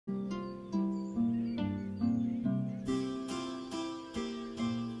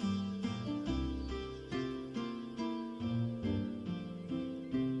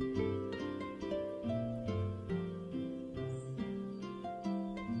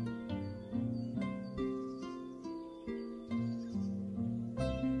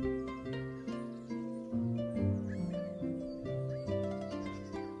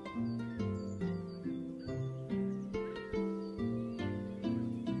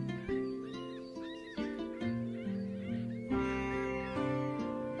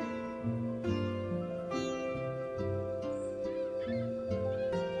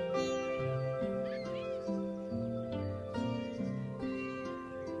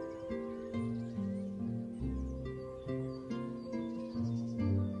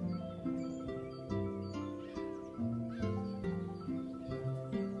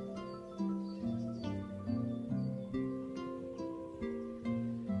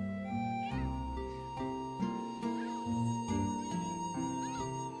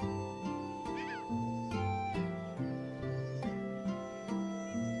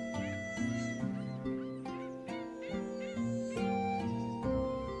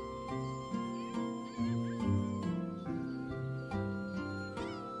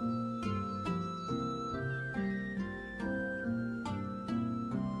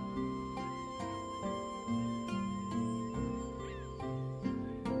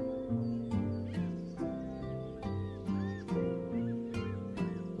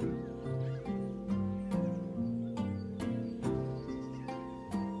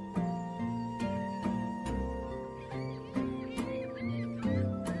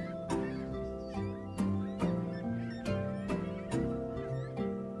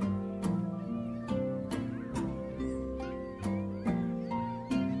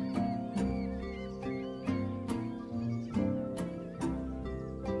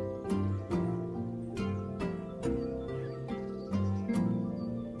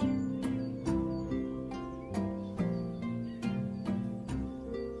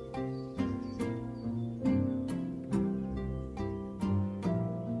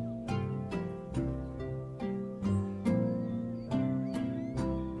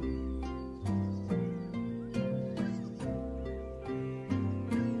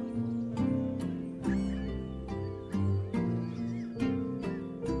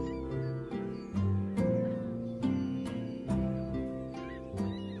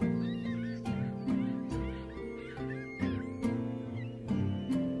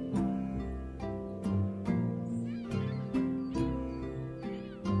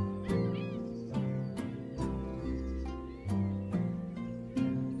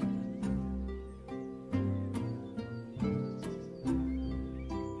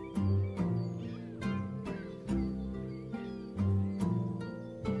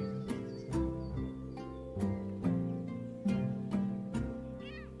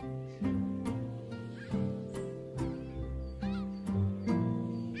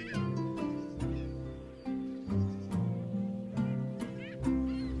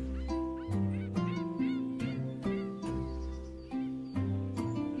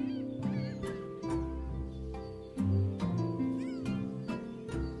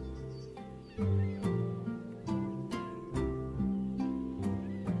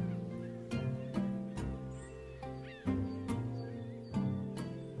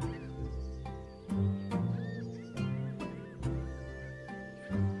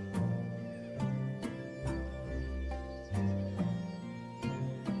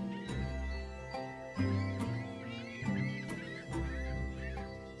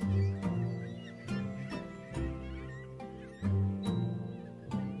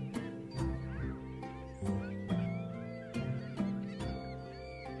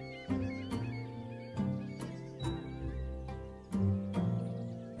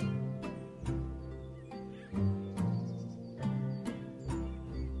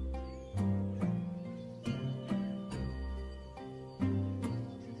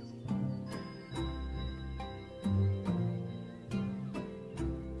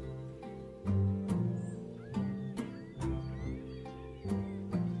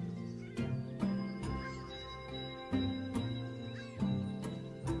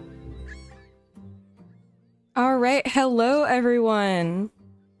All right, hello everyone.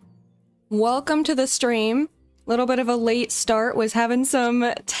 Welcome to the stream. Little bit of a late start, was having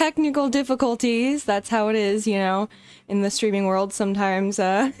some technical difficulties. That's how it is, you know, in the streaming world. Sometimes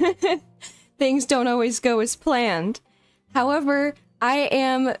things don't always go as planned. However, I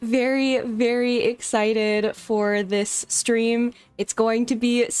am very, very excited for this stream. It's going to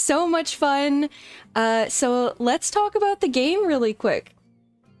be so much fun. So let's talk about the game really quick.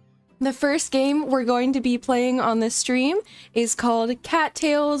 The first game we're going to be playing on this stream is called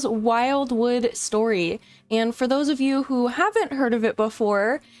Cattail's Wildwood Story. And for those of you who haven't heard of it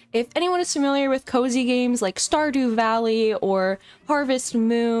before, if anyone is familiar with cozy games like Stardew Valley or Harvest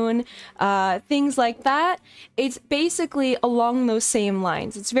Moon, things like that, it's basically along those same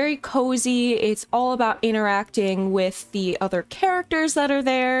lines. It's very cozy, it's all about interacting with the other characters that are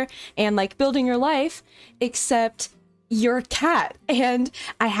there and like building your life, except you're a cat. And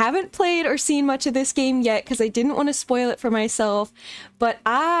I haven't played or seen much of this game yet because I didn't want to spoil it for myself, but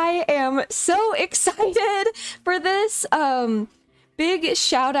I am so excited for this. Big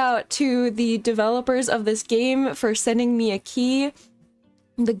shout out to the developers of this game for sending me a key.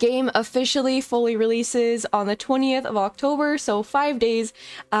 The game officially fully releases on the 20th of October, so 5 days,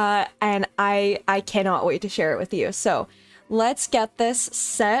 and I cannot wait to share it with you. So let's get this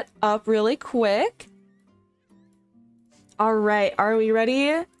set up really quick. All right, are we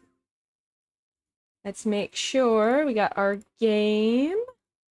ready? Let's make sure we got our game.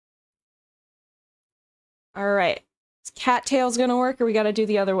 All right, is Cattail's gonna work or we gotta do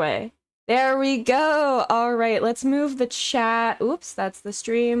the other way? There we go. All right, let's move the chat. Oops, that's the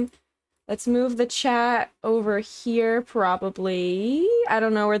stream. Let's move the chat over here, probably. I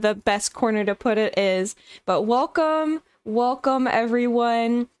don't know where the best corner to put it is, but welcome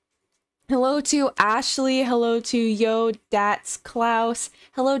everyone. Hello to Ashley, hello to Yo, Dats, Klaus,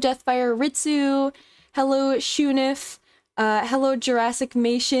 hello Deathfire Ritsu, hello Shunif, hello Jurassic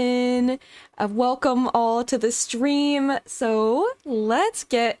Mation, welcome all to the stream. So let's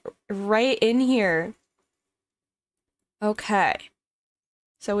get right in here. Okay,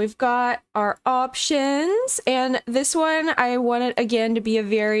 so we've got our options, and this one I want it again to be a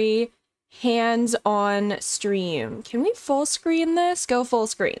very hands-on stream. Can we full screen this? Go full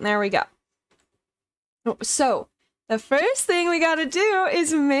screen, there we go. So, the first thing we gotta do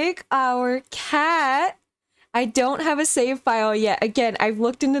is make our cat. I don't have a save file yet. Again, I've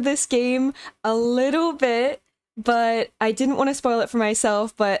looked into this game a little bit, but I didn't want to spoil it for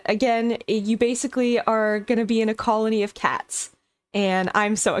myself. But again, you basically are gonna be in a colony of cats, and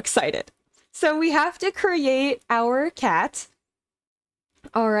I'm so excited. So we have to create our cat.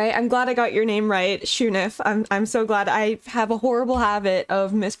 All right, I'm glad I got your name right, Shunif. I'm so glad. I have a horrible habit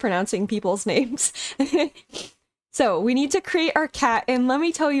of mispronouncing people's names. So we need to create our cat, and let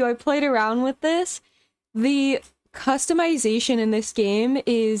me tell you, I played around with this. The customization in this game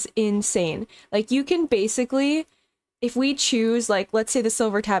is insane. Like, you can basically, if we choose, like, let's say the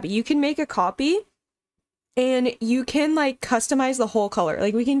silver tabby, you can make a copy, and you can, like, customize the whole color.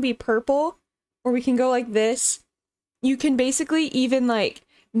 Like, we can be purple, or we can go like this. You can basically even, like,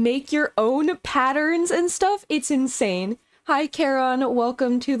 make your own patterns and stuff. It's insane. Hi, Karon.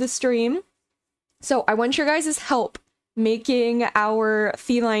 Welcome to the stream. So, I want your guys' help making our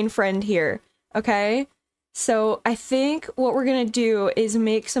feline friend here, okay? So, I think what we're gonna do is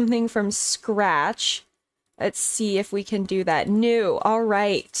make something from scratch. Let's see if we can do that. New. All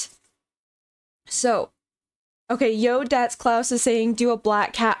right. So, okay, Yo, Dats Klaus is saying do a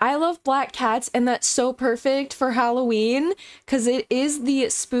black cat. I love black cats, and that's so perfect for Halloween because it is the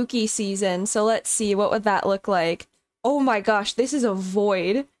spooky season. So let's see, what would that look like? Oh my gosh, this is a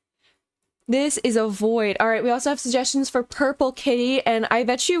void. This is a void. All right, we also have suggestions for purple kitty, and I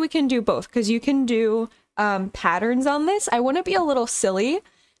bet you we can do both because you can do patterns on this. I want to be a little silly,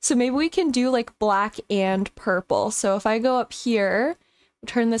 so maybe we can do like black and purple. So if I go up here,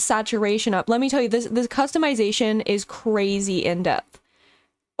 turn the saturation up. Let me tell you, this customization is crazy in depth.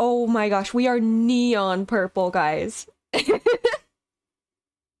 Oh my gosh, we are neon purple, guys.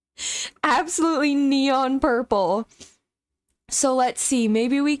 Absolutely neon purple. So let's see,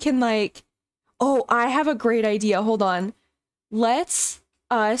 maybe we can like, oh, I have a great idea. Hold on. Let's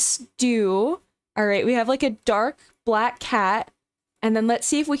us do, all right, we have like a dark black cat, and then let's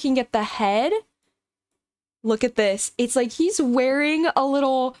see if we can get the head. Look at this. It's like he's wearing a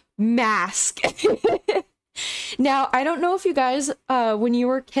little mask. Now, I don't know if you guys, when you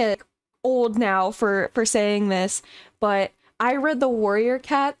were old now for saying this, but I read the Warrior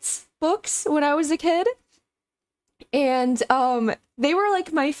Cats books when I was a kid. And they were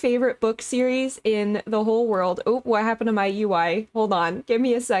like my favorite book series in the whole world. Oh, what happened to my UI? Hold on. Give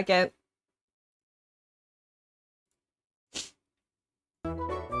me a second.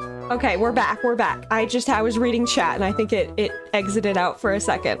 Okay, we're back, we're back. I was reading chat and I think it exited out for a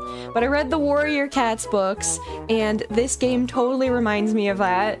second. But I read the Warrior Cats books and this game totally reminds me of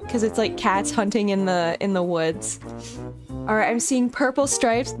that because it's like cats hunting in the woods. All right, I'm seeing purple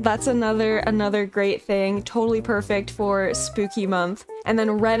stripes. That's another great thing. Totally perfect for spooky month. And then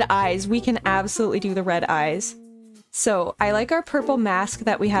red eyes. We can absolutely do the red eyes. So I like our purple mask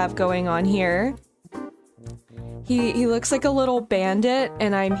that we have going on here. He looks like a little bandit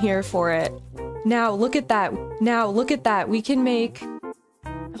and I'm here for it. Now look at that. Now look at that. We can make...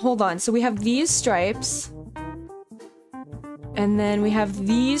 Hold on. So we have these stripes. And then we have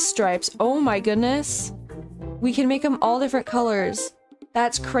these stripes. Oh my goodness. We can make them all different colors.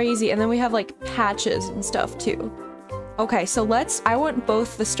 That's crazy. And then we have like patches and stuff too. Okay, so I want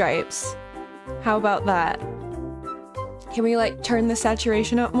both the stripes. How about that? Can we like turn the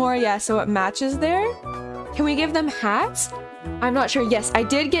saturation up more? Yeah, so it matches there. Can we give them hats? I'm not sure. Yes, I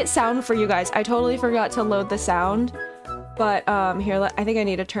did get sound for you guys. I totally forgot to load the sound. But here, I think I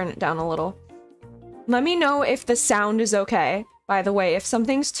need to turn it down a little. Let me know if the sound is okay. By the way, if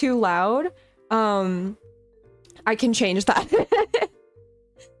something's too loud, I can change that.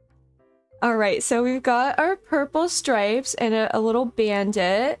 All right, so we've got our purple stripes and a little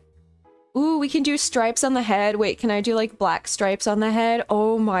bandit. Ooh, we can do stripes on the head. Wait, can I do like black stripes on the head?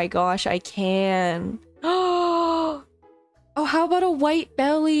 Oh my gosh, I can. Oh, how about a white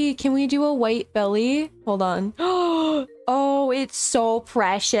belly? Can we do a white belly? Hold on. Oh, it's so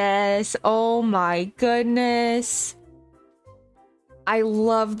precious. Oh my goodness. I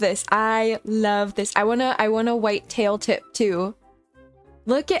love this. I love this. I want a white tail tip too.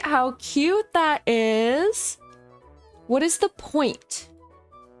 Look at how cute that is. What is the point?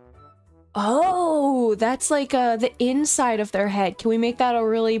 Oh, that's like the inside of their head. Can we make that a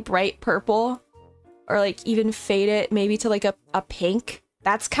really bright purple? Or like even fade it maybe to like a pink?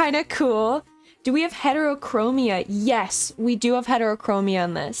 That's kind of cool. Do we have heterochromia? Yes, we do have heterochromia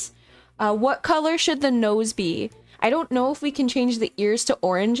on this. What color should the nose be? I don't know if we can change the ears to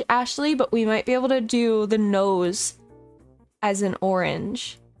orange, Ashley, but we might be able to do the nose as an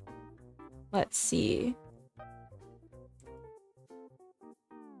orange. Let's see.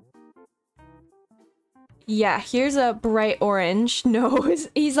 Yeah, here's a bright orange nose.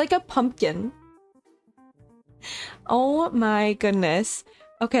 He's like a pumpkin. Oh my goodness.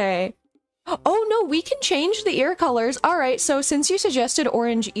 Okay. Oh no, we can change the ear colors. All right, so since you suggested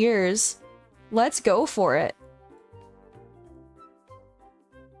orange ears, let's go for it.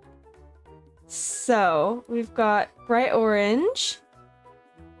 So we've got bright orange.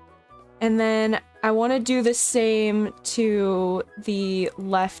 And then I want to do the same to the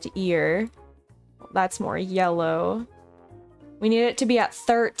left ear. That's more yellow. We need it to be at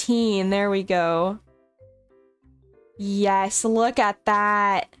 13. There we go. Yes, look at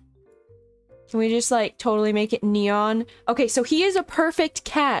that. Can we just like totally make it neon? Okay, so he is a perfect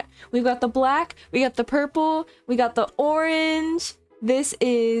cat. We've got the black, we got the purple, we got the orange. This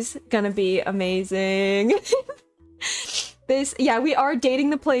is gonna be amazing. Yeah, we are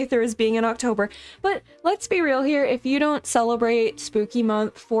dating the playthroughs being in October, but let's be real here. If you don't celebrate Spooky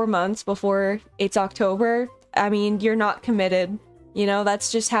Month 4 months before it's October, I mean, you're not committed. You know,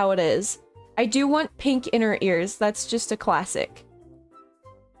 that's just how it is. I do want pink inner ears. That's just a classic.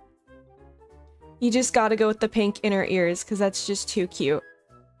 You just gotta go with the pink inner ears because that's just too cute.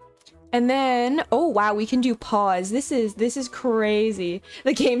 And then, oh wow, we can do paws. This is crazy.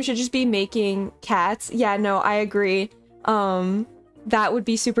 The game should just be making cats. Yeah, no, I agree. That would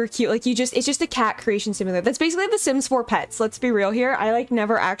be super cute. Like it's just a cat creation simulator. That's basically The Sims 4 pets. Let's be real here. I like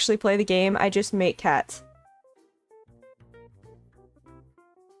never actually play the game. I just make cats.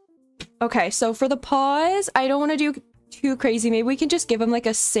 Okay, so for the paws, I don't want to do too crazy. Maybe we can just give them like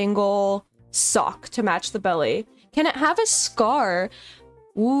a single sock to match the belly. Can it have a scar?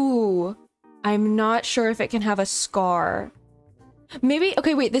 Ooh, I'm not sure if it can have a scar. Maybe,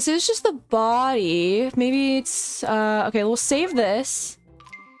 okay, wait, this is just the body. Maybe it's, okay, we'll save this.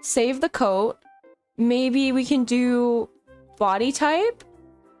 Save the coat. Maybe we can do body type.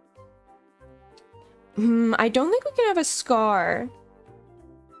 I don't think we can have a scar.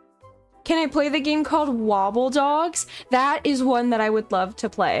 Can I play the game called Wobble Dogs? That is one that I would love to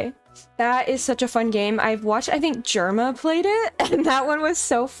play. That is such a fun game. I've watched, I think Jerma played it, and that one was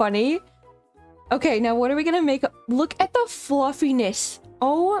so funny. Okay, now what are we gonna make? Look at the fluffiness.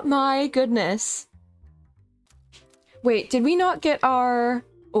 Oh my goodness. Wait, did we not get our...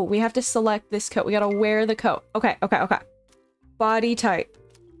 Oh, we have to select this coat. We gotta wear the coat. Okay, okay, okay. Body type.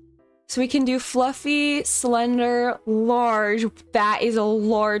 So we can do fluffy, slender, large. That is a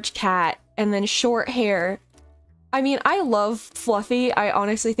large cat. And then short hair. I mean, I love Fluffy. I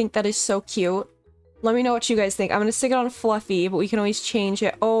honestly think that is so cute. Let me know what you guys think. I'm gonna stick it on Fluffy, but we can always change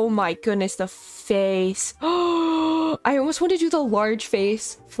it. Oh my goodness, the face. Oh, I almost want to do the large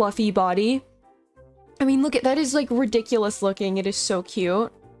face, Fluffy body. I mean, look at that is like ridiculous looking. It is so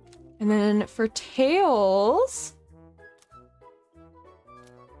cute. And then for tails.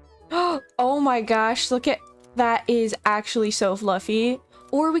 Oh my gosh, look at that is actually so fluffy.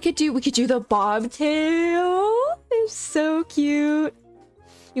 Or we could do the bobtail. It's so cute.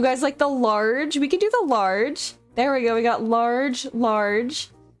 You guys like the large? We could do the large. There we go. We got large.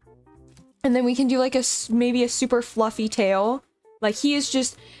 And then we can do like maybe a super fluffy tail. Like he is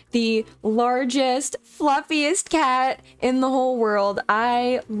just the largest, fluffiest cat in the whole world.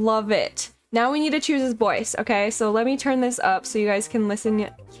 I love it. Now we need to choose his voice. Okay, so let me turn this up so you guys can listen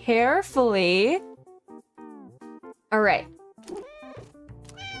carefully. All right.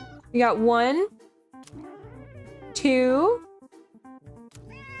 We got 1, 2,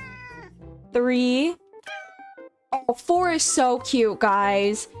 3. Oh, 4 is so cute,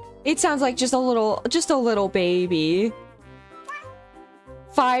 guys. It sounds like just a little baby.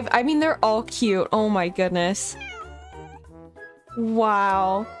 5, I mean, they're all cute. Oh my goodness.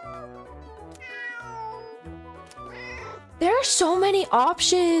 Wow. There are so many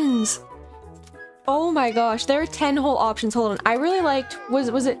options. Oh my gosh, there are 10 whole options. Hold on. I really liked, was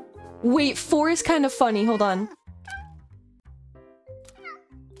it? Wait, 4 is kind of funny. Hold on.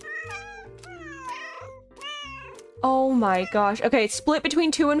 Oh my gosh. Okay, it's split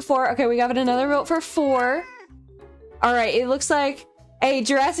between 2 and 4. Okay, we got another vote for 4. All right, it looks like... Hey,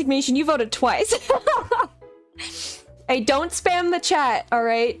 Jurassic Nation, you voted twice. Hey, don't spam the chat, all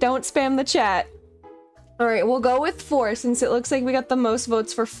right? Don't spam the chat. All right, we'll go with 4 since it looks like we got the most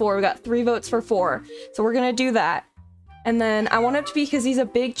votes for 4. We got 3 votes for 4. So we're gonna do that. And then I want it to be, because he's a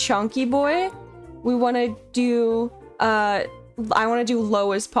big chunky boy, we want to do, I want to do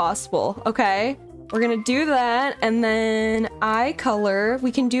low as possible, okay? We're gonna do that, and then eye color,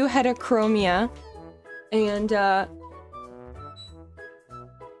 we can do heterochromia. And,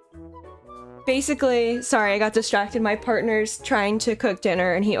 basically, sorry, I got distracted. My partner's trying to cook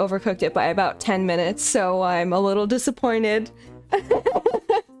dinner, and he overcooked it by about 10 minutes, so I'm a little disappointed.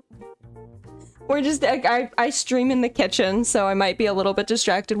 We're just, I stream in the kitchen, so I might be a little bit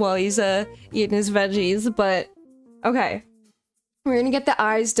distracted while he's eating his veggies, but okay. We're gonna get the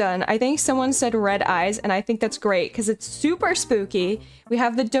eyes done. I think someone said red eyes, and I think that's great because it's super spooky. We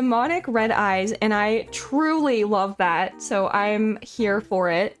have the demonic red eyes, and I truly love that, so I'm here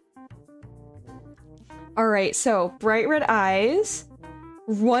for it. All right, so bright red eyes,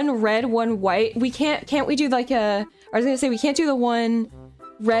 1 red, 1 white. We can't we do like I was gonna say we can't do the 1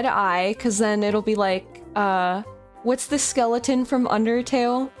 red eye, because then it'll be like, what's the skeleton from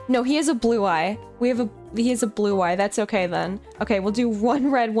Undertale? No, he has a blue eye. He has a blue eye. That's okay then. Okay, we'll do 1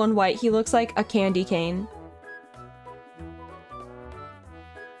 red, 1 white. He looks like a candy cane.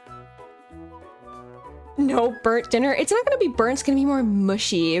 No, burnt dinner. It's not gonna be burnt, it's gonna be more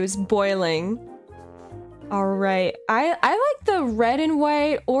mushy. It was boiling. All right, I like the red and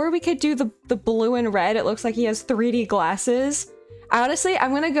white, or we could do the blue and red. It looks like he has 3D glasses. Honestly,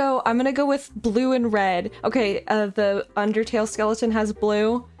 I'm gonna go with blue and red. Okay, the Undertale skeleton has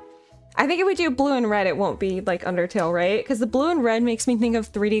blue. I think if we do blue and red, it won't be like Undertale, right? Because the blue and red makes me think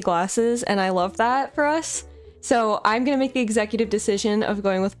of 3D glasses, and I love that for us. So I'm gonna make the executive decision of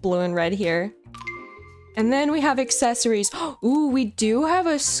going with blue and red here. And then we have accessories. Ooh, we do have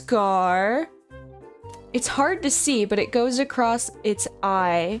a scar. It's hard to see, but it goes across its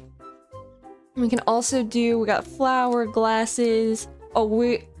eye. We can also do, we got flower, glasses. Oh,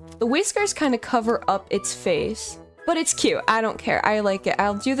 the whiskers kind of cover up its face. But it's cute, I don't care, I like it.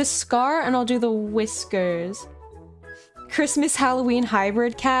 I'll do the scar and I'll do the whiskers. Christmas Halloween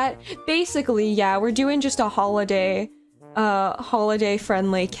hybrid cat. Basically, yeah, we're doing just a holiday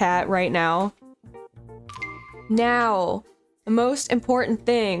friendly cat right now. Now, the most important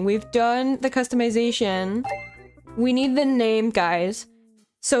thing, we've done the customization. We need the name, guys.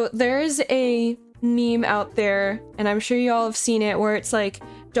 So there's a meme out there, and I'm sure you all have seen it, where it's like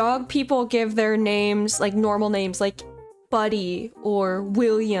dog people give their names, like normal names, like Buddy or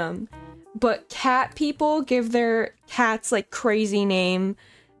William, but cat people give their cats like crazy names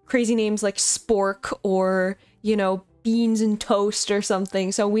like Spork or, you know, Beans and Toast or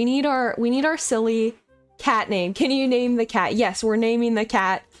something. So we need our silly cat name. Can you name the cat? Yes, we're naming the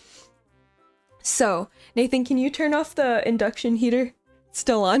cat. So Nathan, can you turn off the induction heater?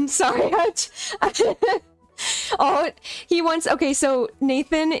 Still on. Sorry. Oh, he wants, okay, so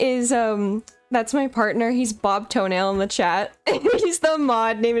Nathan is that's my partner. He's Bob Toenail in the chat. He's the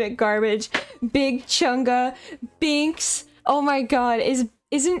mod naming it garbage. Big Chunga, Binks. Oh my god,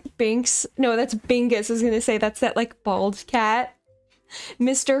 isn't Binks? No, that's Bingus. I was gonna say that's that like bald cat.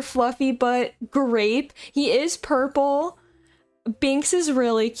 Mr. Fluffy Butt Grape. He is purple. Binks is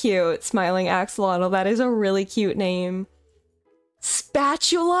really cute. Smiling Axolotl. That is a really cute name.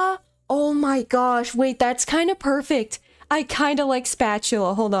 Spatula? Oh my gosh. Wait, that's kind of perfect. I kind of like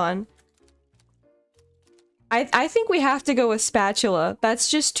Spatula. Hold on. I think we have to go with Spatula.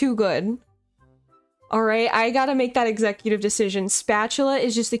 That's just too good. Alright, I gotta make that executive decision. Spatula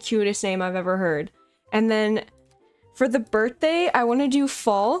is just the cutest name I've ever heard. And then for the birthday, I want to do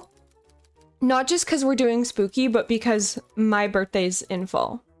fall. Not just because we're doing spooky, but because my birthday's in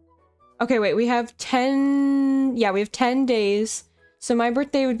fall. Okay, wait, we have 10... Yeah, we have 10 days. So my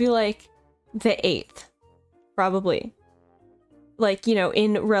birthday would be like the 8th. Probably. Like, you know,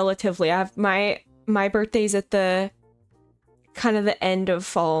 in relatively. I have my birthday's at the... kind of the end of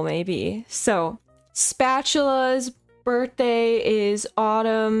fall, maybe. So... Spatula's birthday is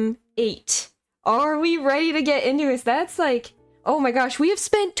autumn 8. Are we ready to get into this? That's like, oh my gosh, we have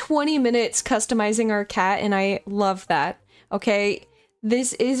spent 20 minutes customizing our cat and I love that. Okay,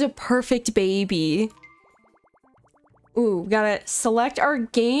 this is a perfect baby. Ooh, we gotta select our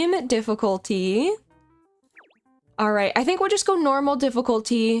game difficulty. All right, I think we'll just go normal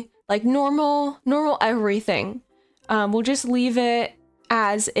difficulty, like normal everything. We'll just leave it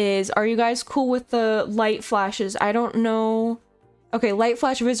as is. Are you guys cool with the light flashes? I don't know. Okay, light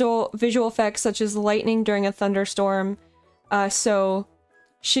flash visual effects such as lightning during a thunderstorm. So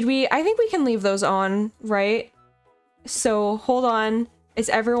should we? I think we can leave those on, right? So hold on. Is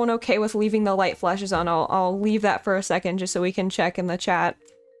everyone okay with leaving the light flashes on? I'll leave that for a second just so we can check in the chat.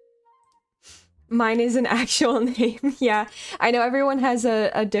 Mine is an actual name. Yeah, I know everyone has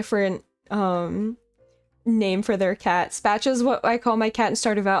a different name for their cat. Spatula's what I call my cat in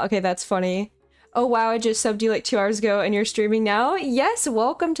Stardew Valley. Okay, that's funny. Oh wow, I just subbed you like 2 hours ago and you're streaming now? Yes,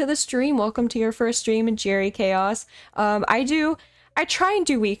 welcome to the stream. Welcome to your first stream in Jerry Chaos. I try and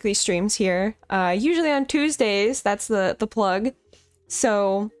do weekly streams here. Usually on Tuesdays, that's the plug.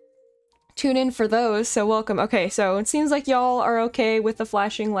 So tune in for those, so welcome. Okay, so it seems like y'all are okay with the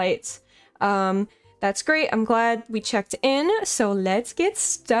flashing lights. That's great. I'm glad we checked in. So let's get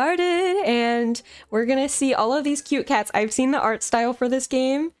started. And we're gonna see all of these cute cats. I've seen the art style for this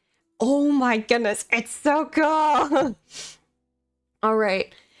game. Oh my goodness, it's so cool. All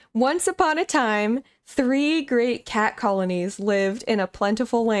right. Once upon a time, 3 great cat colonies lived in a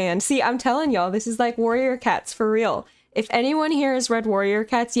plentiful land. See, I'm telling y'all, this is like warrior cats for real. If anyone here has read Warrior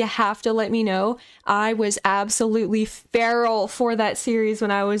Cats, you have to let me know. I was absolutely feral for that series when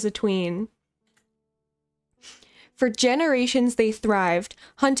I was a tween. For generations they thrived,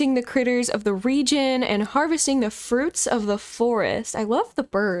 hunting the critters of the region and harvesting the fruits of the forest. I love the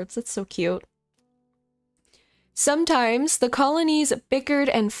birds, that's so cute. Sometimes the colonies bickered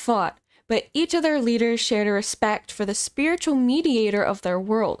and fought, but each of their leaders shared a respect for the spiritual mediator of their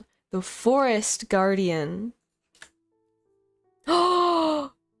world, the forest guardian.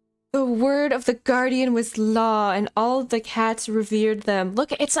 Oh! The word of the guardian was law, and all of the cats revered them.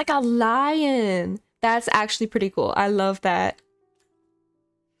 Look, it's like a lion! That's actually pretty cool. I love that.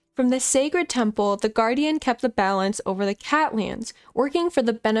 From the sacred temple, the guardian kept the balance over the catlands, working for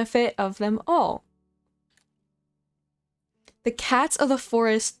the benefit of them all. The cats of the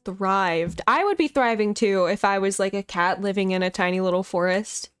forest thrived. I would be thriving too if I was like a cat living in a tiny little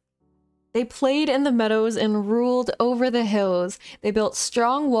forest. They played in the meadows and ruled over the hills. They built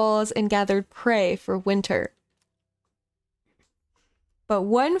strong walls and gathered prey for winter. But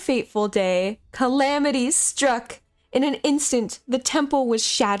one fateful day, calamity struck. In an instant, the temple was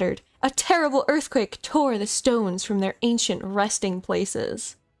shattered. A terrible earthquake tore the stones from their ancient resting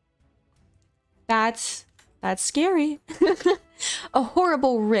places. That's scary. A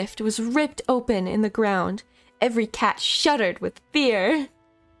horrible rift was ripped open in the ground. Every cat shuddered with fear.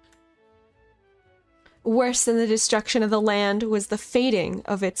 Worse than the destruction of the land was the fating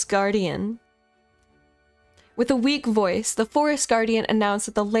of its guardian. With a weak voice, the forest guardian announced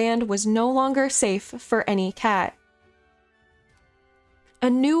that the land was no longer safe for any cat. A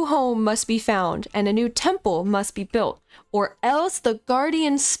new home must be found, and a new temple must be built, or else the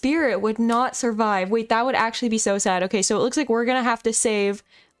guardian spirit would not survive. Wait, that would actually be so sad. Okay, so it looks like we're gonna have to save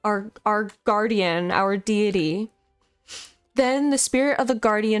our guardian, our deity. Then the spirit of the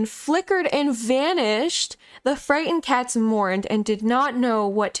guardian flickered and vanished. The frightened cats mourned and did not know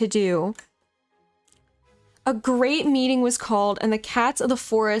what to do. A great meeting was called, and the cats of the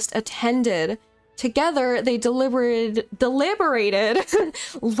forest attended. Together, they deliberated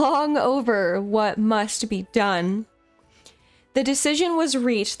long over what must be done. The decision was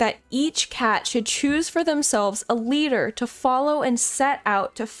reached that each cat should choose for themselves a leader to follow and set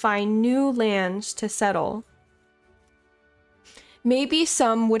out to find new lands to settle. Maybe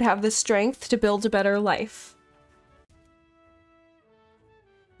some would have the strength to build a better life.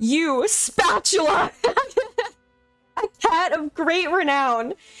 You, Spatula! A cat of great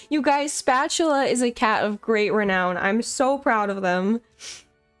renown! You guys, Spatula is a cat of great renown. I'm so proud of them.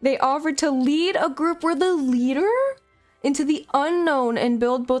 They offered to lead a group where the leader into the unknown and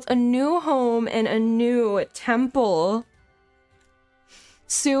build both a new home and a new temple.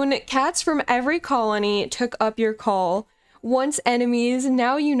 Soon, cats from every colony took up your call. Once enemies,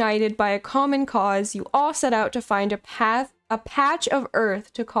 now united by a common cause, you all set out to find a patch of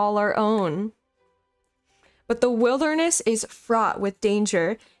earth to call our own. But the wilderness is fraught with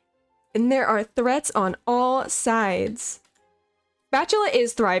danger, and there are threats on all sides. Spatula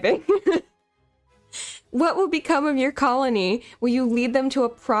is thriving. What will become of your colony? Will you lead them to a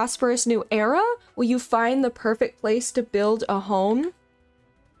prosperous new era? Will you find the perfect place to build a home?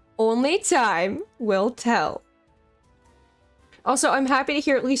 Only time will tell. Also, I'm happy to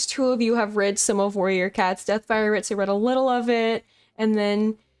hear at least 2 of you have read some of Warrior Cats. Deathfire Ritzy read a little of it, and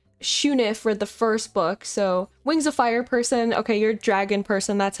then Shunif read the first book. So Wings of Fire person, okay, you're a dragon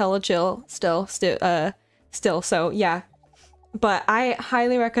person. That's hella chill. Still. So yeah. But I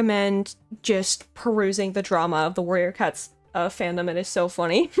highly recommend just perusing the drama of the Warrior Cats fandom. It is so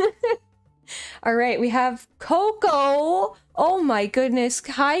funny. All right, we have Coco. Oh my goodness.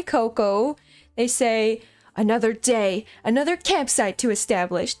 Hi, Coco. They say, another day, another campsite to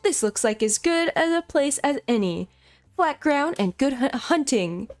establish. This looks like as good as a place as any. Flat ground and good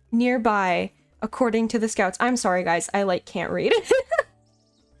hunting nearby, according to the scouts. I'm sorry, guys. I can't read.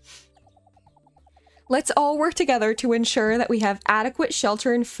 Let's all work together to ensure that we have adequate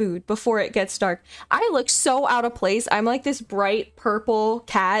shelter and food before it gets dark. I look so out of place. I'm like this bright purple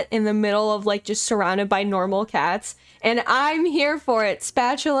cat in the middle of just surrounded by normal cats. And I'm here for it.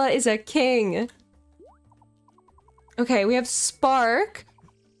 Spatula is a king. Okay, we have Spark.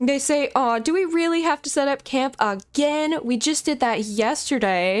 They say, "Aw, do we really have to set up camp again? We just did that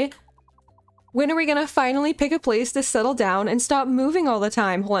yesterday. When are we gonna finally pick a place to settle down and stop moving all the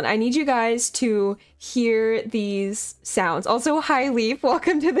time?" Hold on, I need you guys to hear these sounds. Also, hi Leaf,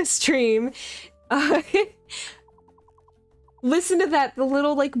 welcome to the stream. Listen to that, the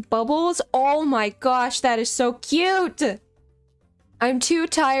little bubbles. Oh my gosh, that is so cute. I'm too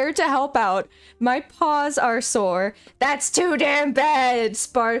tired to help out. My paws are sore. That's too damn bad,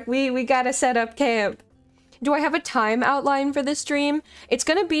 Spark. We gotta set up camp. Do I have a time outline for this stream? It's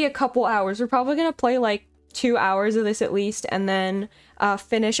gonna be a couple hours. We're probably gonna play 2 hours of this at least, and then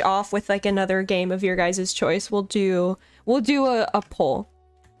finish off with another game of your guys' choice. We'll do a poll.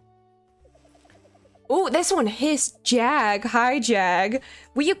 Oh, this one hissed. Jag. Hi, Jag.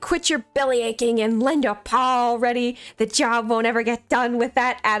 Will you quit your belly aching and lend a paw already? The job won't ever get done with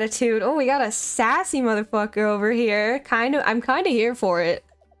that attitude. Oh, we got a sassy motherfucker over here. I'm kind of here for it.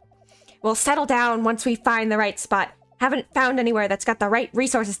 We'll settle down once we find the right spot. Haven't found anywhere that's got the right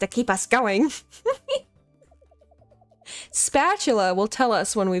resources to keep us going. Spatula will tell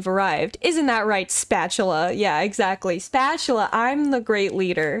us when we've arrived. Isn't that right, Spatula? Yeah, exactly. Spatula, I'm the great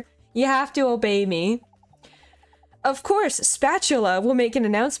leader. You have to obey me. Of course, Spatula will make an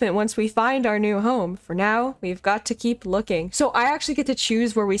announcement once we find our new home. For now, we've got to keep looking. So I actually get to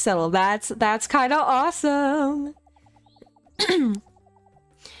choose where we settle. That's kind of awesome.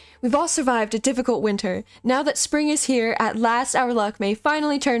 We've all survived a difficult winter. Now that spring is here, at last our luck may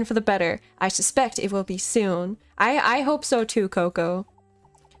finally turn for the better. I suspect it will be soon. I hope so too, Coco.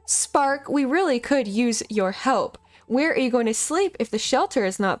 Spark, we really could use your help. Where are you going to sleep if the shelter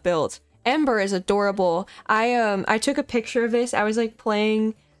is not built? Ember is adorable. I took a picture of this. I was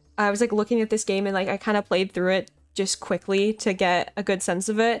looking at this game and I kind of played through it just quickly to get a good sense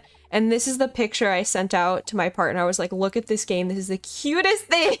of it. And this is the picture I sent out to my partner. I was like, look at this game. This is the cutest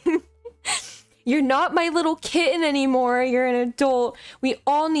thing. You're not my little kitten anymore. You're an adult. We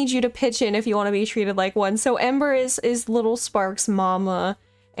all need you to pitch in if you want to be treated like one. So Ember is little Spark's mama.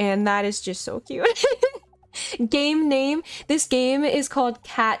 And that is just so cute. Game name. This game is called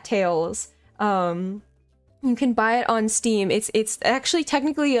Cattails. You can buy it on Steam. It's actually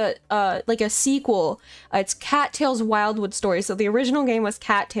technically a sequel. It's Cattails Wildwood Story. So the original game was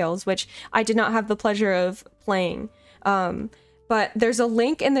Cattails, which I did not have the pleasure of playing. But there's a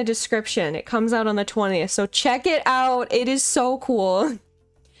link in the description. It comes out on the 20th, so check it out. It is so cool.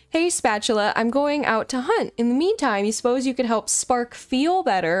 Hey Spatula, I'm going out to hunt. In the meantime, you suppose you could help Spark feel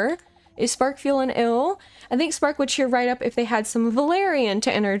better? Is Spark feeling ill? I think Spark would cheer right up if they had some valerian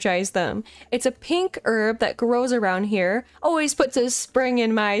to energize them. It's a pink herb that grows around here. Always puts a spring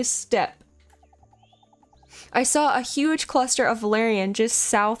in my step. I saw a huge cluster of valerian just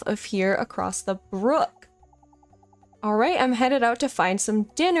south of here across the brook. Alright, I'm headed out to find some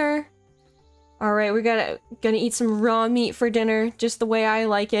dinner. Alright, we're gonna eat some raw meat for dinner, just the way I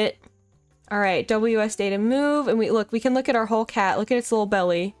like it. Alright, WSD to move, and we can look at our whole cat. Look at its little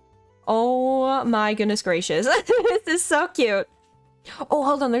belly. Oh my goodness gracious. This is so cute. Oh,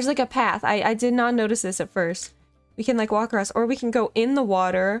 hold on, there's like a path. I did not notice this at first. We can like walk across, or we can go in the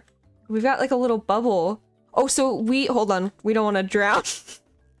water. We've got like a little bubble. Oh, so hold on, we don't want to drown.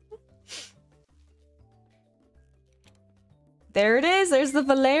 There it is, there's the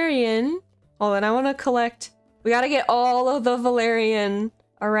valerian. Hold on, I want to collect. We gotta get all of the valerian.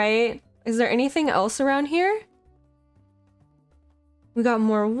 Alright. Is there anything else around here? We got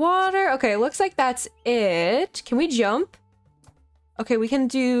more water. Okay, looks like that's it. Can we jump? Okay, we can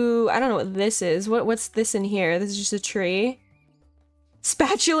do... I don't know what this is. What's this in here? This is just a tree.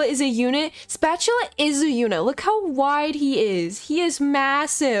 Spatula is a unit? Spatula is a unit. Look how wide he is. He is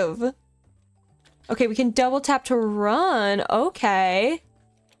massive. Okay, we can double tap to run. Okay.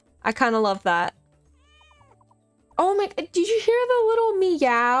 I kind of love that. Oh my, did you hear the little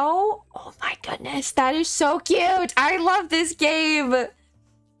meow? Oh my goodness, that is so cute. I love this game.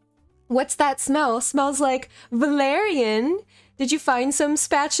 What's that smell? Smells like valerian. Did you find some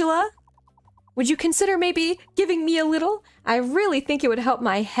spatula? Would you consider maybe giving me a little? I really think it would help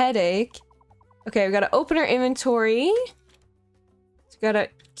my headache. Okay, we gotta open our inventory. So we got a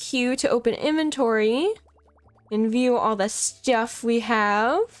Q to open inventory and view all the stuff we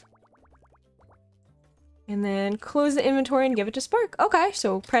have. And then close the inventory and give it to Spark. Okay,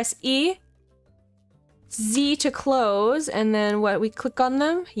 so press E, Z to close, and then what, we click on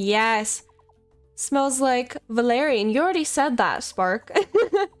them? Yes. Smells like valerian. You already said that, Spark.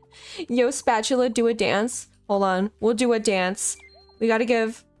 Yo, spatula, do a dance. Hold on, we'll do a dance. We gotta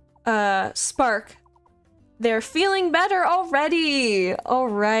give Spark. They're feeling better already. All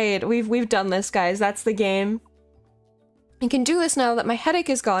right, we've done this, guys. That's the game. I can do this now that my headache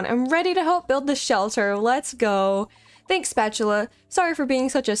is gone. I'm ready to help build the shelter. Let's go. Thanks, Spatula. Sorry for being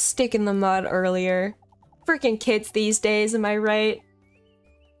such a stick in the mud earlier. Freaking kids these days, am I right?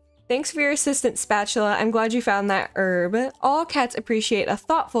 Thanks for your assistance, Spatula. I'm glad you found that herb. All cats appreciate a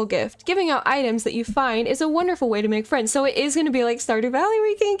thoughtful gift. Giving out items that you find is a wonderful way to make friends. So it is going to be like Stardew Valley where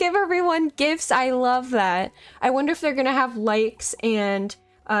you can give everyone gifts. I love that. I wonder if they're going to have likes and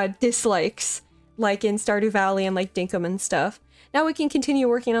dislikes, like in Stardew Valley and like Dinkum and stuff. Now we can continue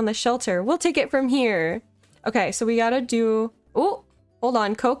working on the shelter. We'll take it from here. Okay, so we gotta do... Oh, hold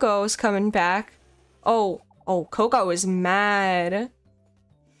on. Coco's coming back. Oh, Coco is mad.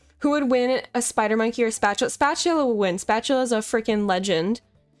 Who would win, a spider monkey or a spatula? Spatula will win. Spatula's a freaking legend.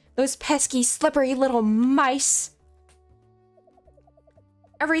 Those pesky, slippery little mice.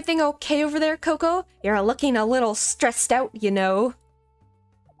 Everything okay over there, Coco? You're looking a little stressed out, you know.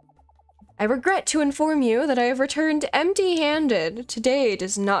 I regret to inform you that I have returned empty-handed. Today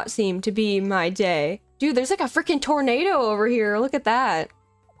does not seem to be my day. Dude, there's like a freaking tornado over here. Look at that.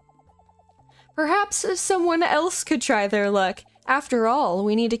 Perhaps someone else could try their luck. After all,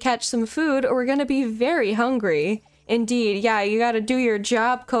 we need to catch some food or we're gonna be very hungry. Indeed, yeah, you gotta do your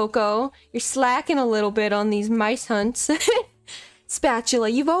job, Coco. You're slacking a little bit on these mice hunts. Spatula,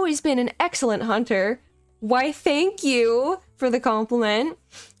 you've always been an excellent hunter. Why, thank you for the compliment.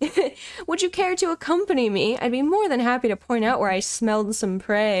 Would you care to accompany me? I'd be more than happy to point out where I smelled some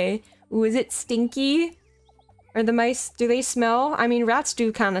prey. Ooh, is it stinky? Or the mice, do they smell? I mean, rats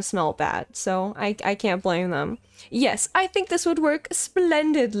do kind of smell bad, so I can't blame them. Yes, I think this would work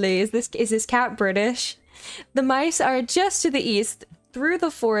splendidly. Is this cat British? The mice are just to the east, through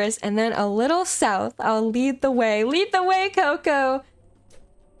the forest, and then a little south. I'll lead the way. Lead the way, Coco!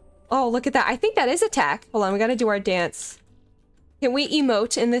 Oh, look at that. I think that is attack. Hold on, we gotta do our dance. Can we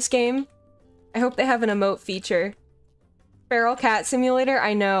emote in this game? I hope they have an emote feature. Feral cat simulator?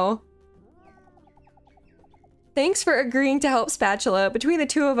 I know. Thanks for agreeing to help, Spatula. Between the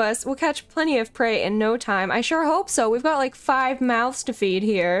two of us, we'll catch plenty of prey in no time. I sure hope so. We've got like 5 mouths to feed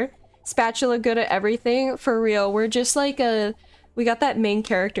here. Spatula good at everything. For real, we're just like a... We got that main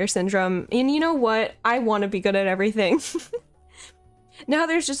character syndrome. And you know what? I want to be good at everything. Now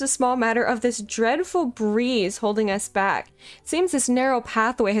there's just a small matter of this dreadful breeze holding us back. It seems this narrow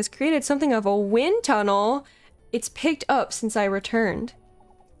pathway has created something of a wind tunnel. It's picked up since I returned.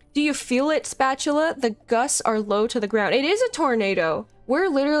 Do you feel it, Spatula? The gusts are low to the ground. It is a tornado. We're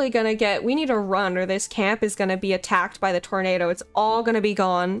literally gonna get... We need to run or this camp is gonna be attacked by the tornado. It's all gonna be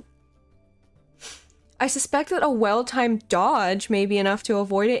gone. I suspect that a well-timed dodge may be enough to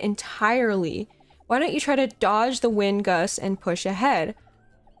avoid it entirely. Why don't you try to dodge the wind gusts and push ahead?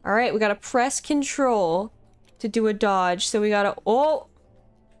 All right, we gotta press control to do a dodge. So we gotta, oh,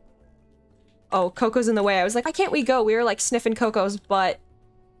 Coco's in the way. I was like, why can't we go? We were like sniffing Coco's butt.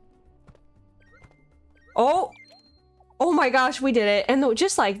 Oh my gosh, we did it. And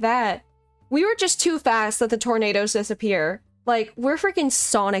just like that, we were just too fast that the tornadoes disappear. Like, we're freaking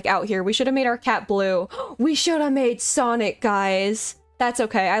Sonic out here. We should have made our cat blue. We should have made Sonic, guys. That's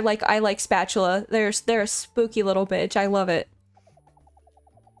okay. I like Spatula. They're a spooky little bitch. I love it.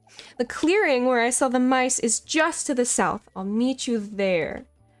 The clearing where I saw the mice is just to the south. I'll meet you there.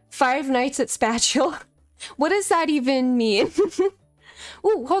 5 nights at Spatula. What does that even mean?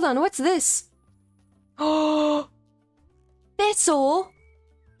 Ooh, hold on. What's this? Oh, thistle.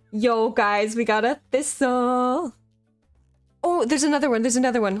 Yo, guys, we got a thistle. Oh, there's another one. There's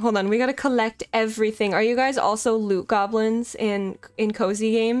another one. Hold on. We gotta collect everything. Are you guys also loot goblins in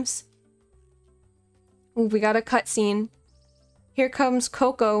cozy games? Ooh, we got a cutscene. Here comes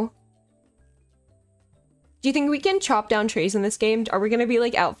Coco. Do you think we can chop down trees in this game? Are we gonna be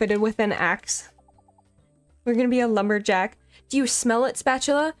like outfitted with an axe? We're gonna be a lumberjack. Do you smell it,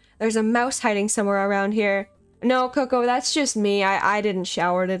 Spatula? There's a mouse hiding somewhere around here. No, Coco, that's just me. I didn't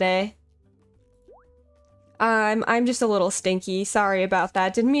shower today. I'm just a little stinky. Sorry about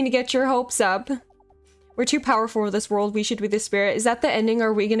that. Didn't mean to get your hopes up. We're too powerful for this world. We should be the spirit. Is that the ending?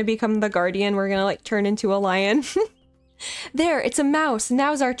 Are we gonna become the guardian? We're gonna like turn into a lion. There, it's a mouse.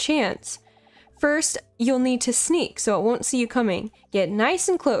 Now's our chance. First, you'll need to sneak so it won't see you coming. Get nice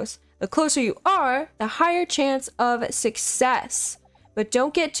and close. The closer you are, the higher chance of success. But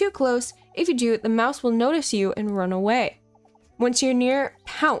don't get too close. If you do, the mouse will notice you and run away. Once you're near,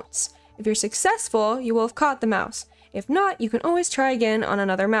 pounce. If you're successful, you will have caught the mouse. If not, you can always try again on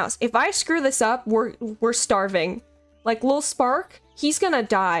another mouse. If I screw this up, we're starving. Like, Lil Spark, he's gonna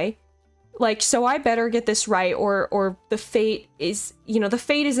die. Like, so I better get this right, or the fate is, you know, the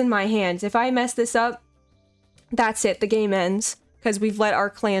fate is in my hands. If I mess this up, that's it, the game ends. Because we've let our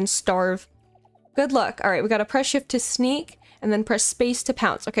clan starve. Good luck. Alright, we gotta press shift to sneak, and then press space to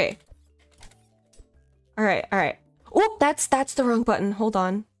pounce. Okay. Alright, alright. Oh, that's the wrong button. Hold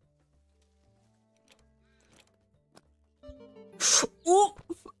on. Ooh.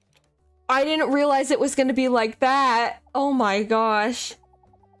 I didn't realize it was gonna be like that. Oh my gosh.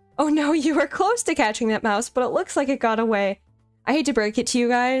 Oh no, you were close to catching that mouse, but it looks like it got away. I hate to break it to you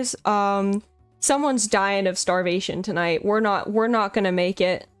guys. Someone's dying of starvation tonight. We're not gonna make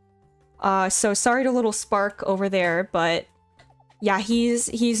it. So sorry to little Spark over there, but yeah,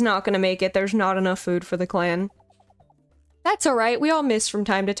 he's not gonna make it. There's not enough food for the clan. That's alright, we all miss from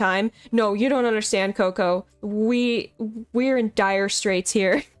time to time. No, you don't understand, Coco. We're in dire straits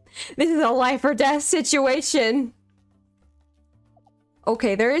here. This is a life or death situation.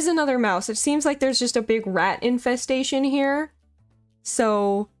 Okay, there is another mouse. It seems like there's just a big rat infestation here.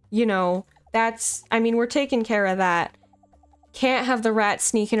 So, you know, that's... I mean, we're taking care of that. Can't have the rat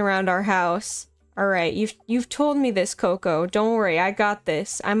sneaking around our house. Alright, you've told me this, Coco. Don't worry, I got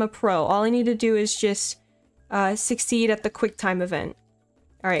this. I'm a pro. All I need to do is just... succeed at the quick time event.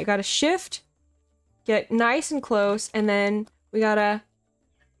 Alright, gotta shift, get nice and close, and then we gotta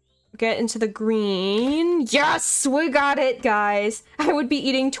get into the green. Yes! We got it, guys! I would be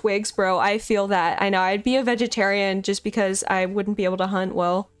eating twigs, bro. I feel that. I know, I'd be a vegetarian just because I wouldn't be able to hunt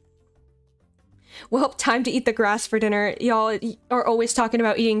well. Well, time to eat the grass for dinner. Y'all are always talking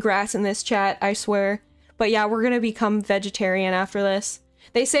about eating grass in this chat, I swear. But yeah, we're gonna become vegetarian after this.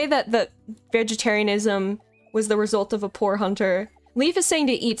 They say that the vegetarianism was the result of a poor hunter. Leaf is saying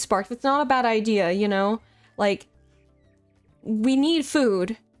to eat, Spark. That's not a bad idea, you know? Like, we need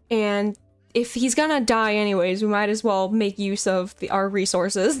food, and if he's gonna die anyways, we might as well make use of our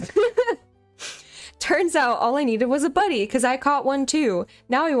resources. Turns out all I needed was a buddy, because I caught one too.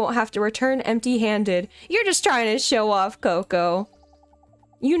 Now I won't have to return empty-handed. You're just trying to show off, Coco.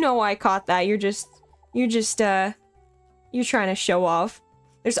 You know I caught that. You're trying to show off.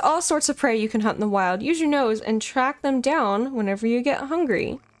 There's all sorts of prey you can hunt in the wild. Use your nose and track them down whenever you get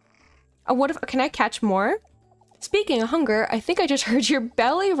hungry. What if- can I catch more? Speaking of hunger, I think I just heard your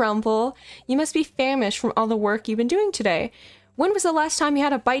belly rumble. You must be famished from all the work you've been doing today. When was the last time you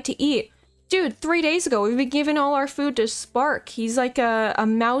had a bite to eat? Dude, 3 days ago. We've been giving all our food to Spark. He's like a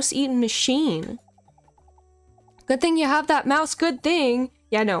mouse-eating machine. Good thing you have that mouse, good thing.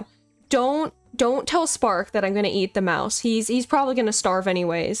 Yeah, no. Don't tell Spark that I'm gonna eat the mouse. He's probably gonna starve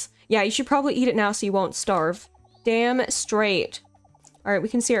anyways. Yeah, you should probably eat it now so you won't starve. Damn straight. Alright, we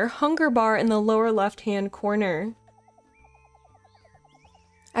can see our hunger bar in the lower left-hand corner.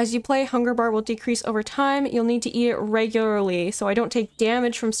 As you play, hunger bar will decrease over time. You'll need to eat it regularly so I don't take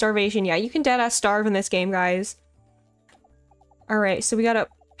damage from starvation. Yeah, you can deadass starve in this game, guys. Alright, so we gotta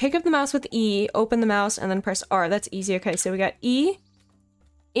pick up the mouse with E, open the mouse, and then press R. That's easy. Okay, so we got E,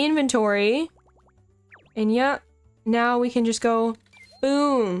 inventory, and yep, now we can just go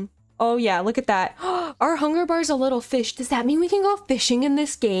boom. Oh yeah, look at that. Our hunger bar's a little fish. Does that mean we can go fishing in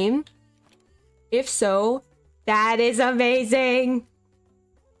this game? If so, that is amazing.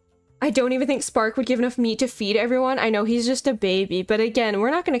 I don't even think Spark would give enough meat to feed everyone. I know he's just a baby, but again,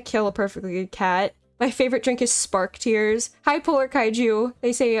 we're not gonna kill a perfectly good cat. My favorite drink is Spark Tears. Hi, Polar Kaiju.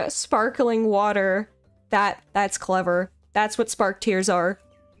 They say sparkling water. That's clever. That's what Spark Tears are.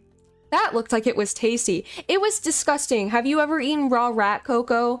 That looked like it was tasty. It was disgusting. Have you ever eaten raw rat,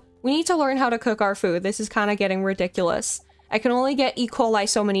 Coco? We need to learn how to cook our food. This is kind of getting ridiculous. I can only get E. coli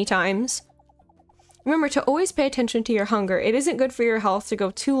so many times. Remember to always pay attention to your hunger. It isn't good for your health to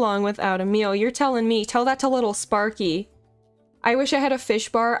go too long without a meal. You're telling me. Tell that to little Sparky. I wish I had a fish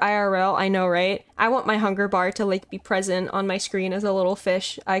bar IRL. I know, right? I want my hunger bar to, like, be present on my screen as a little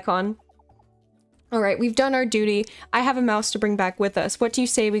fish icon. Alright, we've done our duty. I have a mouse to bring back with us. What do you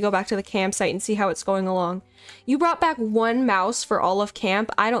say we go back to the campsite and see how it's going along? You brought back one mouse for all of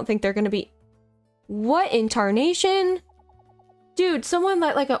camp. I don't think they're gonna be... What in tarnation? Dude, someone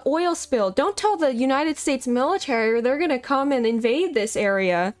let like an oil spill. Don't tell the United States military or they're gonna come and invade this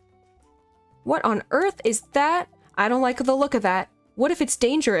area. What on earth is that? I don't like the look of that. What if it's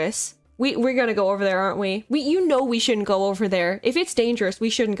dangerous? We're gonna go over there, aren't we? You know we shouldn't go over there. If it's dangerous, we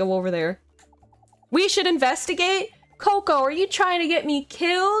shouldn't go over there. We should investigate? Coco, are you trying to get me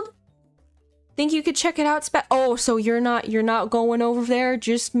killed? Think you could check it out, oh, so you're not going over there?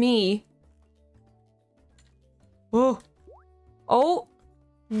 Just me. Oh. Oh.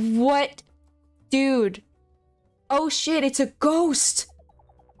 What? Dude. Oh shit, it's a ghost!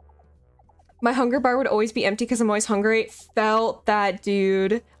 My hunger bar would always be empty because I'm always hungry. Felt that,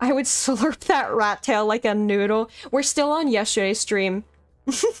 dude. I would slurp that rat tail like a noodle. We're still on yesterday's stream.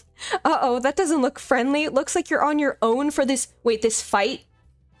 Uh-oh, that doesn't look friendly. It looks like you're on your own for this- wait, this fight?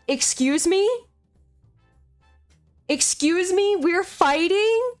 Excuse me? Excuse me? We're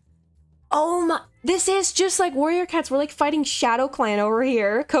fighting? Oh my- this is just like Warrior Cats. We're like fighting Shadow Clan over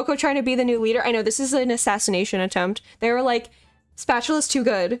here. Coco trying to be the new leader. I know, this is an assassination attempt. They were like, Spatula's too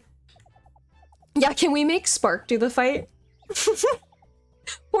good. Yeah, can we make Spark do the fight?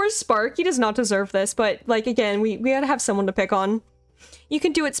 Poor Spark, he does not deserve this, but like again, we gotta have someone to pick on. You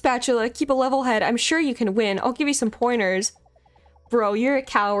can do it, Spatula. Keep a level head. I'm sure you can win. I'll give you some pointers. Bro, you're a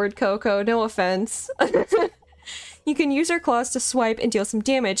coward, Coco. No offense. You can use her claws to swipe and deal some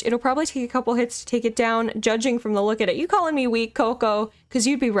damage. It'll probably take a couple hits to take it down, judging from the look at it. You calling me weak, Coco? Because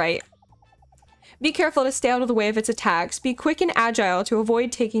you'd be right. Be careful to stay out of the way of its attacks. Be quick and agile to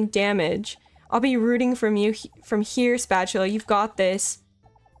avoid taking damage. I'll be rooting from you from here, Spatula. You've got this.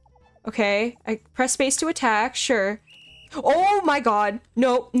 Okay. I press space to attack. Sure. Oh my god.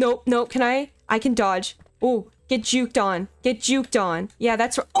 Nope, nope, nope. Can I? I can dodge. Oh, get juked on. Get juked on. Yeah,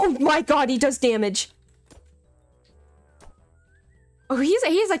 that's right. Oh my god, he does damage. Oh,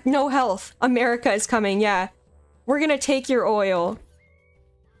 he's like no health. America is coming, yeah. We're gonna take your oil.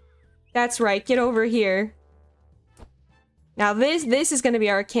 That's right, get over here. Now this is gonna be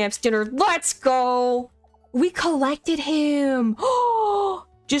our camp's dinner. Let's go! We collected him! Oh!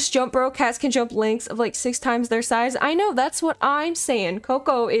 Just jump, bro. Cats can jump lengths of like 6 times their size. I know, that's what I'm saying.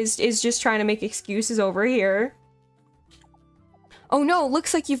 Coco is just trying to make excuses over here. Oh no,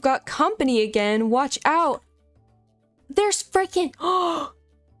 looks like you've got company again. Watch out. There's freaking... Oh!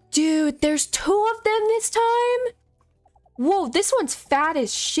 Dude, there's 2 of them this time? Whoa, this one's fat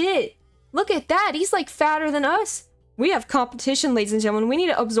as shit. Look at that. He's like fatter than us. We have competition, ladies and gentlemen. We need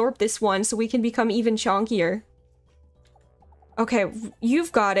to absorb this one so we can become even chonkier. Okay,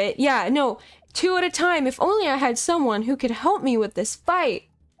 you've got it. Yeah, no, 2 at a time. If only I had someone who could help me with this fight.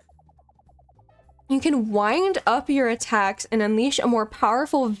 You can wind up your attacks and unleash a more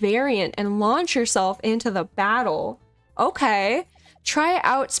powerful variant and launch yourself into the battle. Okay, try it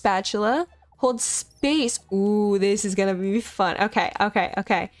out, Spatula. Hold space. Ooh, this is gonna be fun. Okay, okay,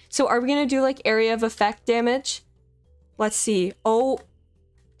 okay. So are we gonna do like area of effect damage? Let's see. Oh.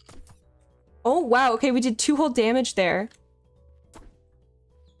 Oh, wow. Okay, we did 2 whole damage there.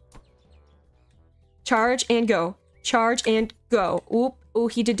 Charge and go. Charge and go. Oop. Ooh,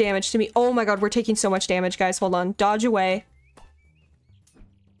 he did damage to me. Oh my god, we're taking so much damage, guys. Hold on. Dodge away.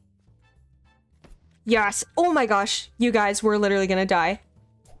 Yes. Oh my gosh. You guys, we're literally gonna die.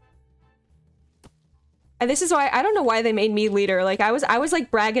 And this is why, I don't know why they made me leader. Like, I was like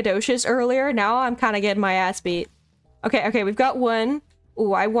braggadocious earlier. Now I'm kind of getting my ass beat. Okay, okay, we've got 1.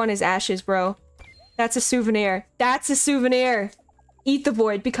 Ooh, I want his ashes, bro. That's a souvenir. That's a souvenir! Eat the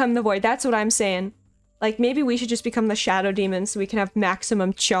void, become the void. That's what I'm saying. Like, maybe we should just become the shadow demon so we can have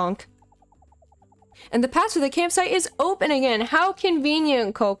maximum chunk. And the path to the campsite is open again. How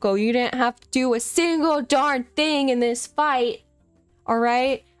convenient, Coco. You didn't have to do a single darn thing in this fight.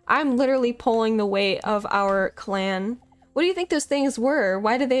 Alright? I'm literally pulling the weight of our clan. What do you think those things were?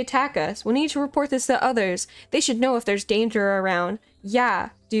 Why did they attack us? We need to report this to others. They should know if there's danger around. Yeah,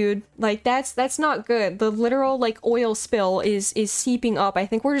 dude. Like, that's not good. The literal, like, oil spill is seeping up. I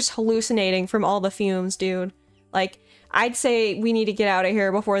think we're just hallucinating from all the fumes, dude. Like, I'd say we need to get out of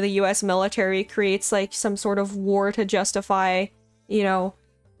here before the US military creates, like, some sort of war to justify, you know,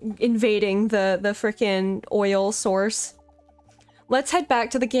 invading the frickin' oil source. Let's head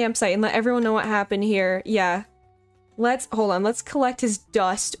back to the campsite and let everyone know what happened here. Yeah. Hold on, let's collect his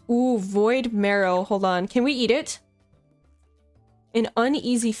dust. Ooh, void marrow. Hold on, can we eat it? An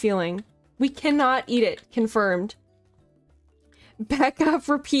uneasy feeling. We cannot eat it. Confirmed. Back up,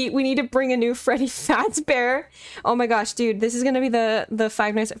 repeat. We need to bring a new Freddy Fazbear. Oh my gosh, dude. This is gonna be the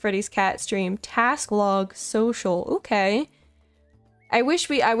Five Nights at Freddy's cat stream. Task log social. Okay. I wish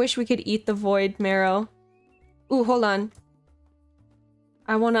we could eat the void marrow. Ooh, hold on.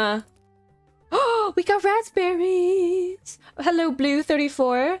 I wanna... Oh, we got raspberries! Hello,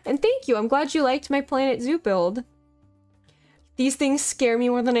 Blue34. And thank you. I'm glad you liked my Planet Zoo build. These things scare me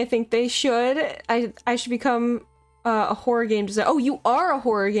more than I think they should. I should become a horror game designer. Oh, you are a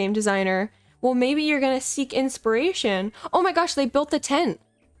horror game designer. Well, maybe you're gonna seek inspiration. Oh my gosh, they built the tent.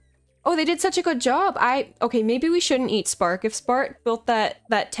 Oh, they did such a good job. Okay, maybe we shouldn't eat Spark. If Spark built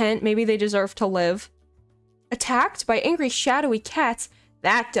that tent, maybe they deserve to live. Attacked by angry shadowy cats?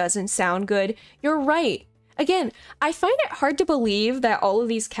 That doesn't sound good. You're right. Again, I find it hard to believe that all of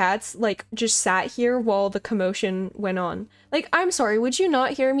these cats, like, just sat here while the commotion went on. Like, I'm sorry, would you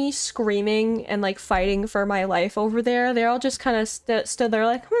not hear me screaming and, like, fighting for my life over there? They're all just kind of stood there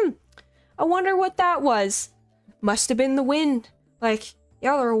like, I wonder what that was. Must have been the wind. Like,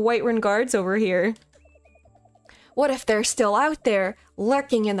 y'all are Whiterun guards over here. What if they're still out there,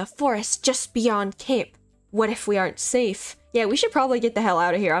 lurking in the forest just beyond Cape? What if we aren't safe? Yeah, we should probably get the hell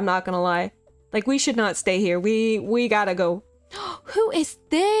out of here, I'm not gonna lie. Like, we should not stay here. We gotta go. Who is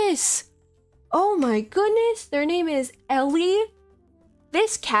this? Oh my goodness, their name is Ellie.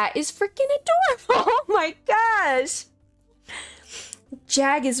 This cat is freaking adorable. Oh my gosh.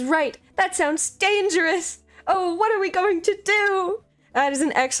 Jag is right. That sounds dangerous. Oh, what are we going to do? That is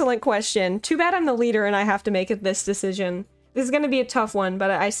an excellent question. Too bad I'm the leader and I have to make this decision. This is gonna be a tough one,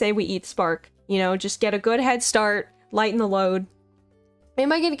 but I say we eat Spark. You know, just get a good head start, lighten the load.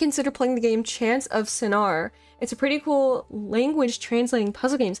 Am I going to consider playing the game Chance of Sinar? It's a pretty cool language translating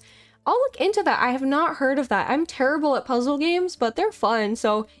puzzle games. I'll look into that. I have not heard of that. I'm terrible at puzzle games, but they're fun.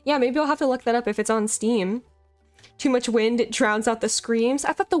 So yeah, maybe I'll have to look that up if it's on Steam. Too much wind, it drowns out the screams.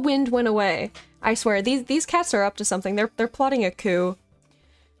 I thought the wind went away. I swear, these cats are up to something. They're plotting a coup.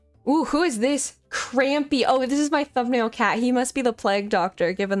 Ooh, who is this? Crampy. Oh, this is my thumbnail cat. He must be the plague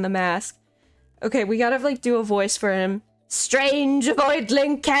doctor, given the mask. Okay, we gotta, like, do a voice for him. Strange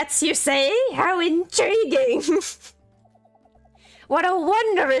voidling cats, you say? How intriguing! What a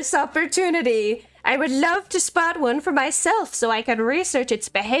wondrous opportunity! I would love to spot one for myself so I could research its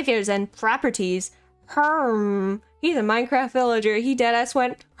behaviors and properties. Herm. He's a Minecraft villager. He deadass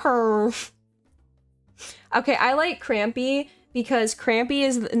went herm. Okay, I like Crampy because Crampy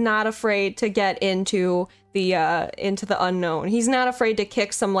is not afraid to get into the unknown. He's not afraid to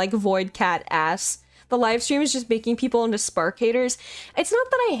kick some, like, void cat ass. The live stream is just making people into Spark haters. It's not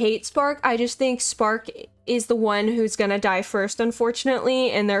that I hate Spark, I just think Spark is the one who's gonna die first,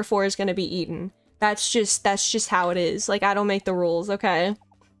 unfortunately, and therefore is gonna be eaten. That's just how it is. Like, I don't make the rules, okay?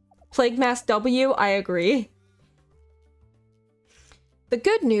 Plague Mask W, I agree. The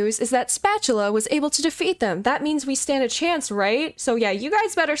good news is that Spatula was able to defeat them. That means we stand a chance, right? So yeah, you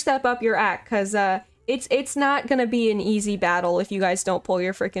guys better step up your act, cause it's not gonna be an easy battle if you guys don't pull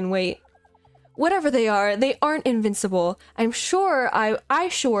your freaking weight. Whatever they are, they aren't invincible. I'm sure I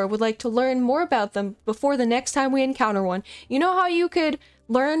sure would like to learn more about them before the next time we encounter one. You know how you could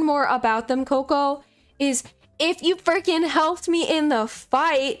learn more about them, Coco? Is if you freaking helped me in the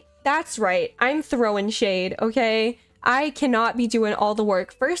fight. That's right, I'm throwing shade, okay? I cannot be doing all the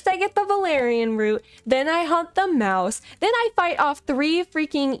work. First I get the Valerian root, then I hunt the mouse, then I fight off 3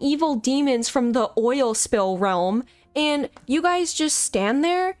 freaking evil demons from the oil spill realm, and you guys just stand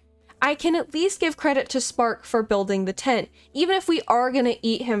there? I can at least give credit to Spark for building the tent. Even if we are gonna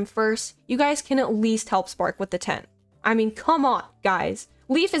eat him first, you guys can at least help Spark with the tent. I mean, come on, guys.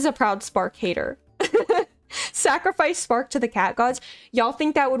 Leaf is a proud Spark hater. Sacrifice Spark to the cat gods. Y'all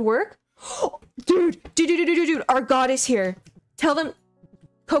think that would work? Dude, our god is here. Tell them,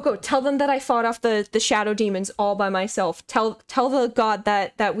 Coco, tell them that I fought off the shadow demons all by myself. Tell the god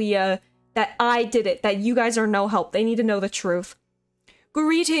that I did it, that you guys are no help. They need to know the truth.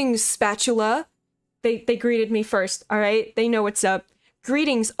 Greetings, Spatula. They greeted me first, alright? They know what's up.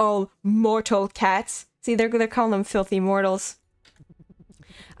 Greetings, all mortal cats. See, they're calling them filthy mortals.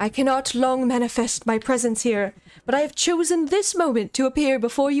 I cannot long manifest my presence here, but I have chosen this moment to appear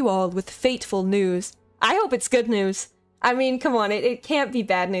before you all with fateful news. I hope it's good news. I mean, come on, it can't be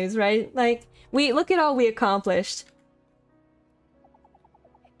bad news, right? Like, look at all we accomplished.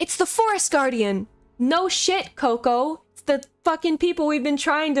 It's the Forest Guardian! No shit, Coco! It's the fucking people we've been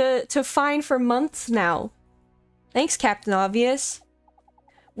trying to find for months now. Thanks, Captain Obvious.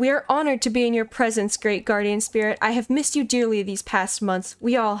 We are honored to be in your presence, great guardian spirit. I have missed you dearly these past months.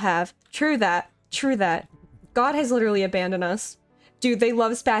 We all have. True that. True that. God has literally abandoned us. Dude, they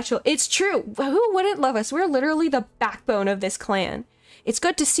love Spatula. It's true. Who wouldn't love us? We're literally the backbone of this clan. It's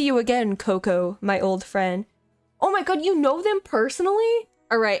good to see you again, Coco, my old friend. Oh my god, you know them personally?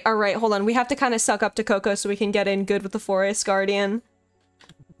 Alright, hold on. We have to kind of suck up to Coco so we can get in good with the Forest Guardian.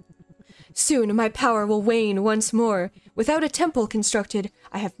 Soon, my power will wane once more. Without a temple constructed,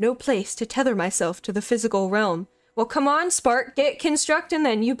 I have no place to tether myself to the physical realm. Well, come on, Spark, get constructing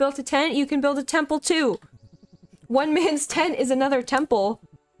then. You built a tent, you can build a temple too. One man's tent is another temple.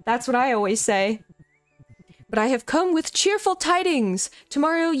 That's what I always say. But I have come with cheerful tidings.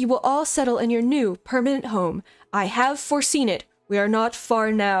 Tomorrow you will all settle in your new permanent home. I have foreseen it. We are not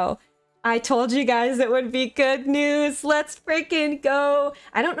far now. I told you guys it would be good news. Let's freaking go.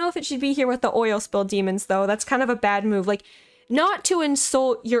 I don't know if it should be here with the oil spill demons, though. That's kind of a bad move. Like, not to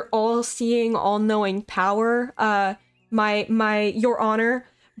insult your all-seeing, all-knowing power, your honor,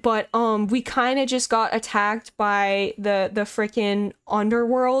 but, we kind of just got attacked by the freaking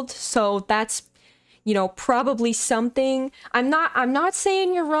underworld, so that's, you know, probably something. I'm not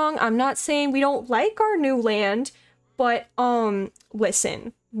saying you're wrong. I'm not saying we don't like our new land, but,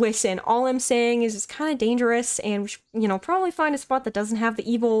 Listen, all I'm saying is it's kind of dangerous, and we should, you know, probably find a spot that doesn't have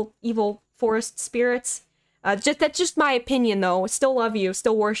the evil forest spirits. That's just my opinion, though. Still love you,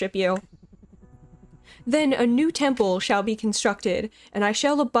 still worship you. Then a new temple shall be constructed, and I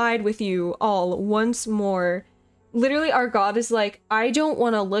shall abide with you all once more. Literally, our god is like, I don't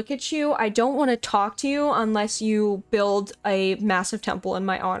want to look at you, I don't want to talk to you unless you build a massive temple in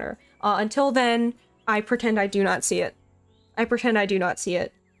my honor. Until then, I pretend I do not see it. I pretend I do not see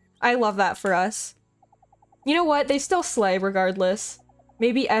it. I love that for us. You know what? They still slay regardless.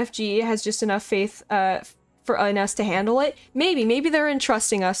 Maybe FG has just enough faith in us to handle it. Maybe they're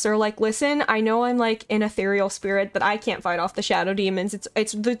entrusting us. They're like, listen, I know I'm like an ethereal spirit, but I can't fight off the shadow demons.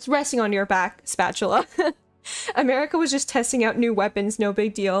 It's resting on your back, Spatula. America was just testing out new weapons, no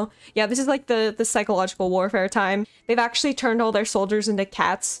big deal. Yeah, this is like the psychological warfare time. They've actually turned all their soldiers into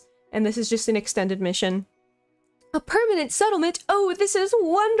cats, and this is just an extended mission. A permanent settlement? Oh, this is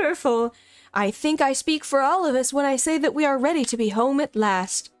wonderful! I think I speak for all of us when I say that we are ready to be home at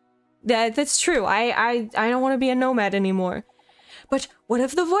last. That's true. I don't want to be a nomad anymore. But what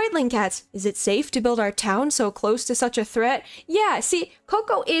of the Voidling cats? Is it safe to build our town so close to such a threat? Yeah, see,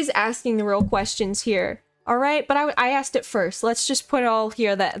 Coco is asking the real questions here. Alright, but I asked it first. Let's just put it all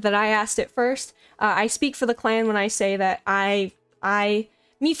here that I asked it first. I speak for the clan when I say that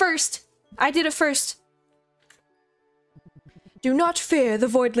me first! I did it first! Do not fear the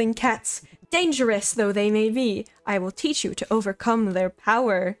Voidling cats. Dangerous though they may be, I will teach you to overcome their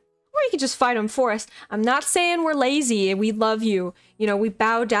power. Or you can just fight them for us. I'm not saying we're lazy, we love you. You know, we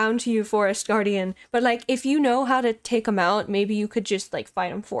bow down to you, Forest Guardian. But like, if you know how to take them out, maybe you could just like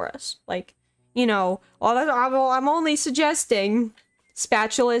fight them for us. Like, you know, I'm only suggesting.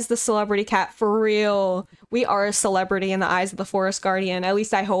 Spatula is the celebrity cat for real. We are a celebrity in the eyes of the Forest Guardian. At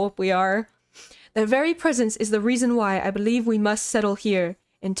least I hope we are. Their very presence is the reason why I believe we must settle here.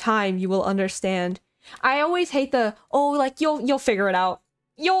 In time, you will understand. I always hate the, oh, like, you'll figure it out.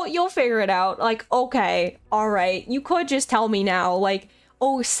 You'll figure it out. Like, okay, alright. You could just tell me now, like,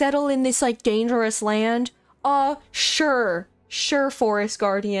 oh, settle in this, like, dangerous land? Sure. Sure, Forest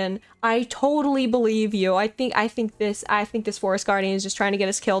Guardian. I totally believe you. I think this Forest Guardian is just trying to get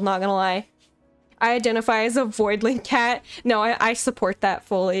us killed, not gonna lie. I identify as a Voidling cat. No, I support that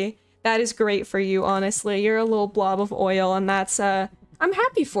fully. That is great for you, honestly. You're a little blob of oil, and that's, I'm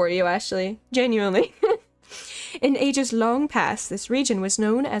happy for you, actually. Genuinely. In ages long past, this region was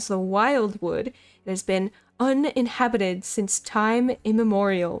known as the Wildwood. It has been uninhabited since time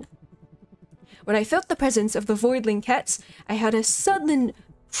immemorial. When I felt the presence of the Voidling cats, I had a sudden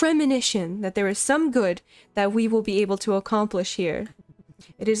premonition that there is some good that we will be able to accomplish here.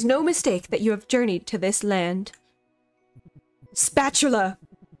 It is no mistake that you have journeyed to this land. Spatula!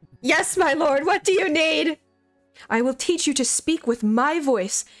 Yes, my lord, what do you need? I will teach you to speak with my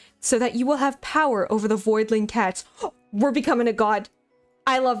voice so that you will have power over the voidling cats. We're becoming a god.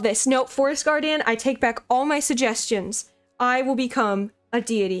 I love this. No, Forest Guardian, I take back all my suggestions. I will become a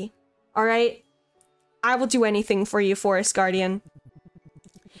deity. Alright? I will do anything for you, Forest Guardian.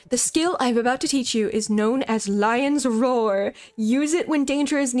 The skill I'm about to teach you is known as Lion's Roar. Use it when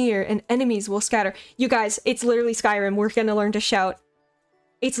danger is near and enemies will scatter. You guys, it's literally Skyrim. We're gonna learn to shout.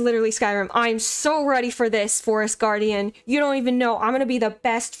 It's literally Skyrim. I'm so ready for this, Forest Guardian. You don't even know. I'm gonna be the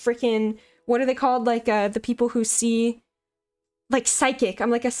best freaking... What are they called? Like, the people who see... Like, psychic.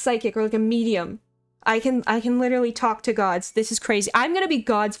 I'm like a psychic or like a medium. I can literally talk to gods. This is crazy. I'm gonna be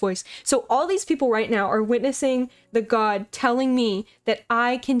God's voice. So all these people right now are witnessing the god telling me that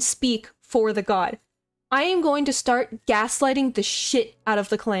I can speak for the god. I am going to start gaslighting the shit out of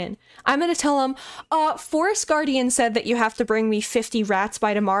the clan. I'm gonna tell them, Forest Guardian said that you have to bring me 50 rats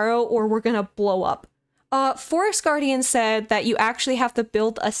by tomorrow or we're gonna blow up. Forest Guardian said that you actually have to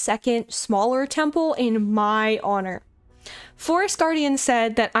build a second, smaller temple in my honor. Forest Guardian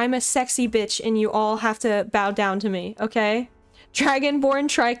said that I'm a sexy bitch and you all have to bow down to me, okay? Dragonborn,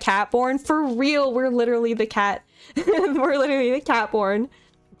 try Catborn. For real, we're literally the cat. We're literally the Catborn.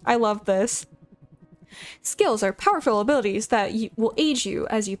 I love this. Skills are powerful abilities that will aid you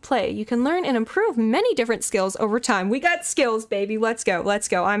as you play. You can learn and improve many different skills over time. We got skills, baby. Let's go. Let's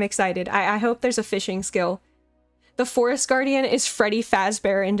go. I'm excited. I hope there's a fishing skill. The Forest Guardian is Freddy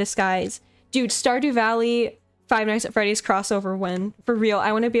Fazbear in disguise. Dude, Stardew Valley... Five Nights at Freddy's crossover win. For real,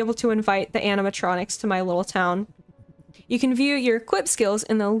 I want to be able to invite the animatronics to my little town. You can view your equip skills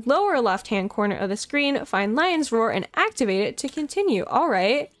in the lower left-hand corner of the screen, find Lion's Roar, and activate it to continue.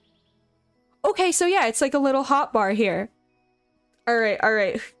 Alright. Okay, so yeah, it's like a little hotbar here.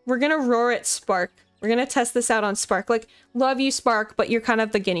 Alright. We're gonna roar at Spark. We're gonna test this out on Spark. Like, love you, Spark, but you're kind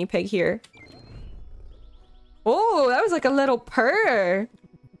of the guinea pig here. Oh, that was like a little purr.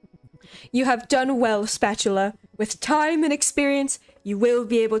 You have done well, Spatula. With time and experience, you will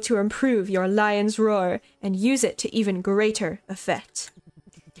be able to improve your Lion's Roar and use it to even greater effect.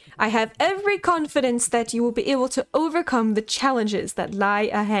 I have every confidence that you will be able to overcome the challenges that lie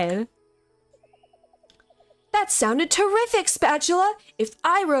ahead. That sounded terrific, Spatula! If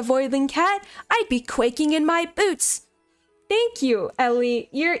I were a voidling cat, I'd be quaking in my boots. Thank you, Ellie.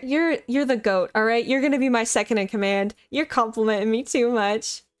 You're the goat, alright? You're gonna be my second in command. You're complimenting me too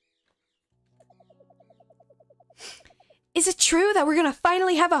much. Is it true that we're gonna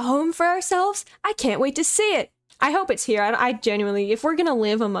finally have a home for ourselves? I can't wait to see it. I hope it's here. I genuinely, if we're gonna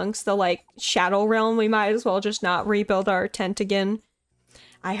live amongst the, like, Shadow Realm, we might as well just not rebuild our tent again.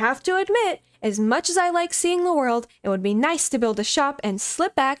 I have to admit, as much as I like seeing the world, it would be nice to build a shop and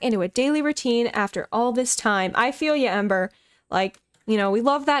slip back into a daily routine after all this time. I feel you, Ember. Like, you know, we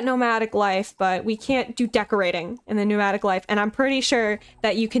love that nomadic life, but we can't do decorating in the nomadic life. And I'm pretty sure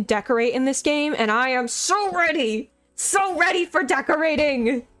that you can decorate in this game, and I am so ready! So ready for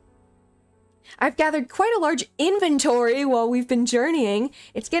decorating! I've gathered quite a large inventory while we've been journeying.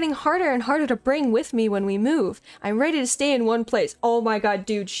 It's getting harder and harder to bring with me when we move. I'm ready to stay in one place. Oh my god,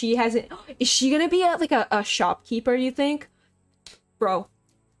 dude, she hasn't... Is she gonna be like a shopkeeper, you think? Bro,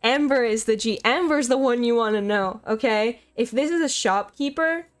 Ember is the G. Ember's the one you want to know, okay? If this is a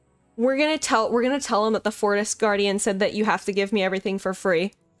shopkeeper, we're gonna tell him that the Forest Guardian said that you have to give me everything for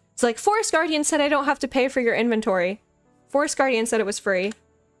free. It's like, Forest Guardian said I don't have to pay for your inventory. Forest Guardian said it was free.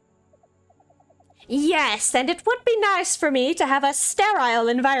 Yes, and it would be nice for me to have a sterile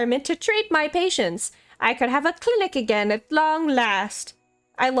environment to treat my patients. I could have a clinic again at long last.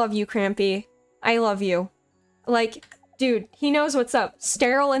 I love you, Crampy. I love you. Like, dude, he knows what's up.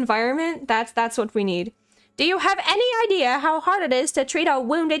 Sterile environment? That's what we need. Do you have any idea how hard it is to treat a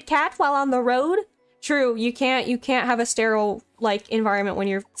wounded cat while on the road? True, you can't have a sterile, like, environment when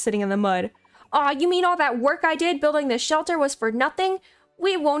you're sitting in the mud. Aw, you mean all that work I did building this shelter was for nothing?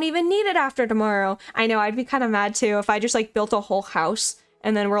 We won't even need it after tomorrow. I know, I'd be kind of mad too if I just, like, built a whole house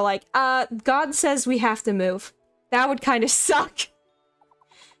and then we're like, God says we have to move. That would kind of suck.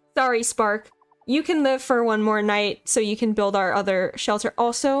 Sorry, Spark. You can live for one more night so you can build our other shelter.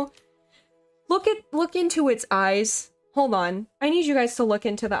 Also, look into its eyes. Hold on. I need you guys to look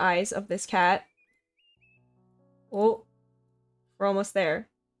into the eyes of this cat. Oh, we're almost there.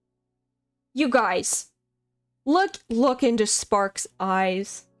 You guys, look into Spark's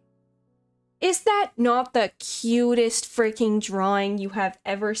eyes. Is that not the cutest freaking drawing you have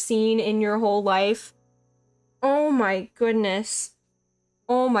ever seen in your whole life? Oh my goodness.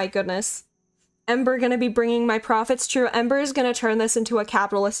 Oh my goodness. Ember gonna be bringing my profits. True, Ember is gonna turn this into a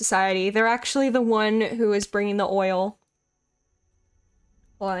capitalist society. They're actually the one who is bringing the oil.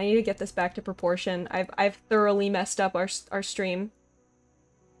 Hold on, I need to get this back to proportion. I've thoroughly messed up our stream.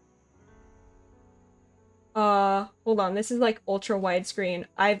 Hold on, this is like ultra widescreen.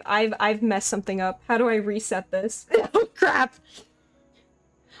 I've messed something up. How do I reset this? Oh crap.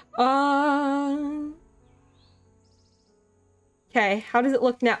 Okay, how does it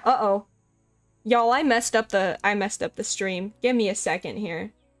look now? Uh-oh. Y'all, I messed up the stream. Give me a second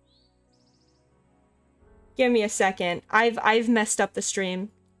here. Give me a second. I've messed up the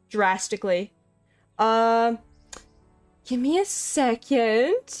stream drastically. Give me a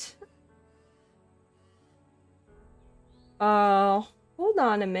second. Hold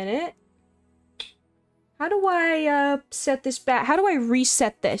on a minute. How do I set this back? How do I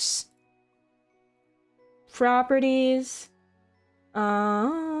reset this? Properties.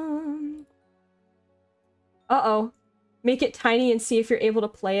 Uh-oh. Make it tiny and see if you're able to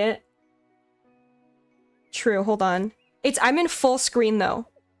play it. True, hold on. I'm in full screen though.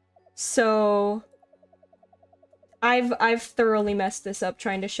 So I've thoroughly messed this up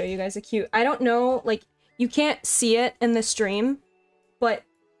trying to show you guys a cute. I don't know, like, you can't see it in the stream, but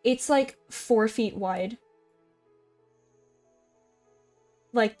it's like 4 feet wide.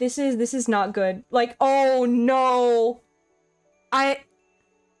 Like, this is not good. Like, oh no!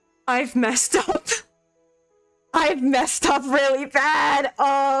 I've messed up. I've messed up really bad.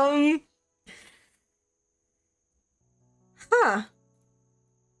 Huh.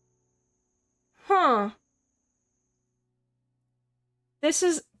 This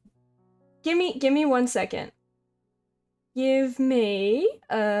is... Give me 1 second. Give me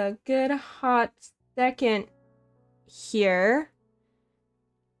a good hot second here.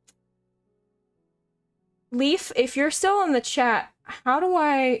 Leaf, if you're still in the chat, how do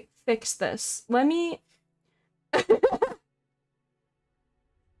I fix this? Let me...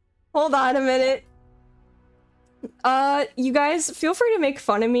 Hold on a minute. You guys, feel free to make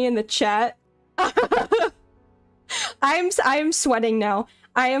fun of me in the chat. I'm sweating now.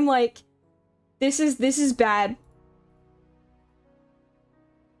 I am like, this is bad.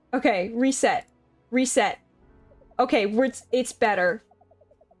 Okay, reset. Reset. Okay, it's better.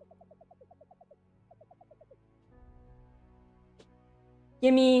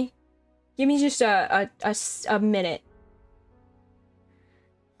 Give me just a minute.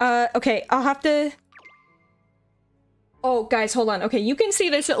 Okay, I'll have to... Oh, guys, hold on. Okay, you can see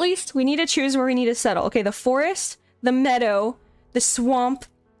this at least. We need to choose where we need to settle. Okay, the forest, the meadow, the swamp,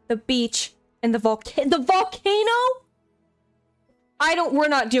 the beach, and the volcano. The volcano? We're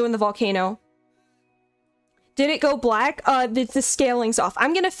not doing the volcano. Did it go black? The scaling's off.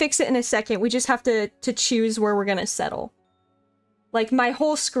 I'm gonna fix it in a second. We just have to choose where we're gonna settle. Like, my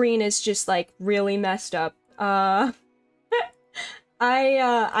whole screen is just, like, really messed up. I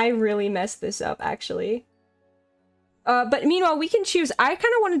really messed this up, actually. But meanwhile, we can choose. I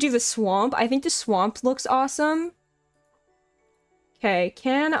kind of want to do the swamp. I think the swamp looks awesome. Okay,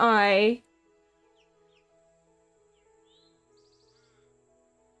 can I...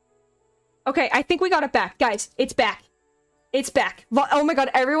 Okay, I think we got it back. Guys, it's back. It's back. Oh my god,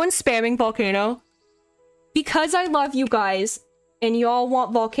 everyone's spamming volcano. Because I love you guys, and y'all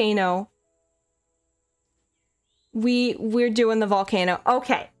want volcano, we're doing the volcano.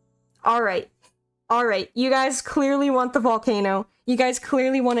 Okay. Alright. Alright. You guys clearly want the volcano. You guys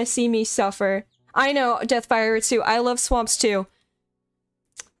clearly want to see me suffer. I know, Deathfire too. I love swamps too.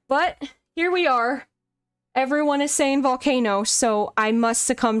 But here we are. Everyone is saying volcano, so I must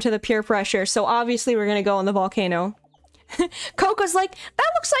succumb to the peer pressure. So obviously we're gonna go on the volcano. Coco's like,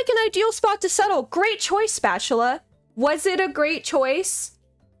 that looks like an ideal spot to settle. Great choice, Spatula. Was it a great choice?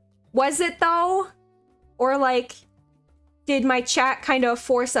 Was it though? Or like, did my chat kind of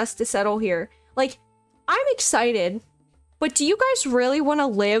force us to settle here? Like, I'm excited, but do you guys really want to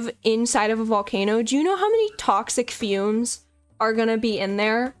live inside of a volcano? Do you know how many toxic fumes are gonna be in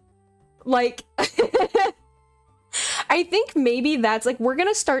there? Like, I think maybe that's like, we're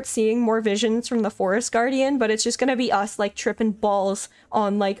gonna start seeing more visions from the Forest Guardian, but it's just gonna be us like tripping balls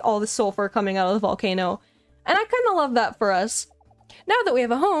on like all the sulfur coming out of the volcano. And I kind of love that for us. Now that we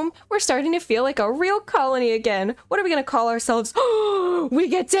have a home, we're starting to feel like a real colony again. What are we gonna call ourselves? Oh, we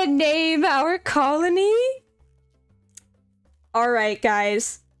get to name our colony? Alright,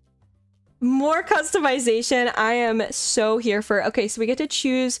 guys. More customization. I am so here for... Okay, so we get to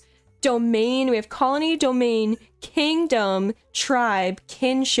choose domain. We have colony, domain, kingdom, tribe,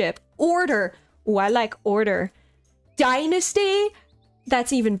 kinship, order. Oh, I like order. Dynasty?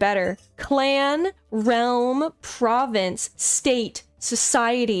 That's even better. Clan, realm, province, state,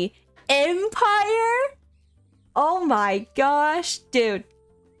 Society. Empire? Oh my gosh, dude.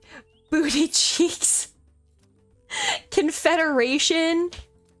 Booty cheeks. Confederation.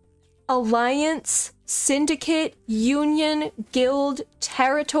 Alliance. Syndicate. Union. Guild.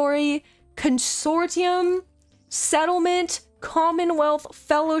 Territory. Consortium. Settlement. Commonwealth.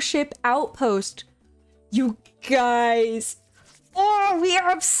 Fellowship. Outpost. You guys. Oh, we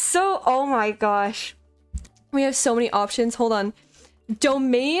have so... Oh my gosh. We have so many options. Hold on.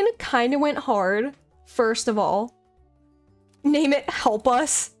 Domain kind of went hard. First of all. Name it Help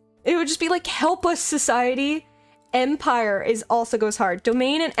Us. It would just be like Help Us Society. Empire is also goes hard.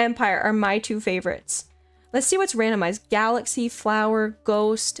 Domain and Empire are my two favorites. Let's see what's randomized. Galaxy, Flower,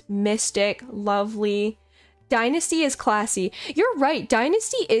 Ghost, Mystic, Lovely. Dynasty is classy. You're right.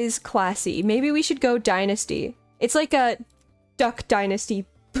 Dynasty is classy. Maybe we should go Dynasty. It's like a Duck Dynasty.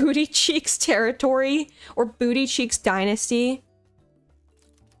 Booty Cheeks Territory. Or Booty Cheeks Dynasty.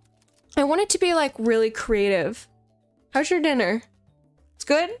 I want it to be like really creative. How's your dinner? It's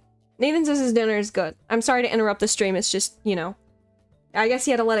good? Nathan says his dinner is good. I'm sorry to interrupt the stream. It's just, you know. I guess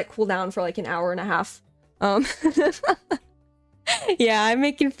he had to let it cool down for like an hour and a half. Yeah, I'm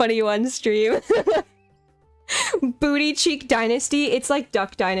making fun of you on stream. Booty Cheek Dynasty. It's like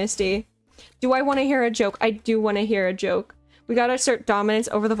Duck Dynasty. Do I want to hear a joke? I do want to hear a joke. We gotta assert dominance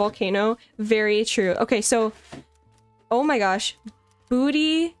over the volcano. Very true. Okay, so... Oh my gosh.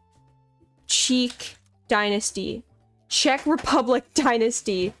 Booty Cheek Dynasty. Czech Republic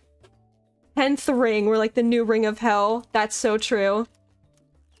Dynasty. 10th ring. We're like the new ring of hell. That's so true.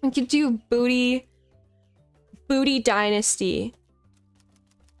 We could do Booty Dynasty.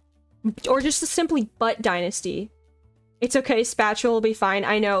 Or just a simply Butt Dynasty. It's okay, Spatula will be fine.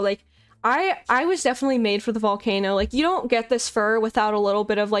 I know, like, I was definitely made for the volcano. Like, you don't get this fur without a little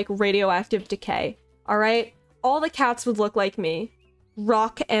bit of, like, radioactive decay. Alright? All the cats would look like me.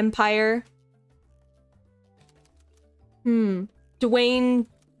 Rock Empire. Dwayne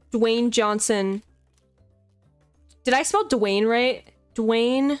Johnson. Did I spell Dwayne right?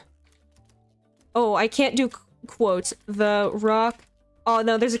 Dwayne. Oh, I can't do quotes. The Rock. Oh,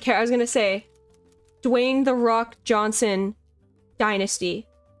 no, there's a character. I was gonna say Dwayne The Rock Johnson Dynasty.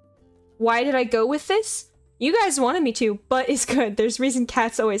 Why did I go with this? You guys wanted me to, but it's good. There's reason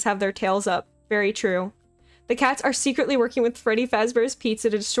cats always have their tails up. Very true. The cats are secretly working with Freddy Fazbear's Pizza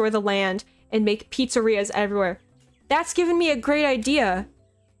to destroy the land and make pizzerias everywhere. That's given me a great idea.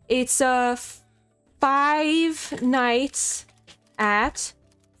 It's 5 nights at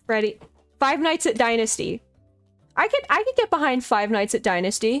Freddy. 5 nights at Dynasty. I could get behind 5 nights at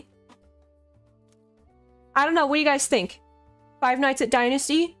Dynasty. I don't know. What do you guys think? 5 nights at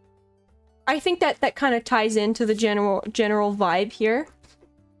Dynasty? I think that kind of ties into the general vibe here.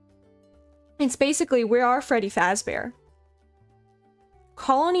 It's basically we are Freddy Fazbear.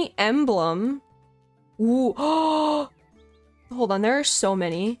 Colony emblem. Ooh. Hold on, there are so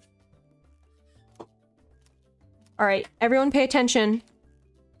many. Alright, everyone pay attention.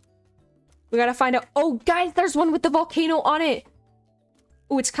 We gotta find out. Oh, guys, there's one with the volcano on it.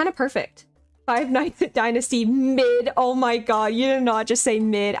 Oh, it's kind of perfect. 5 Nights at Dynasty mid. Oh my god, you did not just say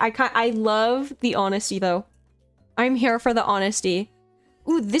mid. I love the honesty, though. I'm here for the honesty.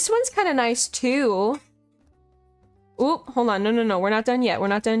 Ooh, this one's kind of nice, too. Ooh, hold on. No. We're not done yet. We're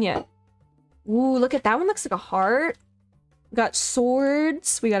not done yet. Ooh, look at that one. Looks like a heart. We got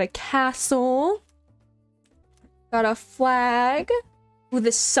swords. We got a castle. Got a flag. Ooh,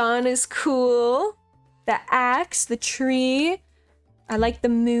 the sun is cool. The axe, the tree. I like the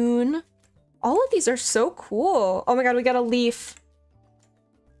moon. All of these are so cool. Oh my god, we got a leaf.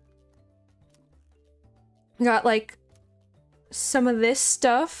 We got, like, some of this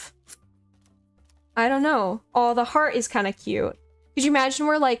stuff. I don't know. Oh, the heart is kind of cute. Could you imagine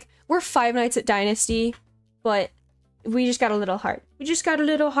we're 5 Nights at Dynasty, but we just got a little heart. We just got a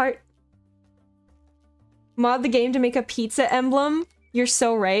little heart. Mod the game to make a pizza emblem. You're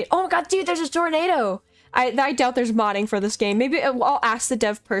so right. Oh my god, dude, there's a tornado. I doubt there's modding for this game. Maybe I'll ask the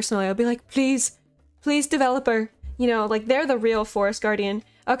dev personally. I'll be like, please, developer. You know, like, they're the real forest guardian.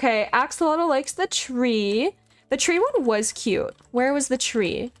 Okay, Axolotl likes the tree. The tree one was cute. Where was the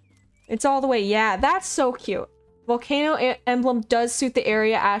tree? It's all the way. Yeah, that's so cute. Volcano emblem does suit the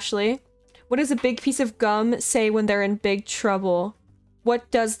area, Ashley. What does a big piece of gum say when they're in big trouble?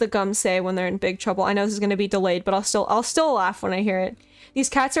 What does the gum say when they're in big trouble? I know this is going to be delayed, but I'll still laugh when I hear it. These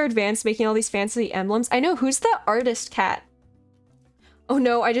cats are advanced, making all these fancy emblems. I know. Who's the artist cat? Oh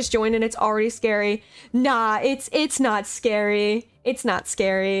no, I just joined and it's already scary. Nah, it's not scary. It's not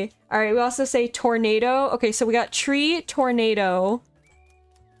scary. All right, we also say tornado. Okay, so we got tree, tornado,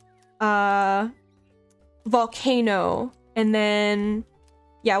 volcano. And then,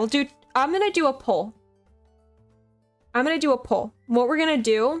 yeah, I'm gonna do a poll. What we're gonna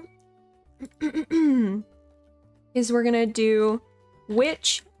do is we're gonna do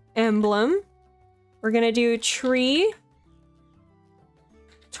witch emblem. We're gonna do tree,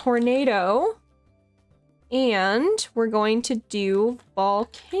 tornado, and we're going to do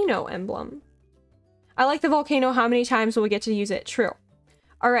volcano emblem. I like the volcano. How many times will we get to use it? True.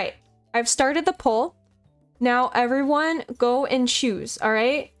 All right. I've started the poll. Now everyone go and choose. All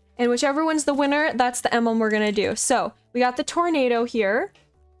right. And whichever one's the winner, that's the emblem we're going to do. So we got the tornado here.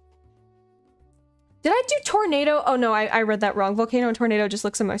 Did I do tornado? Oh no, I read that wrong. Volcano and tornado just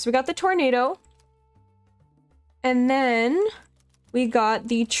look similar. So we got the tornado. And then we got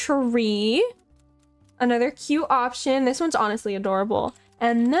the tree. Another cute option. This one's honestly adorable.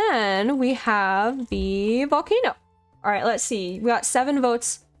 And then we have the volcano. All right, let's see. We got 7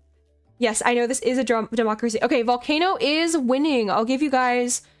 votes. Yes, I know this is a democracy. Okay, volcano is winning. I'll give you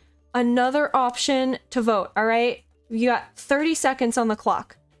guys another option to vote, all right? You got 30 seconds on the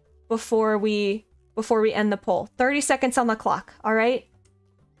clock before we end the poll. 30 seconds on the clock, all right?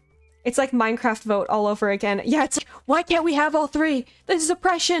 It's like Minecraft vote all over again. Yeah, it's like, why can't we have all 3? This is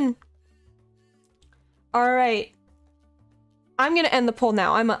oppression. All right. I'm gonna end the poll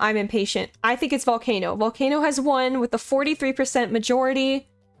now. I'm impatient. I think it's volcano. Volcano has won with a 43% majority.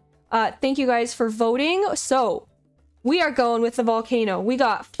 Thank you guys for voting. So we are going with the volcano. We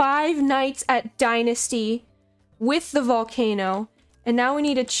got 5 knights at Dynasty with the volcano. And now we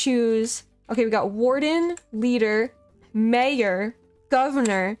need to choose. Okay, we got warden, leader, mayor,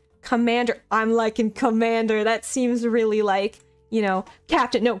 governor, commander. I'm liking commander. That seems really like, you know,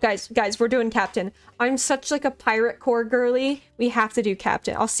 captain. No, guys, we're doing captain. I'm such like a pirate core girly. We have to do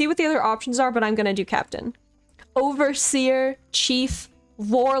captain. I'll see what the other options are, but I'm gonna do captain. Overseer, chief,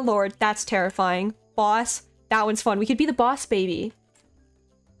 warlord. That's terrifying. Boss. That one's fun. We could be the boss baby.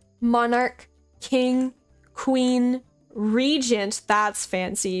 Monarch, king, queen, regent. That's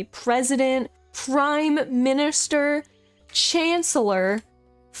fancy. President, prime minister, chancellor,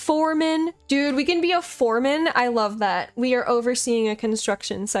 foreman. Dude, we can be a foreman. I love that. We are overseeing a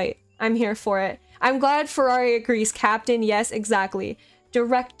construction site. I'm here for it. I'm glad Ferrari agrees. Captain, yes, exactly.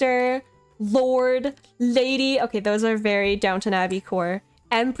 Director, lord, lady. Okay, those are very Downton Abbey core.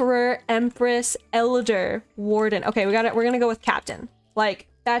 Emperor, empress, elder, warden. Okay, we're gonna go with captain. Like,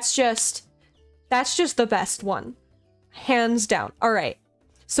 that's just the best one. Hands down. All right.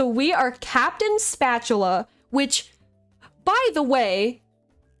 So we are Captain Spatula, which, by the way,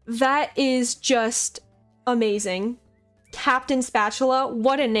 that is just amazing. Captain Spatula,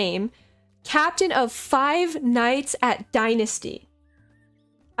 what a name. Captain of 5 knights at Dynasty.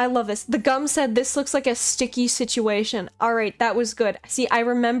 I love this. The gum said this looks like a sticky situation. All right, that was good. See, I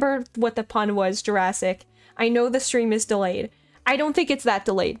remember what the pun was, Jurassic. I know the stream is delayed. I don't think it's that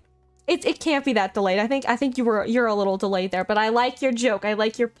delayed. It can't be that delayed. I think you're a little delayed there, but I like your joke. I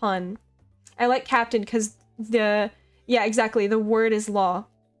like your pun. I like captain because yeah, exactly. The word is law.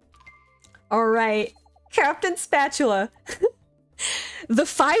 All right, Captain Spatula. The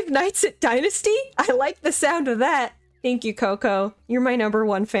 5 knights at Dynasty? I like the sound of that. Thank you, Coco. You're my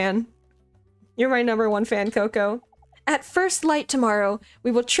 #1 fan. You're my #1 fan, Coco. At first light tomorrow,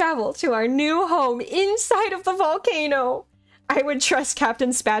 we will travel to our new home inside of the volcano. I would trust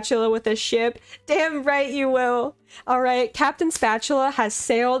Captain Spatula with a ship. Damn right you will. All right, Captain Spatula has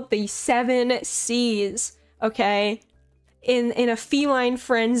sailed the 7 seas, okay? In a feline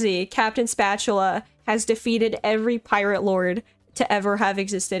frenzy, Captain Spatula has defeated every pirate lord to ever have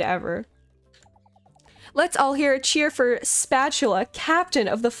existed ever. Let's all hear a cheer for Spatula, captain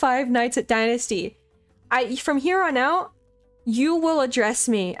of the 5 knights at Dynasty. From here on out, you will address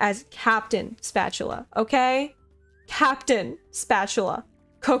me as Captain Spatula, okay? Captain Spatula.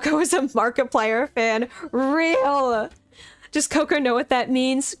 Coco is a Markiplier fan. Real! Does Coco know what that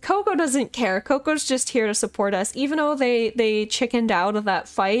means? Coco doesn't care. Coco's just here to support us. Even though they chickened out of that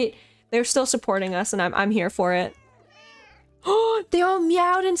fight, they're still supporting us, and I'm here for it. Oh, they all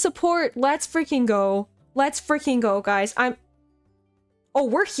meowed in support. Let's freaking go. Let's freaking go, guys. Oh,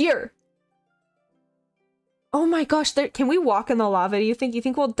 we're here. Oh my gosh, can we walk in the lava? Do you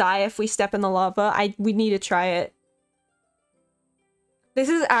think we'll die if we step in the lava? We need to try it. This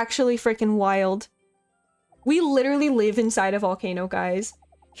is actually freaking wild. We literally live inside a volcano, guys.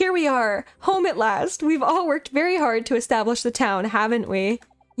 Here we are, home at last. We've all worked very hard to establish the town, haven't we?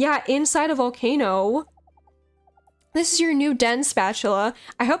 Yeah, inside a volcano. This is your new den, Spatula.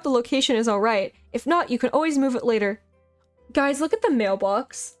 I hope the location is alright. If not, you can always move it later. Guys, look at the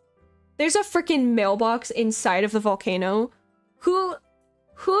mailbox. There's a freaking mailbox inside of the volcano.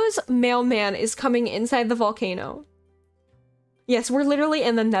 Whose mailman is coming inside the volcano? Yes, we're literally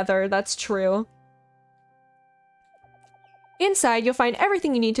in the nether. That's true. Inside, you'll find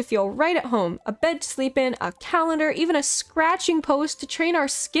everything you need to feel right at home. A bed to sleep in, a calendar, even a scratching post to train our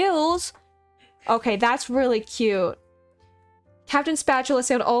skills. Okay, that's really cute. Captain Spatula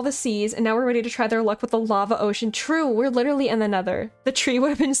sailed all the seas, and now we're ready to try their luck with the lava ocean. True, we're literally in the nether. The tree would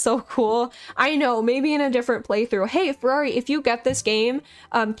have been so cool. I know, maybe in a different playthrough. Hey, Ferrari, if you get this game,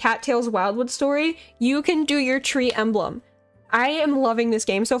 Cattail's Wildwood story, you can do your tree emblem. I am loving this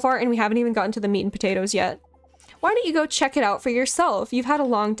game so far, and we haven't even gotten to the meat and potatoes yet. Why don't you go check it out for yourself? You've had a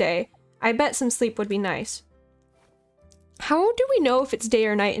long day. I bet some sleep would be nice. How do we know if it's day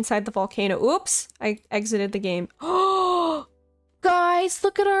or night inside the volcano? Oops, I exited the game. Oh, guys,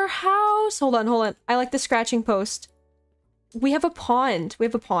 look at our house. Hold on, hold on. I like the scratching post. We have a pond. We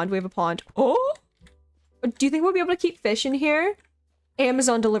have a pond. We have a pond. Oh, do you think we'll be able to keep fish in here?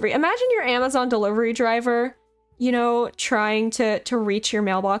 Amazon delivery. Imagine your Amazon delivery driver, you know, trying to reach your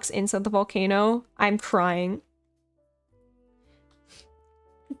mailbox inside the volcano. I'm crying.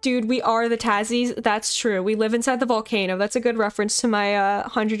 Dude, we are the Tazzies. That's true. We live inside the volcano. That's a good reference to my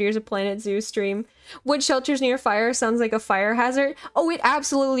 100 Years of Planet Zoo stream. Wood shelters near fire sounds like a fire hazard. Oh, it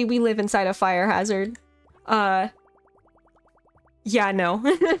absolutely, we live inside a fire hazard. Yeah, no.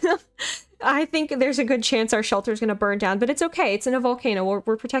 I think there's a good chance our shelter's gonna burn down, but it's okay. It's in a volcano.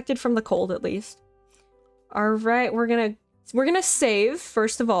 We're protected from the cold, at least. All right, we're gonna save,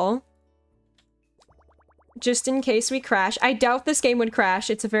 first of all. Just in case we crash. I doubt this game would crash.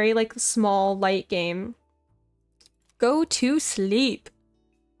 It's a very, like, small, light game. Go to sleep.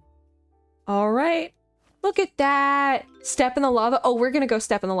 All right. Look at that. Step in the lava. Oh, we're gonna go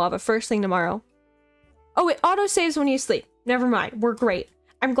step in the lava first thing tomorrow. Oh, it auto-saves when you sleep. Never mind. We're great.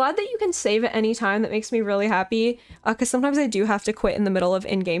 I'm glad that you can save at any time. That makes me really happy. Because sometimes I do have to quit in the middle of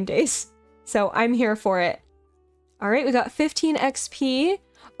in-game days. So I'm here for it. All right, we got 15 XP.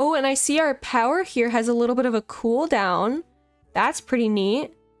 Oh, and I see our power here has a little bit of a cooldown. That's pretty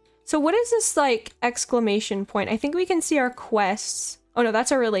neat. So what is this, like, exclamation point? I think we can see our quests. Oh no,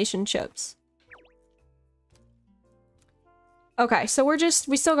 that's our relationships. Okay, so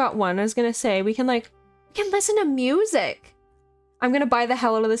we still got one. I was gonna say, we can listen to music. I'm gonna buy the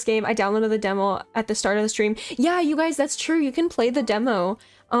hell out of this game. I downloaded the demo at the start of the stream. Yeah, you guys, that's true. You can play the demo,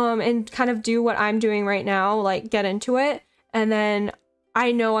 and kind of do what I'm doing right now, like get into it, and then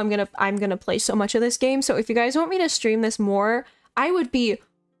I know I'm gonna play so much of this game, so if you guys want me to stream this more, I would be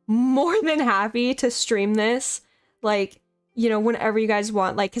more than happy to stream this, like, you know, whenever you guys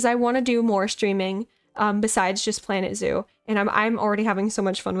want, like, because I want to do more streaming, besides just Planet Zoo, and I'm already having so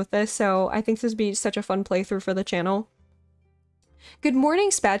much fun with this, so I think this would be such a fun playthrough for the channel. Good morning,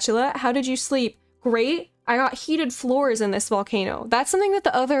 Spatula. How did you sleep? Great. I got heated floors in this volcano. That's something that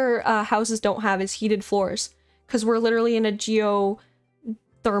the other houses don't have, is heated floors, because we're literally in a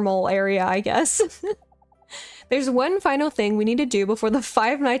thermal area, I guess. There's one final thing we need to do before the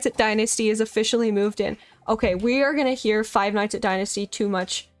Five Nights at Dynasty is officially moved in. Okay, we are gonna hear Five Nights at Dynasty too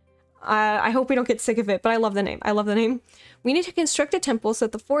much. I hope we don't get sick of it, but I love the name. I love the name. We need to construct a temple so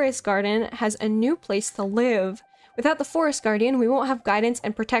that the forest garden has a new place to live. Without the forest guardian, we won't have guidance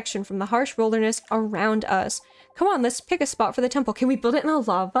and protection from the harsh wilderness around us. Come on, let's pick a spot for the temple. Can we build it in the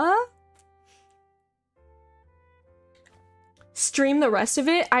lava? Stream the rest of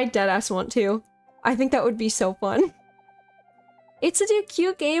it? I deadass want to. I think that would be so fun. It's a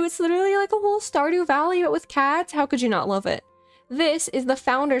cute game. It's literally like a whole Stardew Valley, but with cats. How could you not love it? This is the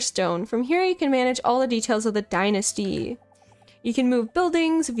Founder Stone. From here you can manage all the details of the dynasty. You can move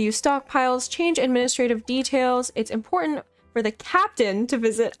buildings, view stockpiles, change administrative details. It's important for the captain to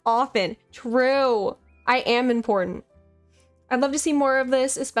visit often. True. I am important. I'd love to see more of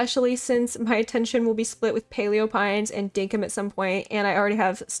this, especially since my attention will be split with Paleopines and Dinkum at some point, and I already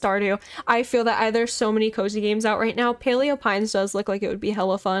have Stardew. I feel that there's so many cozy games out right now. Paleopines does look like it would be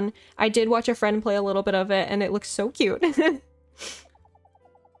hella fun. I did watch a friend play a little bit of it, and it looks so cute.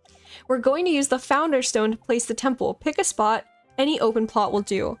 We're going to use the Founder Stone to place the temple. Pick a spot. Any open plot will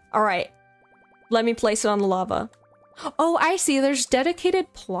do. All right. Let me place it on the lava. Oh, I see. There's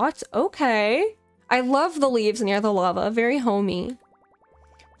dedicated plots. Okay. I love the leaves near the lava. Very homey.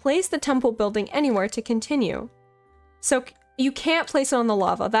 Place the temple building anywhere to continue. So you can't place it on the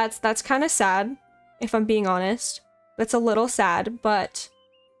lava. That's kind of sad, if I'm being honest. That's a little sad, but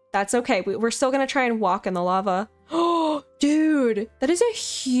that's okay. We're still gonna try and walk in the lava. Oh, dude, that is a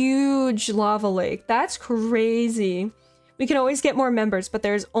huge lava lake. That's crazy. We can always get more members, but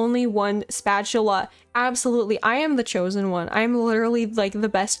there's only one spatula. Absolutely, I am the chosen one. I'm literally like the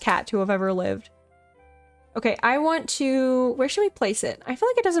best cat to have ever lived. Okay, I want to... Where should we place it? I feel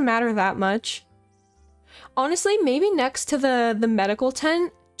like it doesn't matter that much. Honestly, maybe next to the medical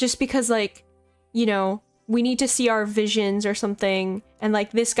tent, just because, like, you know, we need to see our visions or something, and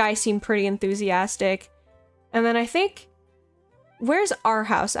like this guy seemed pretty enthusiastic. And then I think, where's our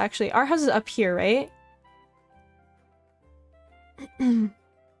house actually? Our house is up here, right?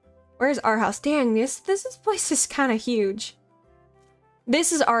 Where's our house? Dang, this place is kind of huge.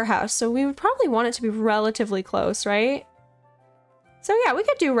 This is our house, so we would probably want it to be relatively close, right? So yeah, we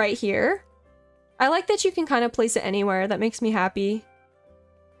could do right here. I like that you can kind of place it anywhere. That makes me happy.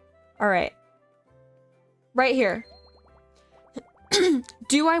 All right. Right here.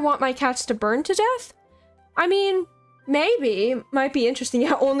 Do I want my cats to burn to death? I mean, maybe. Might be interesting.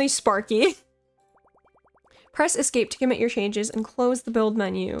 Yeah, only Sparky. Press escape to commit your changes and close the build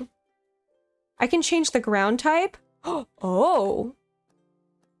menu. I can change the ground type? Oh.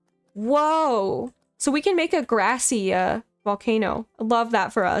 Whoa. So we can make a grassy volcano. I love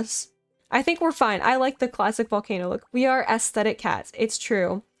that for us. I think we're fine. I like the classic volcano look. We are aesthetic cats. It's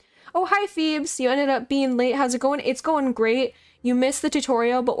true. Oh, hi Phoebes. You ended up being late. How's it going? It's going great. You missed the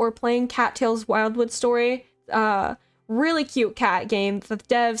tutorial, but we're playing Cattail's Wildwood story. Really cute cat game. The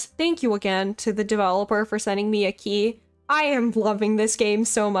devs, thank you again to the developer for sending me a key. I am loving this game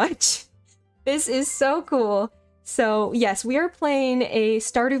so much. This is so cool. So yes, we are playing a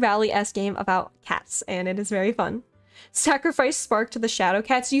Stardew Valley-esque game about cats, and it is very fun. Sacrifice Spark to the shadow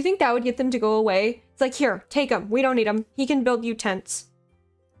cats. Do you think that would get them to go away? It's like, here, take him. We don't need him. He can build you tents.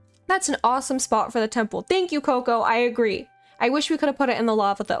 That's an awesome spot for the temple. Thank you, Coco. I agree. I wish we could have put it in the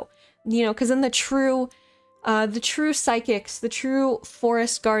lava, though. You know, because then the true psychics, the true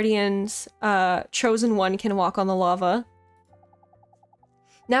forest guardians, chosen one can walk on the lava.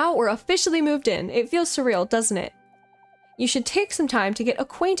 Now we're officially moved in. It feels surreal, doesn't it? You should take some time to get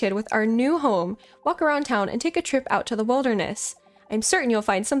acquainted with our new home, walk around town, and take a trip out to the wilderness. I'm certain you'll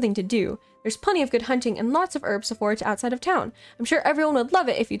find something to do. There's plenty of good hunting and lots of herbs to forage outside of town. I'm sure everyone would love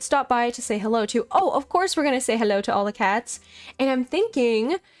it if you'd stop by to say hello to— oh, of course we're gonna say hello to all the cats. And I'm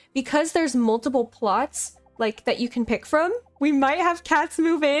thinking, because there's multiple plots, like, that you can pick from, we might have cats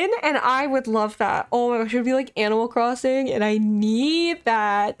move in, and I would love that. Oh my gosh, it would be like Animal Crossing, and I need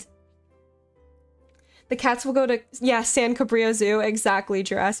that. The cats will go to— yeah, San Cabrillo Zoo. Exactly,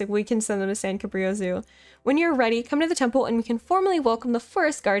 Jurassic. We can send them to San Cabrillo Zoo. When you're ready, come to the temple and we can formally welcome the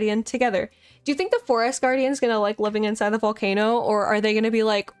Forest Guardian together. Do you think the Forest Guardian's gonna like living inside the volcano, or are they gonna be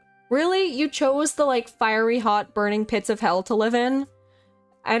like, really? You chose the like fiery, hot, burning pits of hell to live in?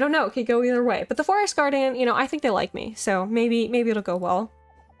 I don't know. It could go either way. But the Forest Guardian, you know, I think they like me, so maybe it'll go well.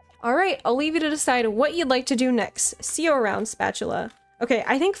 All right, I'll leave you to decide what you'd like to do next. See you around, Spatula. Okay,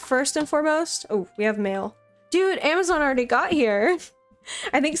 I think first and foremost— oh, we have mail. Dude, Amazon already got here.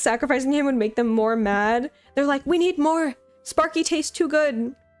 I think sacrificing him would make them more mad. They're like, we need more. Sparky tastes too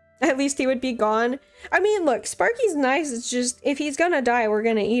good. At least he would be gone. I mean, look, Sparky's nice. It's just, if he's gonna die, we're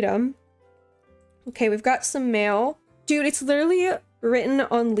gonna eat him. Okay, we've got some mail. Dude, it's literally written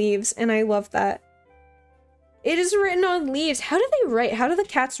on leaves, and I love that. It is written on leaves. How do they write? How do the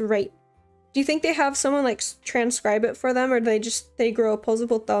cats write? Do you think they have someone like transcribe it for them, or do they grow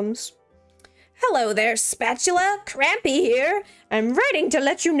opposable thumbs? Hello there, Spatula. Crampy here. I'm writing to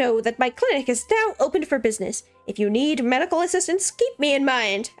let you know that my clinic is now open for business. If you need medical assistance, keep me in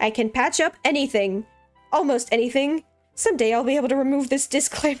mind. I can patch up anything. Almost anything. Someday I'll be able to remove this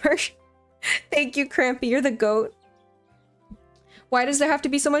disclaimer. Thank you, Crampy. You're the goat. Why does there have to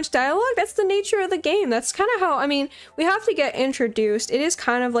be so much dialogue? That's the nature of the game. That's kind of how— I mean, we have to get introduced. It is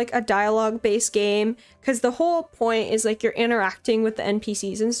kind of like a dialogue-based game, because the whole point is like you're interacting with the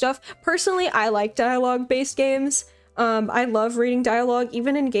NPCs and stuff. Personally, I like dialogue-based games. I love reading dialogue,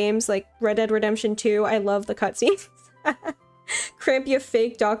 even in games like Red Dead Redemption 2. I love the cutscenes. Crampy, a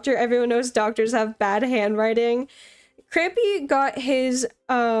fake doctor. Everyone knows doctors have bad handwriting. Crampy got his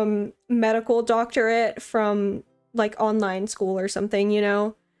medical doctorate from like online school or something, you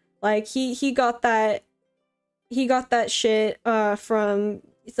know? Like he got that shit from—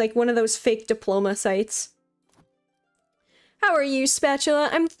 it's like one of those fake diploma sites. How are you, Spatula?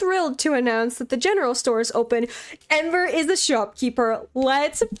 I'm thrilled to announce that the general store is open. Ember is the shopkeeper.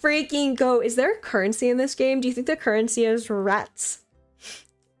 Let's freaking go. Is there a currency in this game? Do you think the currency is rats?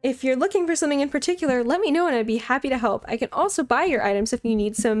 If you're looking for something in particular, let me know and I'd be happy to help. I can also buy your items if you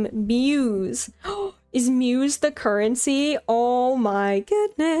need some Muse. Is Muse the currency? Oh my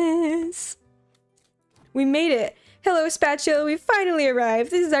goodness. We made it. Hello, Spatula. We finally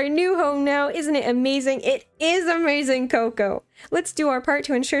arrived. This is our new home now. Isn't it amazing? It is amazing, Coco. Let's do our part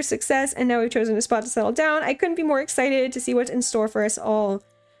to ensure success, and now we've chosen a spot to settle down. I couldn't be more excited to see what's in store for us all.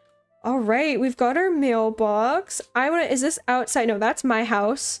 All right, we've got our mailbox. Is this outside? No, that's my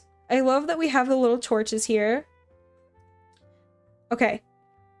house. I love that we have the little torches here. Okay.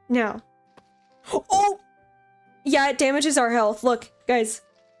 Now. Oh! Yeah, it damages our health. Look, guys.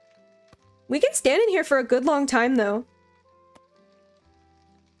 We can stand in here for a good long time, though.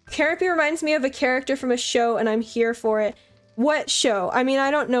 Carapi reminds me of a character from a show, and I'm here for it. What show? I mean,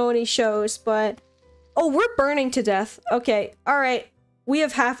 I don't know any shows, but... Oh, we're burning to death. Okay, alright. We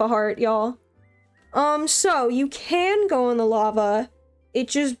have half a heart, y'all. So, you can go in the lava. It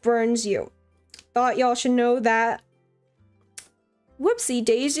just burns you. Thought y'all should know that. Whoopsie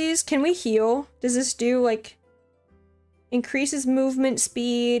daisies. Can we heal? Does this do, like... Increases movement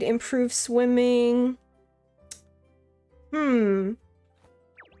speed, improves swimming.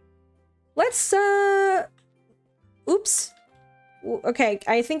 Let's, oops. Okay,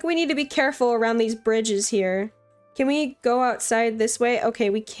 I think we need to be careful around these bridges here. Can we go outside this way? Okay,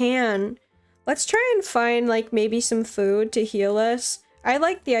 we can. Let's try and find, like, maybe some food to heal us. I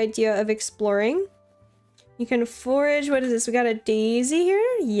like the idea of exploring. You can forage. What is this? We got a daisy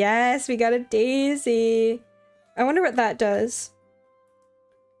here? Yes, we got a daisy. I wonder what that does.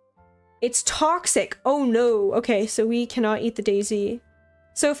 It's toxic. Oh no. Okay, so we cannot eat the daisy.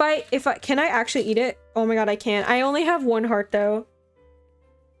 So can I actually eat it? Oh my god, I can't. I only have one heart though.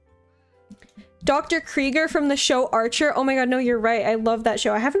 Dr. Krieger from the show Archer. Oh my god, no, you're right. I love that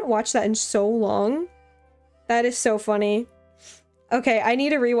show. I haven't watched that in so long. That is so funny. Okay, I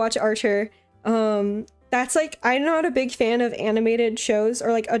need to rewatch Archer. That's like, I'm not a big fan of animated shows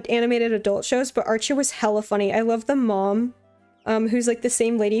or like animated adult shows, but Archer was hella funny. I love the mom, who's like the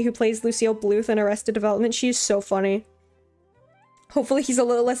same lady who plays Lucille Bluth in Arrested Development. She's so funny. Hopefully he's a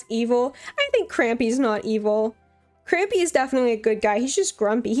little less evil. I think Crampy's not evil. Crampy is definitely a good guy. He's just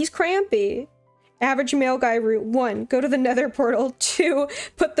grumpy. He's Crampy. Average male guy route. 1, go to the nether portal. 2,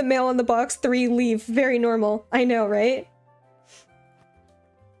 put the mail in the box. 3, leave. Very normal. I know, right?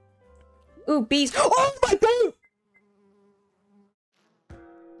 Ooh, bees. Oh my god!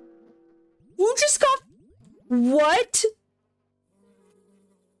 Who just got... What?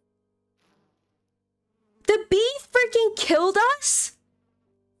 The bee freaking killed us?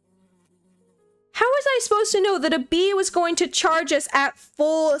 How was I supposed to know that a bee was going to charge us at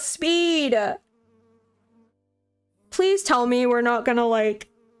full speed? Please tell me we're not gonna, like...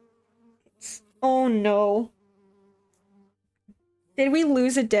 Oh no. Did we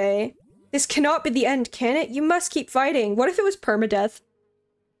lose a day? This cannot be the end, can it? You must keep fighting. What if it was permadeath?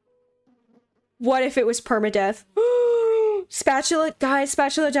 What if it was permadeath? Spatula, guys,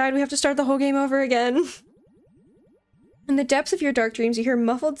 Spatula died. We have to start the whole game over again. In the depths of your dark dreams, you hear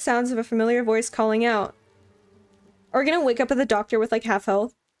muffled sounds of a familiar voice calling out. Are we gonna wake up at the doctor with like half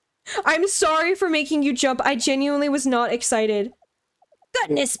health? I'm sorry for making you jump. I genuinely was not excited.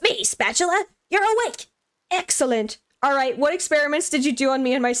 Goodness me, Spatula! You're awake! Excellent! Alright, what experiments did you do on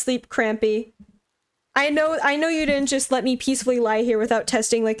me in my sleep, Crampy? I know you didn't just let me peacefully lie here without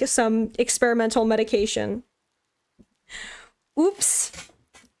testing, like, some experimental medication. Oops.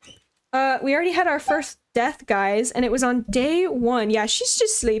 We already had our first death, guys, and it was on day 1. Yeah, she's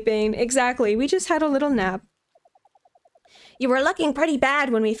just sleeping. Exactly, we just had a little nap. You were looking pretty bad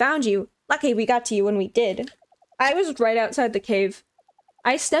when we found you. Lucky we got to you when we did. I was right outside the cave.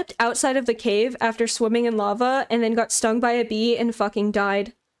 I stepped outside of the cave after swimming in lava and then got stung by a bee and fucking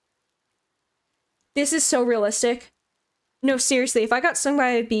died. This is so realistic. No, seriously, if I got stung by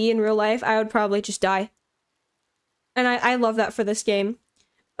a bee in real life, I would probably just die. And I love that for this game.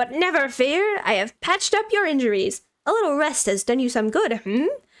 But never fear, I have patched up your injuries. A little rest has done you some good,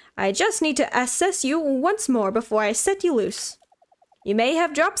 I just need to assess you once more before I set you loose. You may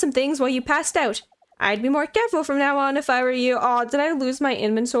have dropped some things while you passed out. I'd be more careful from now on if I were you. Aw, did I lose my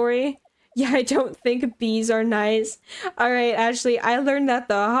inventory? Yeah, I don't think bees are nice. Alright, Ashley, I learned that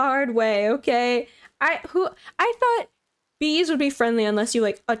the hard way, okay? I thought bees would be friendly unless you,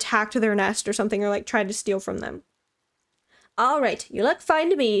 like, attacked their nest or something or, like, tried to steal from them. Alright, you look fine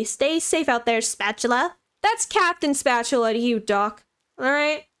to me. Stay safe out there, Spatula. That's Captain Spatula to you, Doc.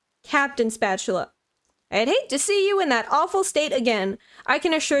 Alright? Captain Spatula. I'd hate to see you in that awful state again. I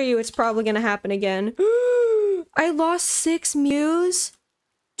can assure you it's probably gonna happen again. I lost 6 mews?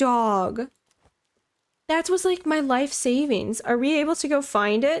 Dog. That was like my life savings. Are we able to go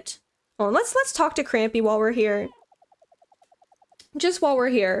find it? Oh, let's talk to Crampy while we're here. Just while we're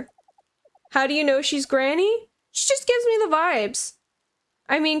here. How do you know she's Granny? She just gives me the vibes.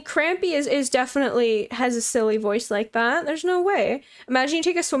 I mean, Crampy is definitely has a silly voice like that. There's no way. Imagine you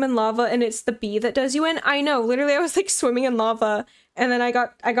take a swim in lava and it's the bee that does you in. I know, literally I was like swimming in lava and then I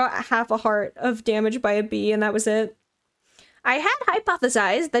got half a heart of damage by a bee and that was it. I had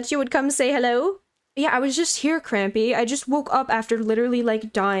hypothesized that you would come say hello. Yeah, I was just here, Crampy. I just woke up after literally,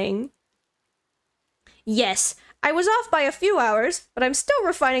 like, dying. Yes, I was off by a few hours, but I'm still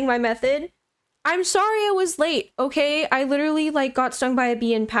refining my method. I'm sorry I was late, okay? I literally, like, got stung by a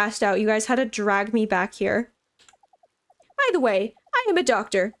bee and passed out. You guys had to drag me back here. By the way, I am a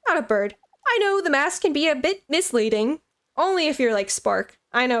doctor, not a bird. I know the mask can be a bit misleading. Only if you're like Spark.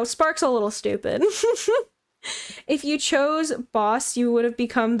 I know, Spark's a little stupid. If you chose boss, you would have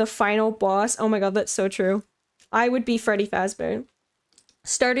become the final boss. Oh my god, that's so true. I would be Freddy Fazbear.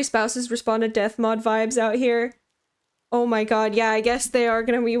 Stardew Spouses respond to death mod vibes out here. Oh my god, yeah, I guess they are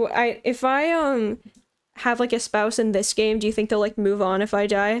gonna be- if I, have, like, a spouse in this game, do you think they'll, like, move on if I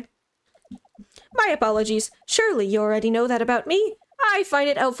die? My apologies. Surely you already know that about me. I find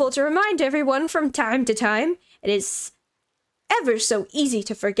it helpful to remind everyone from time to time. It is ever so easy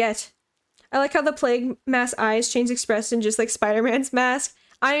to forget. I like how the plague mask eyes change expression just like Spider-Man's mask.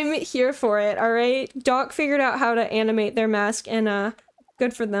 I'm here for it, alright? Doc figured out how to animate their mask and,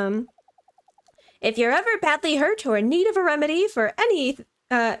 good for them. If you're ever badly hurt or in need of a remedy for any,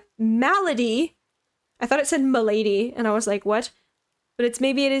 malady... I thought it said malady, and I was like, what? But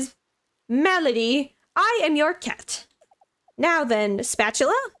maybe it is malady. I am your cat. Now then,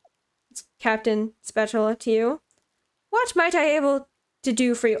 Spatula? It's Captain Spatula to you. What might I able to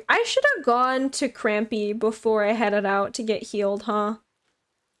do for you? I should have gone to Crampy before I headed out to get healed, huh?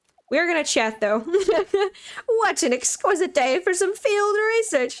 We're gonna chat, though. What an exquisite day for some field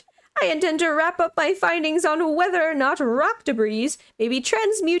research. I intend to wrap up my findings on whether or not rock debris may be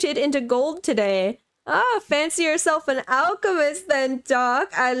transmuted into gold today. Ah, fancy yourself an alchemist then,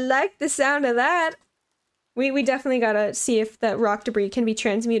 Doc. I like the sound of that. We definitely gotta see if that rock debris can be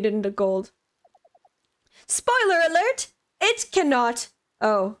transmuted into gold. Spoiler alert! It cannot!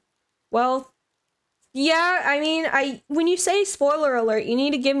 Oh. Well, yeah, I mean, when you say spoiler alert, you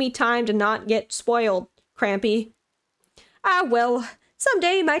need to give me time to not get spoiled, Crampy. Ah, well,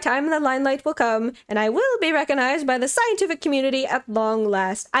 someday my time in the limelight will come, and I will be recognized by the scientific community at long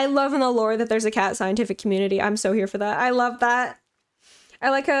last. I love in the lore that there's a cat scientific community. I'm so here for that. I love that. I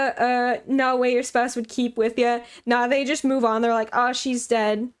like no way your spouse would keep with you. Nah, they just move on. They're like, oh, she's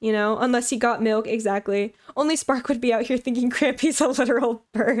dead, you know, unless he got milk. Exactly. Only Spark would be out here thinking Crampy's a literal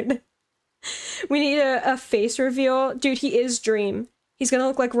bird. We need a face reveal. Dude, he is Dream. He's gonna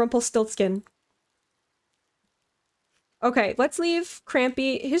look like Rumpelstiltskin. Okay, let's leave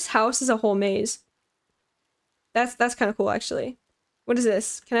Crampy. His house is a whole maze. That's kind of cool, actually. What is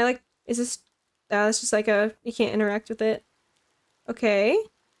this? Can I, like, is this... it's just like you can't interact with it. Okay.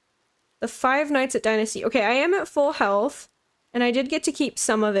 The 5 Nights at Dynasty. Okay, I am at full health, and I did get to keep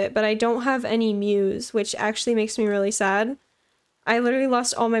some of it, but I don't have any muse, which actually makes me really sad. I literally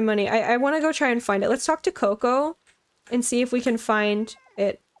lost all my money. I want to go try and find it. Let's talk to Coco and see if we can find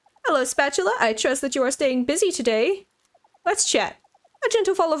it. Hello, Spatula. I trust that you are staying busy today. Let's chat. A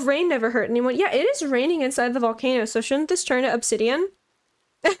gentle fall of rain never hurt anyone. Yeah, it is raining inside the volcano, so shouldn't this turn to obsidian?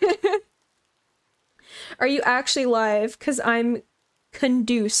 Are you actually live? Because I'm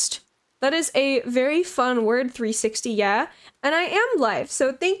conduced. That is a very fun word, 360, yeah. And I am live,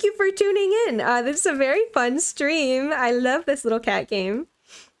 so thank you for tuning in. This is a very fun stream. I love this little cat game.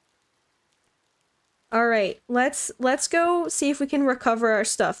 All right, let's go see if we can recover our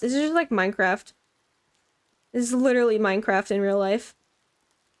stuff. This is just like Minecraft. This is literally Minecraft in real life.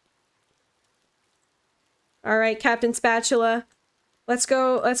 All right, Captain Spatula. Let's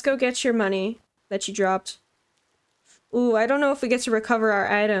go get your money that you dropped. Ooh, I don't know if we get to recover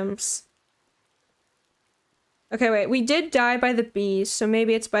our items. Okay, wait. We did die by the bees, so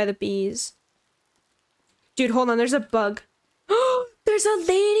maybe it's by the bees. Dude, hold on. There's a bug. There's a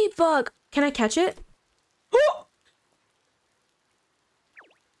ladybug! Can I catch it?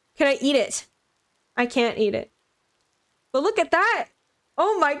 Can I eat it? I can't eat it. But look at that!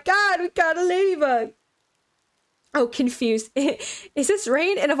 Oh my god, we got a ladybug! Oh, confused. Is this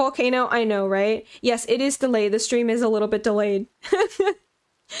rain in a volcano? I know, right? Yes, it is delayed. The stream is a little bit delayed.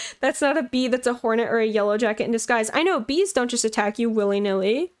 That's not a bee, that's a hornet or a yellow jacket in disguise. I know, bees don't just attack you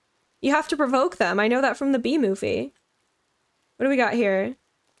willy-nilly. You have to provoke them. I know that from the bee movie. What do we got here?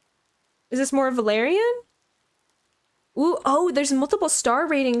 Is this more Valerian? Ooh, oh, there's multiple star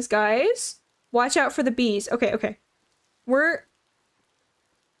ratings, guys. Watch out for the bees. Okay, okay. Where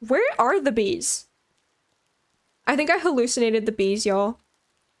are the bees? I think I hallucinated the bees, y'all.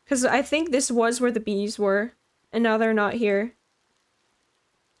 Because I think this was where the bees were. And now they're not here.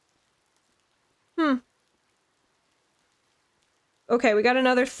 Okay, we got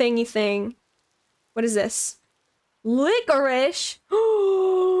another thingy thing. What is this? Licorice!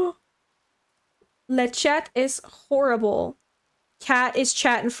 Le chat is horrible. Cat is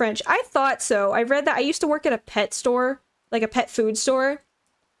chat in French. I thought so. I read that. I used to work at a pet store, like a pet food store.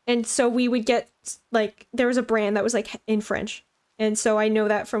 And so we would get, like, there was a brand that was, like, in French. And so I know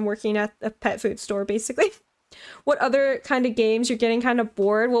that from working at a pet food store, basically. What other kind of games? You're getting kind of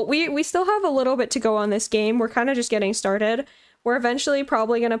bored? Well, we still have a little bit to go on this game. We're kind of just getting started. We're eventually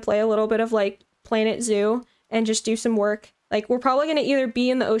probably going to play a little bit of, like, Planet Zoo and just do some work. Like, we're probably going to either be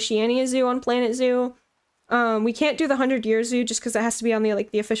in the Oceania Zoo on Planet Zoo. We can't do the 100-Year Zoo just because it has to be on the,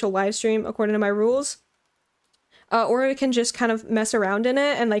 like, the official live stream according to my rules. Or we can just kind of mess around in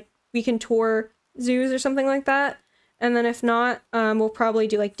it and, like, we can tour zoos or something like that. And then if not, we'll probably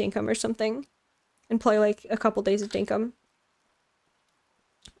do, like, Dinkum or something. And play, like, a couple days of Dinkum.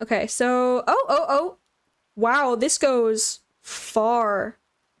 Okay, so... Oh! Wow, this goes far.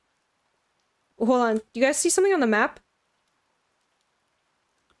 Hold on. Do you guys see something on the map?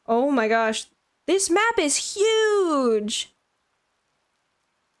 Oh my gosh. This map is huge!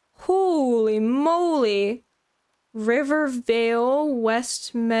 Holy moly. Rivervale,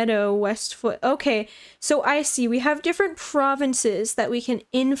 West Meadow, Westfoot. Okay, so I see. We have different provinces that we can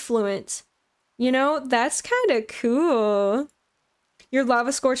influence. You know, that's kind of cool. Your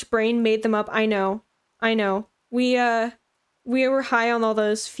lava scorched brain made them up. I know. We were high on all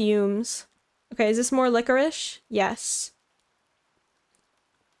those fumes. Okay, is this more licorice? Yes.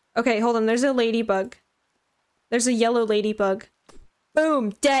 Okay, hold on. There's a ladybug. There's a yellow ladybug.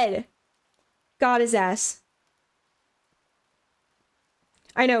 Boom! Dead! Got his ass.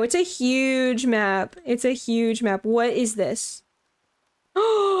 I know, it's a huge map. It's a huge map. What is this?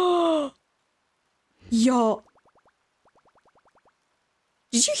 Oh! Y'all.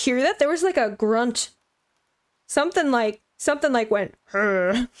 Did you hear that? There was like a grunt. Something like went,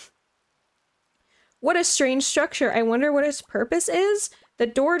 "Hurr." What a strange structure. I wonder what its purpose is. The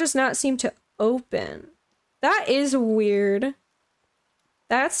door does not seem to open. That is weird.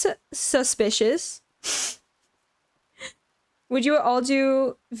 That's suspicious. Would you all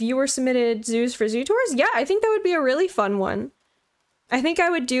do viewer-submitted zoos for zoo tours? Yeah, I think that would be a really fun one. I think I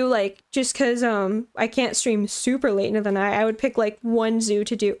would do, like, just because I can't stream super late into the night, I would pick, like, one zoo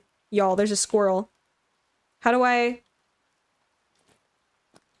to do. Y'all, there's a squirrel. How do I...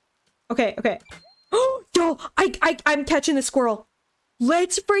 Okay. Oh, yo, I'm catching the squirrel.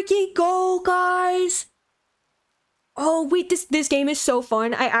 Let's freaking go, guys! Oh, wait, this game is so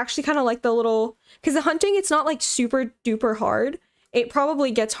fun. I actually kind of like the little... Because the hunting, it's not, like, super duper hard. It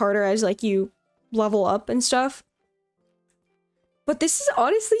probably gets harder as, like, you level up and stuff. But this is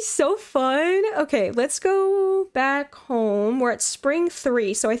honestly so fun. Okay, let's go back home. We're at Spring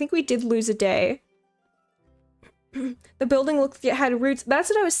 3, so I think we did lose a day. The building looked like it had roots. That's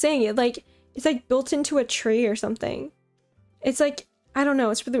what I was saying. It's like built into a tree or something. It's like, I don't know.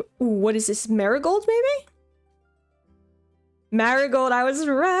 It's for the... Ooh, what is this? Marigold, maybe? Marigold, I was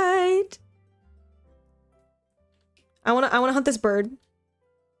right. I wanna hunt this bird.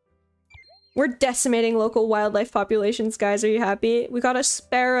 We're decimating local wildlife populations, guys. Are you happy? We got a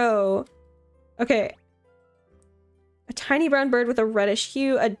sparrow. Okay. A tiny brown bird with a reddish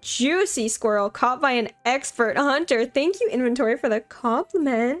hue. A juicy squirrel caught by an expert hunter. Thank you, inventory, for the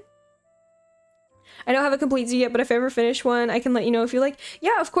compliment. I don't have a complete zoo yet, but if I ever finish one, I can let you know if you like.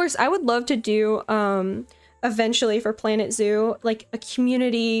 Yeah, of course. I would love to do, eventually for Planet Zoo, like a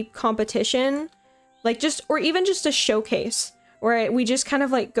community competition. Like just, or even just a showcase. Where we just kind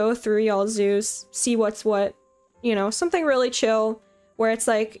of like go through y'all's zoos, see what's what, you know, something really chill, where it's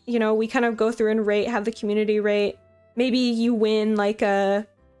like, you know, we kind of go through and rate, have the community rate. Maybe you win like a,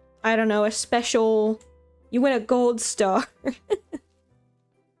 I don't know, a special, you win a gold star.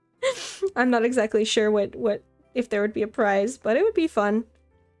 I'm not exactly sure what, if there would be a prize, but it would be fun.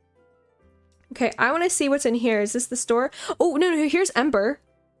 Okay, I want to see what's in here. Is this the store? Oh, no, here's Ember.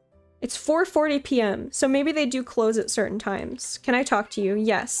 It's 4:40 p.m., so maybe they do close at certain times. Can I talk to you?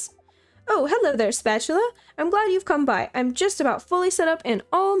 Yes. Oh, hello there, Spatula. I'm glad you've come by. I'm just about fully set up and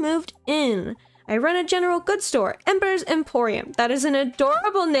all moved in. I run a general goods store, Ember's Emporium. That is an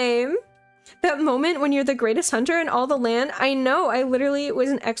adorable name. That moment when you're the greatest hunter in all the land. I know, I literally was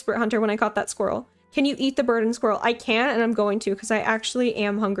an expert hunter when I caught that squirrel. Can you eat the bird and squirrel? I can, and I'm going to, because I actually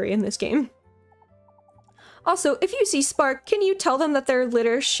am hungry in this game. Also, if you see Spark, can you tell them that their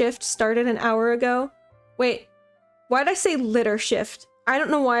litter shift started an hour ago? Wait, why'd I say litter shift? I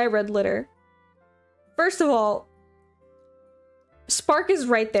don't know why I read litter. First of all, Spark is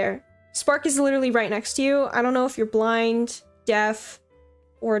right there. Spark is literally right next to you. I don't know if you're blind, deaf,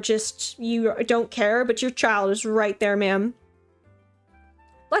 or just you don't care, but your child is right there, ma'am.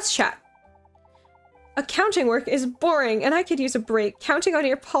 Let's chat. Accounting work is boring and I could use a break. Counting on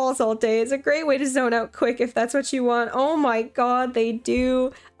your paws all day is a great way to zone out quick if that's what you want. Oh my god, they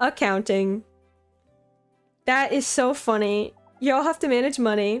do accounting. That is so funny. Y'all have to manage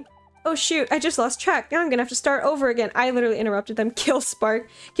money. Oh shoot, I just lost track. Now I'm gonna have to start over again. I literally interrupted them. Kill Spark.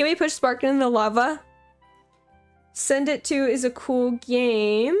 Can we push Spark in the lava? Send it to is a cool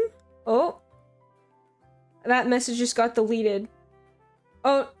game. Oh. That message just got deleted.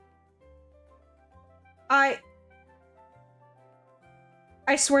 Oh. I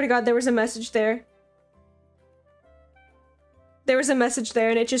swear to god there was a message there. There was a message there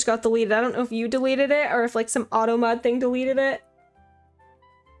and it just got deleted. I don't know if you deleted it or if like some auto mod thing deleted it.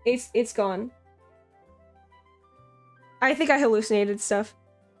 It's gone. I think I hallucinated stuff.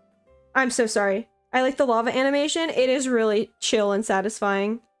 I'm so sorry. I like the lava animation. It is really chill and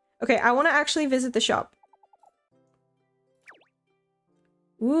satisfying. Okay, I want to actually visit the shop.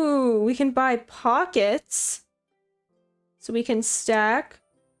 Ooh, we can buy pockets. So we can stack.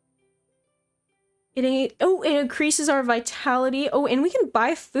 It increases our vitality. Oh, and we can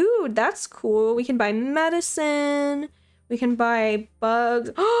buy food. That's cool. We can buy medicine. We can buy bugs.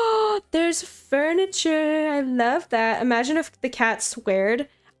 Oh, there's furniture. I love that. Imagine if the cat sweared.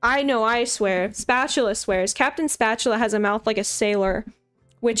 I know I swear. Spatula swears. Captain Spatula has a mouth like a sailor,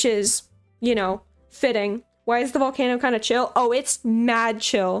 which is, you know, fitting. Why is the volcano kind of chill? Oh, it's mad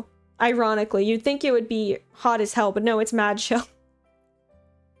chill. Ironically, you'd think it would be hot as hell, but no, it's mad chill.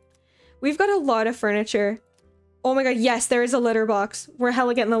 We've got a lot of furniture. Oh my god, yes, there is a litter box. We're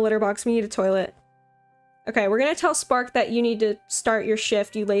hella getting the litter box. We need a toilet. Okay, we're gonna tell Spark that you need to start your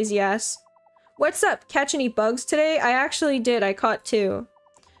shift, you lazy ass. What's up? Catch any bugs today? I actually did. I caught 2.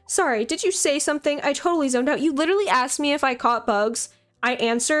 Sorry, did you say something? I totally zoned out. You literally asked me if I caught bugs. I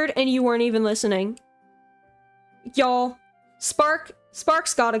answered, and you weren't even listening. Y'all,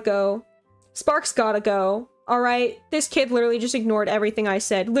 Spark's gotta go. Spark's gotta go. Alright? This kid literally just ignored everything I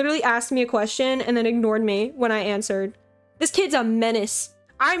said. Literally asked me a question, and then ignored me when I answered. This kid's a menace.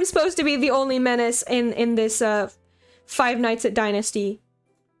 I'm supposed to be the only menace in this, 5 Nights at Dynasty.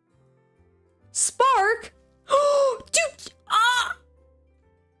 Spark? Oh, dude! Ah!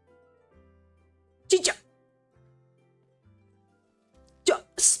 Did you...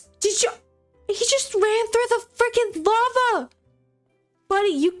 He just ran through the freaking lava!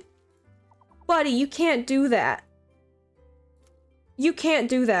 Buddy, you can't do that. You can't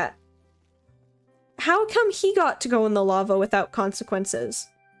do that. How come he got to go in the lava without consequences?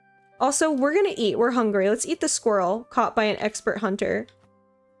 Also, we're gonna eat. We're hungry. Let's eat the squirrel caught by an expert hunter.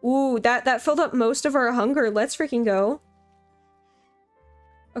 Ooh, that filled up most of our hunger. Let's freaking go.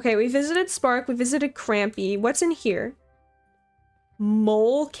 Okay, we visited Spark. We visited Crampy. What's in here?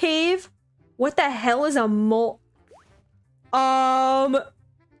 Mole cave? What the hell is a mole?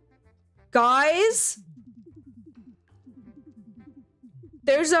 Guys?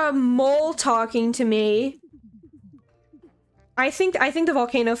 There's a mole talking to me. I think the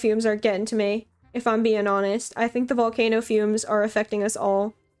volcano fumes are getting to me, if I'm being honest. I think the volcano fumes are affecting us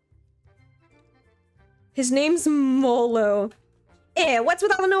all. His name's Molo. Eh, what's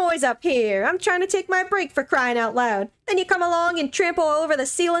with all the noise up here? I'm trying to take my break, for crying out loud. Then you come along and trample all over the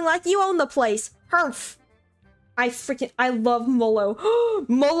ceiling like you own the place. Humph. I love Molo.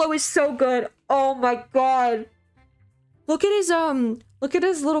 Molo is so good. Oh my god. Look at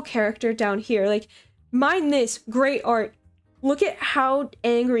his little character down here. Like, mind this, great art. Look at how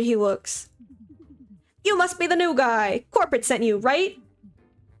angry he looks. You must be the new guy. Corporate sent you, right?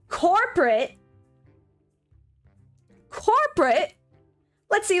 Corporate? Corporate?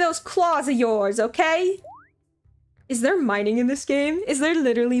 Let's see those claws of yours, okay? Is there mining in this game? Is there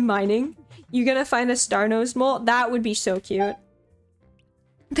literally mining? You gonna find a star-nosed mole? That would be so cute.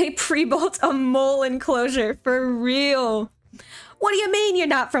 They pre-built a mole enclosure, for real. What do you mean you're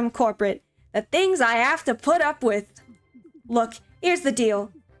not from corporate? The things I have to put up with. Look, here's the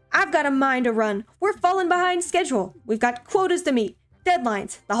deal. I've got a mine to run. We're falling behind schedule. We've got quotas to meet,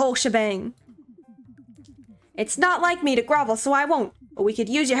 deadlines, the whole shebang. It's not like me to grovel, so I won't. But we could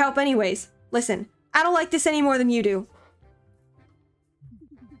use your help anyways. Listen, I don't like this any more than you do.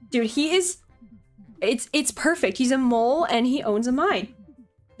 Dude, he is... It's perfect. He's a mole and he owns a mine.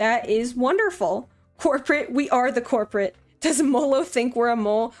 That is wonderful. Corporate, we are the corporate. Does Molo think we're a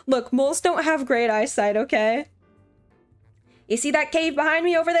mole? Look, moles don't have great eyesight, okay? You see that cave behind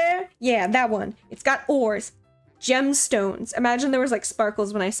me over there? Yeah, that one. It's got ores. Gemstones. Imagine there was like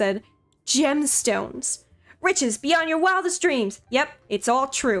sparkles when I said gemstones. Riches beyond your wildest dreams. Yep, it's all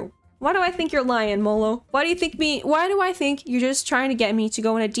true. Why do I think you're lying, Molo? Why do I think you're just trying to get me to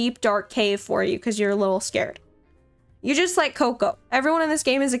go in a deep, dark cave for you because you're a little scared? You're just like Coco. Everyone in this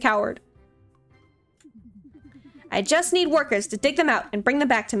game is a coward. I just need workers to dig them out and bring them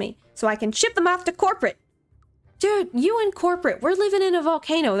back to me, so I can ship them off to corporate. Dude, you and corporate. We're living in a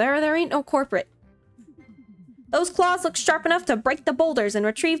volcano. There ain't no corporate. Those claws look sharp enough to break the boulders and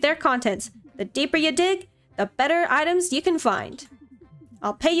retrieve their contents. The deeper you dig, the better items you can find.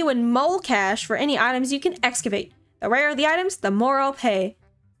 I'll pay you in mole cash for any items you can excavate. The rarer the items, the more I'll pay.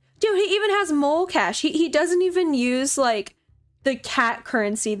 Dude, he even has mole cash. He doesn't even use, like, the cat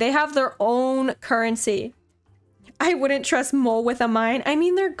currency. They have their own currency. I wouldn't trust Mole with a mine. I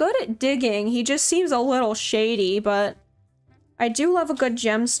mean, they're good at digging. He just seems a little shady, but I do love a good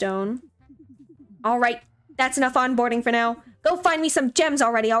gemstone. Alright, that's enough onboarding for now. Go find me some gems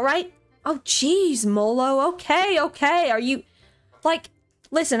already, alright? Oh, jeez, Molo. Okay. Are you... Like,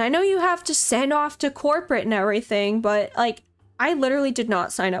 listen, I know you have to send off to corporate and everything, but, like, I literally did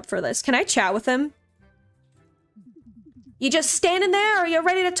not sign up for this. Can I chat with him? You just standing there, or you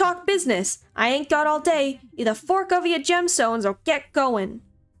ready to talk business? I ain't got all day. Either fork over your gemstones or get going.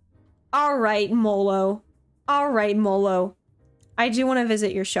 Alright, Molo. I do want to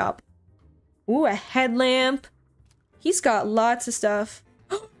visit your shop. Ooh, a headlamp. He's got lots of stuff.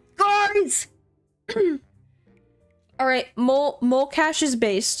 Guards! Alright, Mole Cash is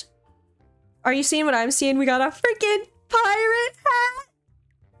based. Are you seeing what I'm seeing? We got a freaking pirate hat!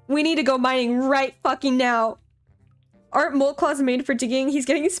 We need to go mining right fucking now. Aren't mole claws made for digging? He's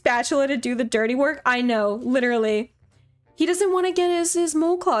getting a spatula to do the dirty work. I know, literally. He doesn't want to get his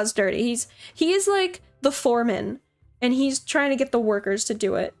mole claws dirty. He is like the foreman, and he's trying to get the workers to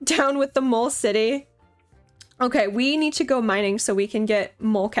do it. Down with the mole city. Okay, we need to go mining so we can get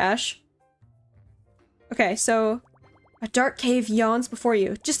mole cash. Okay, so a dark cave yawns before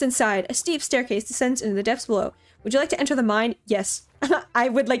you. Just inside, a steep staircase descends into the depths below. Would you like to enter the mine? Yes. I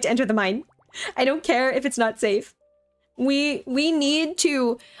would like to enter the mine. I don't care if it's not safe. We need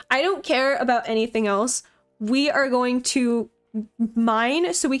to... I don't care about anything else. We are going to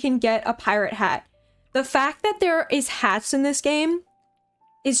mine so we can get a pirate hat. The fact that there is hats in this game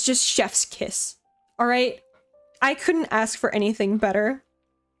is just chef's kiss. Alright? I couldn't ask for anything better.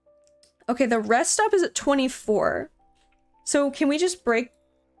 Okay, the rest stop is at 24. So can we just break...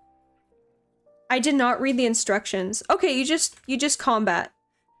 I did not read the instructions. Okay, you just combat.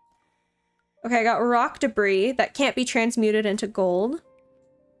 Okay, I got rock debris that can't be transmuted into gold.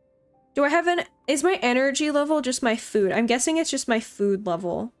 Do I have an... Is my energy level just my food? I'm guessing it's just my food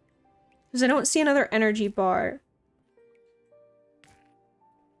level. Because I don't see another energy bar.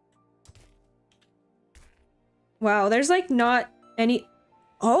 Wow, there's like not any...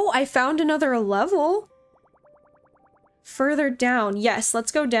 Oh, I found another level. Further down. Yes,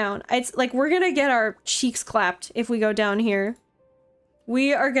 let's go down. It's like we're gonna get our cheeks clapped if we go down here.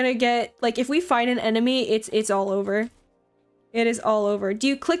 We are gonna get, like, if we find an enemy, it's all over. It is all over. Do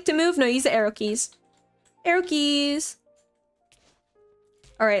you click to move? No, use the arrow keys. Arrow keys!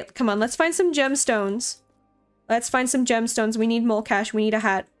 Alright, come on, let's find some gemstones. Let's find some gemstones. We need mole cash. We need a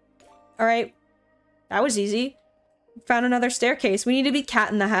hat. Alright. That was easy. Found another staircase. We need to be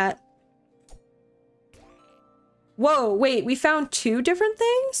Cat in the Hat. Whoa, wait, we found two different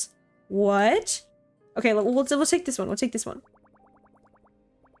things? What? Okay, we'll take this one. We'll take this one.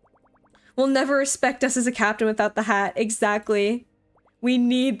 Will never respect us as a captain without the hat. Exactly. We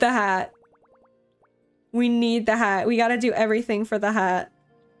need the hat. We need the hat. We gotta do everything for the hat.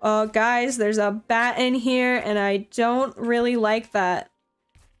 Oh, guys, there's a bat in here, and I don't really like that.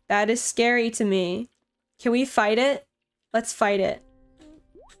 That is scary to me. Can we fight it? Let's fight it.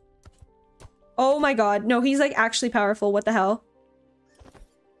 Oh my god. No, he's like actually powerful. What the hell?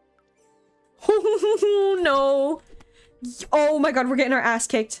 Oh no. Oh my god, we're getting our ass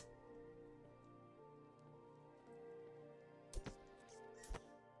kicked.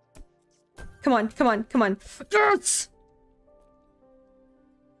 Come on, come on, come on. Yes!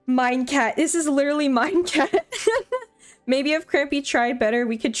 Mine cat. This is literally mine cat. Maybe if Crampy tried better,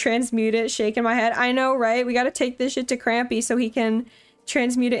 we could transmute it. Shaking my head. I know, right? We gotta take this shit to Crampy so he can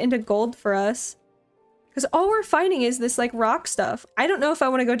transmute it into gold for us. Because all we're finding is this, like, rock stuff. I don't know if I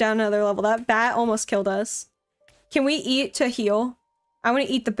want to go down another level. That bat almost killed us. Can we eat to heal? I want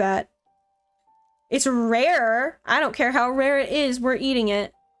to eat the bat. It's rare. I don't care how rare it is. We're eating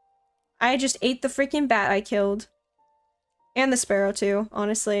it. I just ate the freaking bat I killed. And the sparrow, too,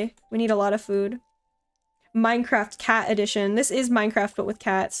 honestly. We need a lot of food. Minecraft Cat Edition. This is Minecraft, but with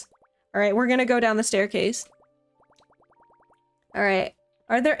cats. Alright, we're gonna go down the staircase. Alright.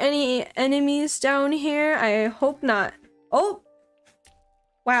 Are there any enemies down here? I hope not. Oh!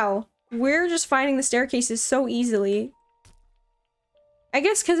 Wow. We're just finding the staircases so easily. I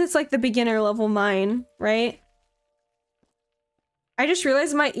guess because it's like the beginner level mine, right? I just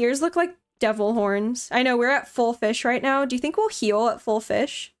realized my ears look like devil horns. I know, we're at full fish right now. Do you think we'll heal at full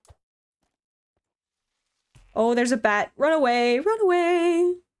fish? Oh, there's a bat. Run away! Run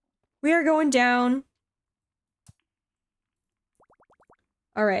away! We are going down.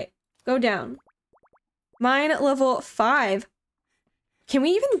 Alright, go down. Mine at level 5. Can we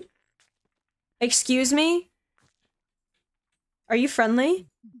even... Excuse me? Are you friendly?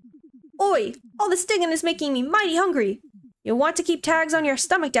 Oi! All this digging is making me mighty hungry. You want to keep tags on your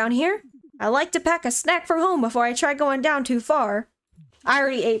stomach down here? I like to pack a snack from home before I try going down too far. I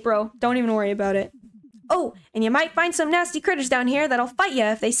already ate, bro. Don't even worry about it. Oh, and you might find some nasty critters down here that'll fight you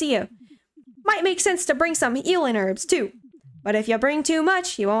if they see you. Might make sense to bring some healing herbs, too. But if you bring too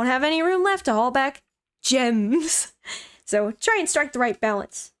much, you won't have any room left to haul back gems. So try and strike the right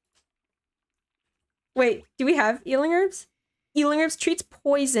balance. Wait, do we have healing herbs? Healing herbs treats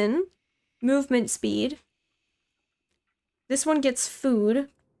poison, movement speed. This one gets food.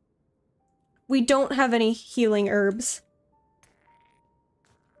 We don't have any healing herbs.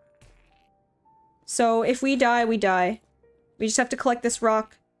 So if we die, we die. We just have to collect this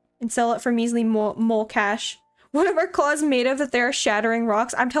rock and sell it for measly mole cash. What are our claws made of that they're shattering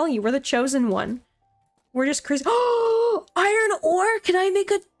rocks? I'm telling you, we're the chosen one. We're just crazy. Oh, iron ore! Can I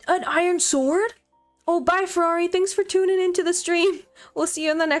make an iron sword? Oh, bye, Ferrari. Thanks for tuning into the stream. We'll see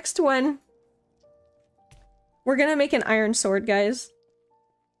you in the next one. We're gonna make an iron sword, guys.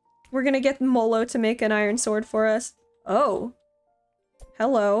 We're gonna get Molo to make an iron sword for us. Oh.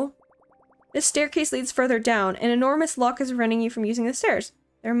 Hello. This staircase leads further down. An enormous lock is preventing you from using the stairs.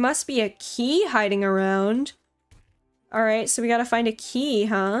 There must be a key hiding around. Alright, so we gotta find a key,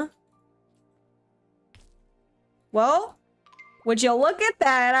 huh? Well, would you look at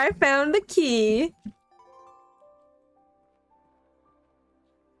that? I found the key.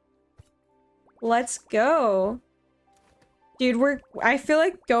 Let's go. Dude, I feel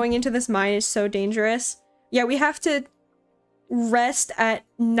like going into this mine is so dangerous. Yeah, we have to rest at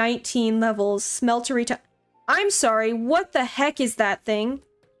 19 levels. Smeltery time. I'm sorry, what the heck is that thing?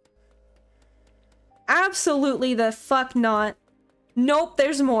 Absolutely the fuck not. Nope,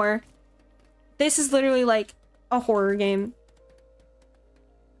 there's more. This is literally like a horror game.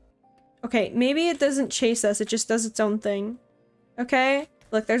 Okay, maybe it doesn't chase us, it just does its own thing. Okay?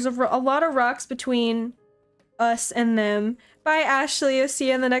 Look, there's a lot of rocks between us and them. Bye, Ashley. I'll see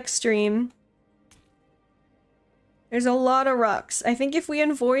you in the next stream. There's a lot of rocks. I think if we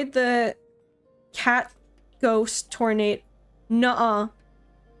avoid the cat ghost tornado... Nuh-uh.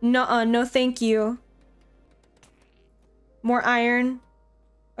 Nuh-uh, no thank you. More iron.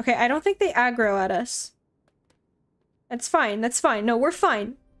 Okay, I don't think they aggro at us. That's fine, that's fine. No, we're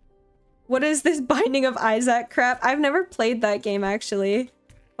fine. What is this Binding of Isaac crap? I've never played that game, actually.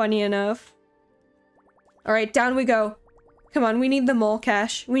 Funny enough. Alright, down we go. Come on, we need the mole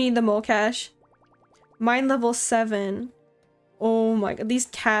cache. We need the mole cache. Mine level 7. Oh my god, these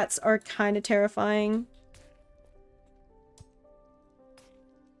cats are kind of terrifying.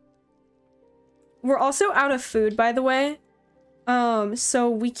 We're also out of food, by the way. So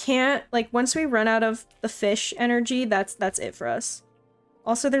we can't, like, once we run out of the fish energy, that's it for us.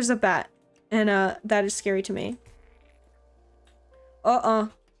 Also, there's a bat, and that is scary to me. Oh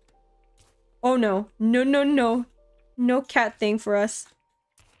no. No, no, no. No cat thing for us.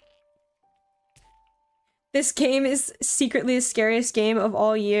 This game is secretly the scariest game of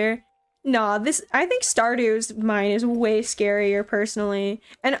all year. Nah, I think Stardew's mine is way scarier, personally.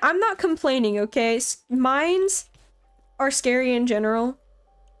 And I'm not complaining, okay? Mines are scary in general.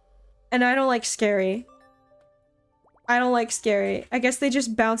 And I don't like scary. I don't like scary. I guess they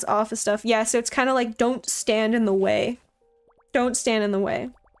just bounce off of stuff. Yeah, so it's kind of like, don't stand in the way. Don't stand in the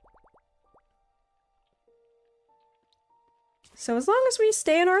way. So as long as we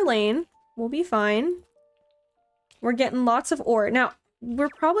stay in our lane, we'll be fine. We're getting lots of ore. Now, we're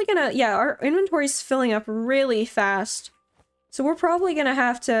probably gonna... Yeah, our inventory's filling up really fast. So we're probably gonna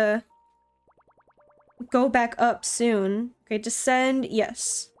have to go back up soon. Okay, descend.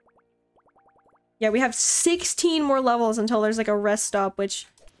 Yes. Yeah, we have 16 more levels until there's like a rest stop, which...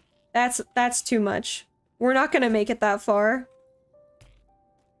 That's too much. We're not gonna make it that far.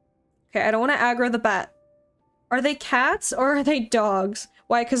 Okay, I don't want to aggro the bat. Are they cats or are they dogs?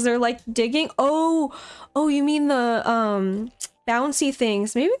 Why? Because they're like digging? Oh, you mean the bouncy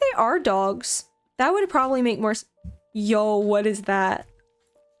things. Maybe they are dogs. That would probably make more Yo, what is that?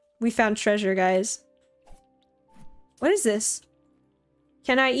 We found treasure, guys. What is this?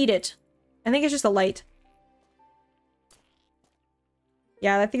 Can I eat it? I think it's just a light.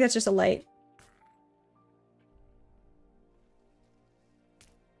 Yeah, I think that's just a light.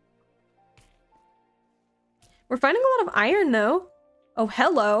 We're finding a lot of iron, though. Oh,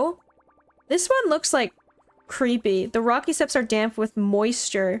 hello. This one looks like creepy. The rocky steps are damp with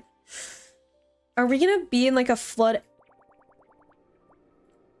moisture. Are we gonna be in like a flood?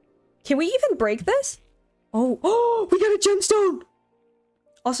 Can we even break this? Oh, oh, we got a gemstone!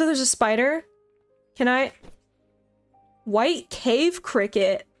 Also, there's a spider. Can I? White cave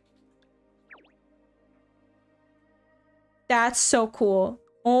cricket. That's so cool.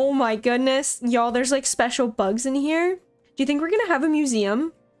 Oh my goodness. Y'all, there's like special bugs in here. Do you think we're gonna have a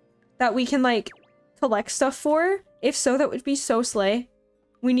museum that we can like collect stuff for? If so, that would be so slay.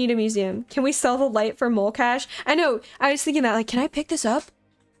 We need a museum. Can we sell the light for mole cash? I know, I was thinking that, like, can I pick this up?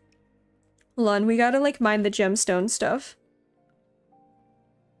 Hold on, we gotta like mine the gemstone stuff.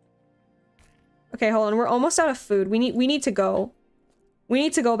 Okay, hold on, we're almost out of food. We need to go. We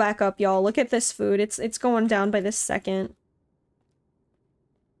need to go back up, y'all. Look at this food. It's going down by this second.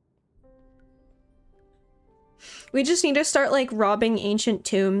 We just need to start like robbing ancient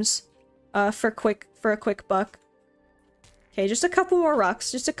tombs for a quick buck. Okay, just a couple more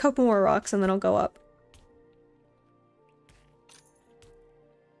rocks. Just a couple more rocks and then I'll go up.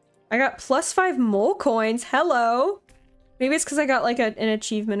 I got +5 mole coins. Hello. Maybe it's because I got like an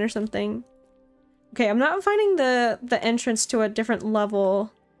achievement or something. Okay, I'm not finding the entrance to a different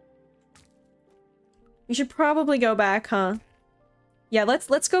level. We should probably go back, huh? Yeah,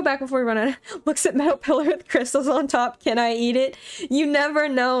 let's go back before we run out. Looks at metal pillar with crystals on top. Can I eat it? You never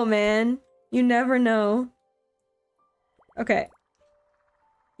know, man. You never know. Okay.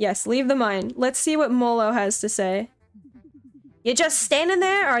 Yes, leave the mine. Let's see what Molo has to say. You just standing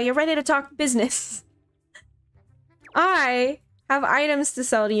there, or are you ready to talk business? I have items to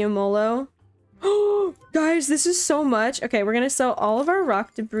sell to you, Molo. Oh, guys, this is so much. Okay, we're gonna sell all of our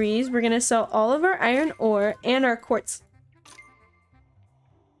rock debris. We're gonna sell all of our iron ore and our quartz.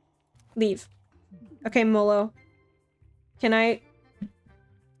 Leave. Okay, Molo. Can I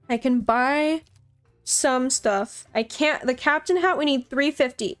can buy some stuff. I can't. The captain hat, we need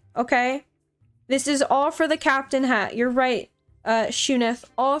 350. Okay? This is all for the captain hat. You're right, Shunif.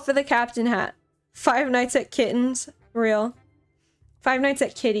 All for the captain hat. 5 nights at kittens. Real. 5 nights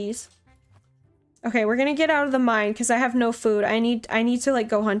at kitties. Okay, we're gonna get out of the mine because I have no food. I need to like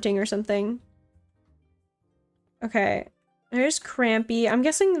go hunting or something. Okay. There's Crampy. I'm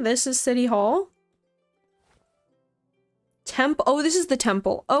guessing this is City Hall. Temple. Oh, this is the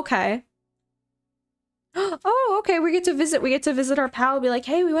temple. Okay. Oh, okay. We get to visit our pal. Be like,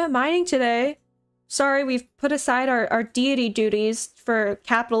 hey, we went mining today. Sorry, we've put aside our deity duties for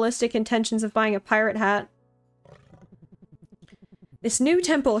capitalistic intentions of buying a pirate hat. This new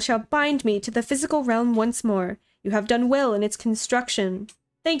temple shall bind me to the physical realm once more. You have done well in its construction.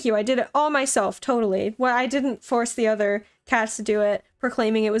 Thank you, I did it all myself, totally. Well, I didn't force the other cats to do it,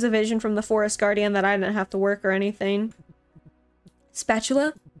 proclaiming it was a vision from the forest guardian that I didn't have to work or anything.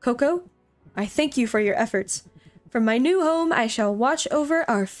 Spatula? Coco? I thank you for your efforts. From my new home, I shall watch over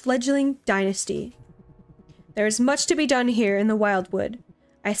our fledgling dynasty. There is much to be done here in the Wildwood.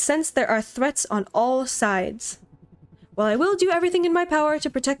 I sense there are threats on all sides. While I will do everything in my power to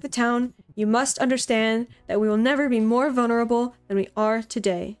protect the town, you must understand that we will never be more vulnerable than we are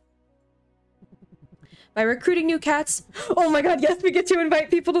today. By recruiting new cats... Oh my god, yes, we get to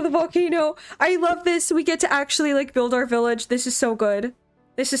invite people to the volcano! I love this! We get to actually, like, build our village. This is so good.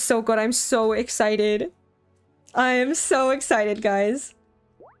 This is so good. I'm so excited. I am so excited, guys.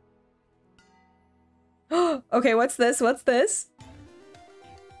 Okay, what's this? What's this?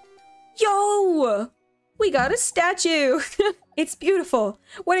 Yo! We got a statue! It's beautiful.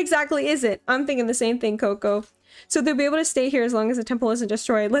 What exactly is it? I'm thinking the same thing, Coco. So they'll be able to stay here as long as the temple isn't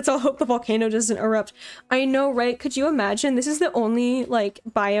destroyed. Let's all hope the volcano doesn't erupt. I know, right? Could you imagine? This is the only, like,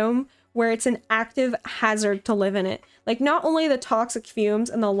 biome where it's an active hazard to live in it. Like, not only the toxic fumes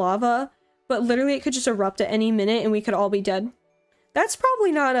and the lava, but literally it could just erupt at any minute and we could all be dead. That's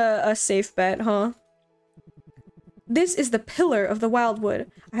probably not a safe bet, huh? This is the pillar of the Wildwood.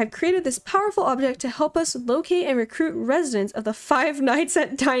 I have created this powerful object to help us locate and recruit residents of the 5 Nights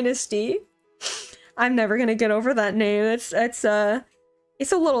at Dynasty. I'm never gonna get over that name. It's a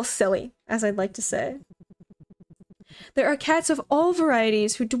little silly, as I'd like to say. There are cats of all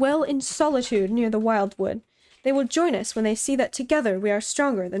varieties who dwell in solitude near the Wildwood. They will join us when they see that together we are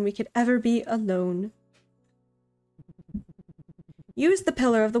stronger than we could ever be alone. Use the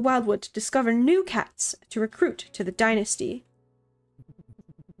Pillar of the Wildwood to discover new cats to recruit to the dynasty.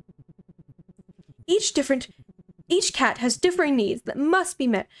 Each cat has differing needs that must be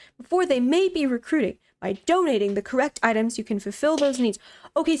met before they may be recruited. By donating the correct items, you can fulfill those needs.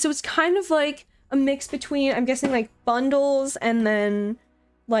 Okay, so it's kind of like a mix between, I'm guessing, like, bundles and then,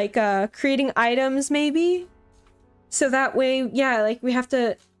 like, creating items, maybe? So that way, yeah, like, we have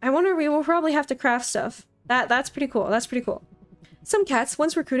to I wonder, we will probably have to craft stuff. That's pretty cool. That's pretty cool. Some cats,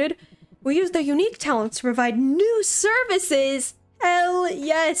 once recruited, will use their unique talents to provide new services. Hell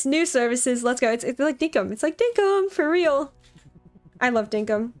yes, new services. Let's go. It's like Dinkum. It's like Dinkum, for real. I love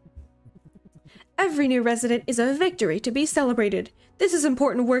Dinkum. Every new resident is a victory to be celebrated. This is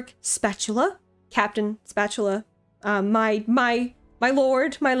important work, Spatula. Captain Spatula. My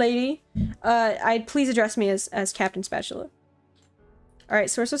lord, my lady. I'd please address me as Captain Spatula. Alright,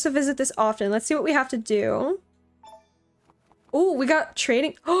 so we're supposed to visit this often. Let's see what we have to do. Oh, we got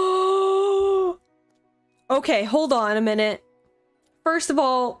trading. Oh! Okay, hold on a minute. First of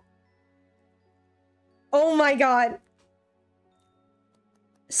all... Oh my god.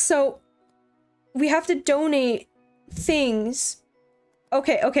 So, we have to donate things.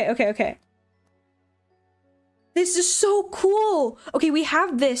 Okay. This is so cool! Okay, we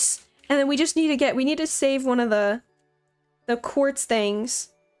have this. And then we just need to we need to save one of the quartz things.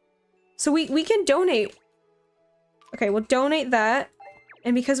 So we can donate. Okay, we'll donate that.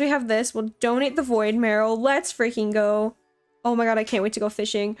 And because we have this, we'll donate the void marrow. Let's freaking go. Oh my god, I can't wait to go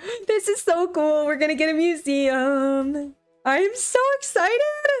fishing. This is so cool. We're gonna get a museum. I'm so excited.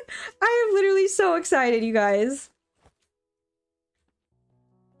 I am literally so excited, you guys.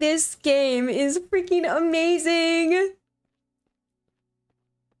 This game is freaking amazing.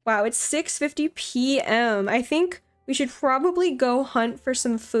 Wow, it's 6:50 p.m. I think we should probably go hunt for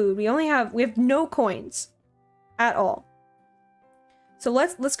some food. We have no coins at all. So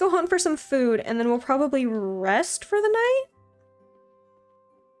let's go hunt for some food and then we'll probably rest for the night.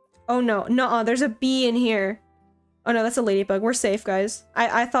 Oh no, nuh-uh, there's a bee in here. Oh no, that's a ladybug. We're safe, guys.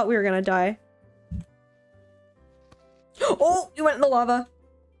 I thought we were gonna die. Oh, you went in the lava.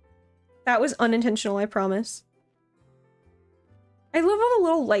 That was unintentional, I promise. I love all the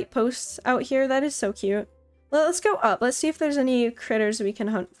little light posts out here. That is so cute. Let's go up. Let's see if there's any critters we can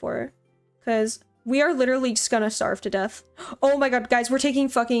hunt for. Because we are literally just gonna starve to death. Oh my god, guys, we're taking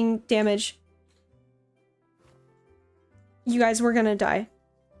fucking damage. You guys, we're gonna die.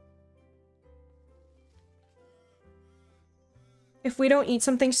 If we don't eat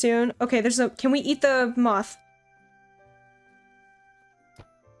something soon... Okay, can we eat the moth?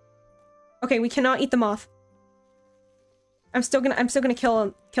 Okay, we cannot eat the moth. I'm still gonna kill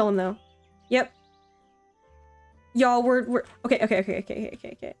him though. Yep. Y'all, we're okay.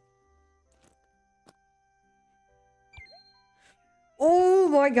 Oh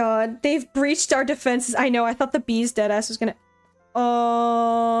my god, they've breached our defenses. I know, I thought the bee's dead ass was gonna...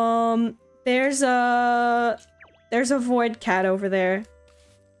 There's a void cat over there.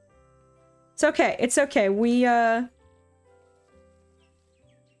 It's okay.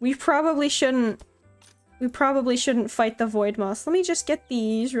 We probably shouldn't fight the void moss. Let me just get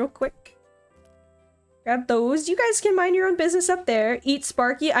these real quick. Grab those. You guys can mind your own business up there. Eat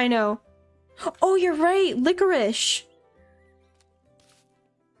Sparky. I know. Oh, you're right. Licorice.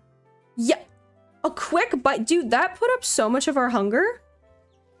 Yeah. A quick bite. Dude, that put up so much of our hunger.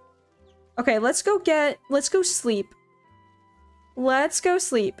 Okay, let's go sleep. Let's go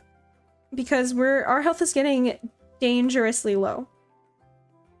sleep. Because our health is getting dangerously low.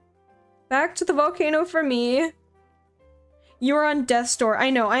 Back to the volcano for me. You're on death's door.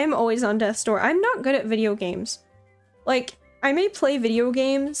 I know, I am always on death's door. I'm not good at video games. Like, I may play video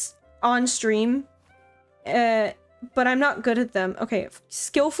games on stream, but I'm not good at them. Okay,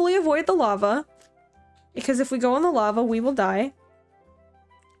 skillfully avoid the lava. Because if we go in the lava, we will die.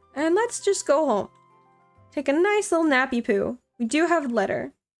 And let's just go home. Take a nice little nappy poo. We do have a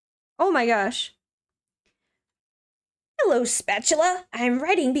letter. Oh my gosh. Hello, Spatula. I'm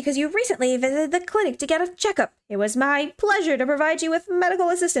writing because you recently visited the clinic to get a checkup. It was my pleasure to provide you with medical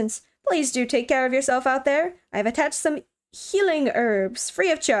assistance. Please do take care of yourself out there. I've attached some healing herbs,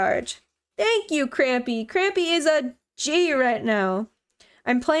 free of charge. Thank you, Crampy. Crampy is a G right now.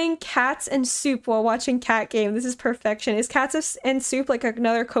 I'm playing Cats and Soup while watching Cat Game. This is perfection. Is Cats and Soup like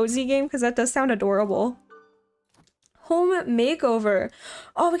another cozy game? Because that does sound adorable. Home makeover.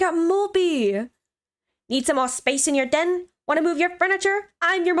 Oh, we got Mulby. Need some more space in your den? Want to move your furniture?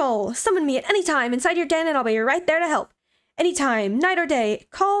 I'm your mole. Summon me at any time inside your den and I'll be right there to help. Anytime, night or day,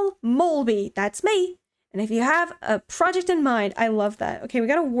 call Moleby. That's me. And if you have a project in mind, I love that. Okay, we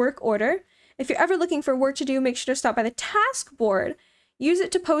got a work order. If you're ever looking for work to do, make sure to stop by the task board. Use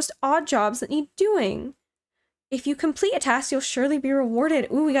it to post odd jobs that need doing. If you complete a task, you'll surely be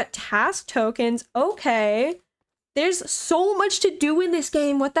rewarded. Ooh, we got task tokens. Okay. There's so much to do in this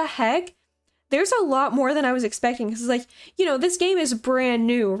game. What the heck? There's a lot more than I was expecting. Because, like, you know, this game is brand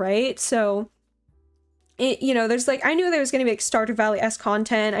new, right? So, there's, like, I knew there was going to be, like, Stardew Valley-esque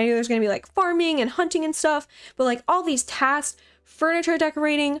content. I knew there was going to be, like, farming and hunting and stuff. But, like, all these tasks, furniture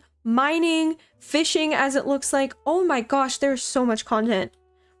decorating, mining, fishing as it looks like. Oh my gosh, there's so much content.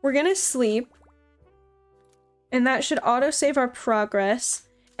 We're gonna sleep. And that should autosave our progress.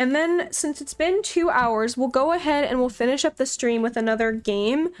 And then, since it's been 2 hours, we'll go ahead and we'll finish up the stream with another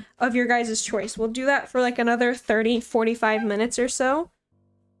game of your guys' choice. We'll do that for like another 30, 45 minutes or so.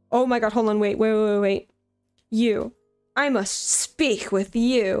 Oh my god, hold on, wait. You. I must speak with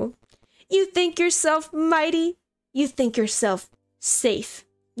you. You think yourself mighty? You think yourself safe.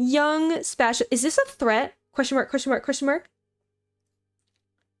 Young special. Is this a threat? Question mark, question mark, question mark.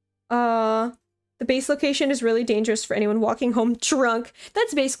 The base location is really dangerous for anyone walking home drunk.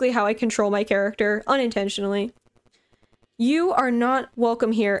 That's basically how I control my character, unintentionally. You are not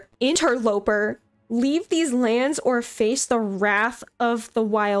welcome here, interloper. Leave these lands or face the wrath of the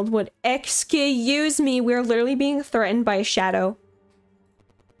Wildwood. Excuse me, we're literally being threatened by a shadow.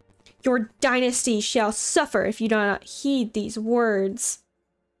 Your dynasty shall suffer if you do not heed these words.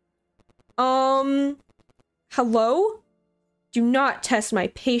 Hello? Do not test my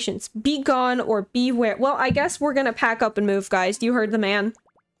patience. Be gone or beware. Well, I guess we're gonna pack up and move, guys. You heard the man.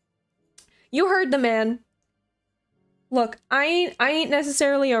 You heard the man. Look, I ain't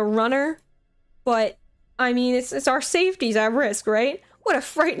necessarily a runner, but I mean, it's our safety's at risk, right? What a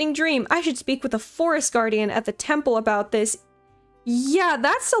frightening dream. I should speak with the forest guardian at the temple about this. Yeah,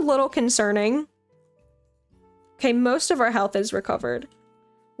 that's a little concerning. Okay, most of our health is recovered.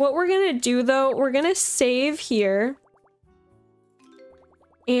 What we're gonna do, though, we're gonna save here.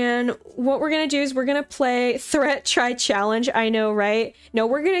 And what we're gonna do is we're gonna play Threat Try Challenge. I know, right? No,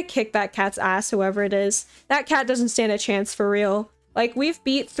 we're gonna kick that cat's ass, whoever it is. That cat doesn't stand a chance for real. Like, we've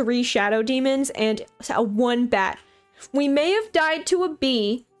beat 3 shadow demons and 1 bat. We may have died to a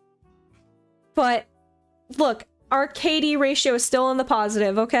bee, but look, our KD ratio is still in the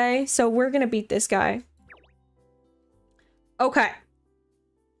positive, okay? So we're gonna beat this guy. Okay.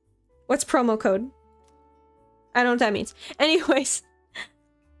 What's promo code? I don't know what that means. Anyways.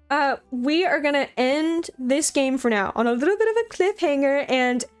 We are gonna end this game for now on a little bit of a cliffhanger,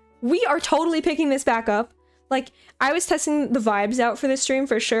 and we are totally picking this back up. Like, I was testing the vibes out for this stream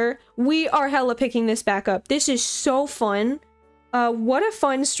for sure. We are hella picking this back up. This is so fun. What a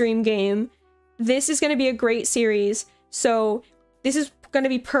fun stream game. This is gonna be a great series. So this is gonna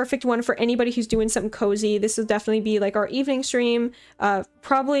be perfect one for anybody who's doing something cozy. This will definitely be like our evening stream,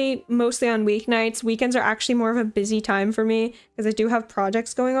 probably mostly on weeknights. Weekends are actually more of a busy time for me because I do have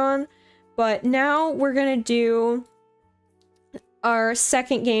projects going on. But now we're gonna do our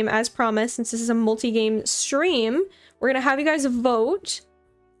second game as promised. Since this is a multi-game stream, we're gonna have you guys vote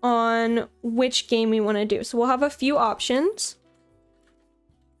on which game we want to do. So we'll have a few options.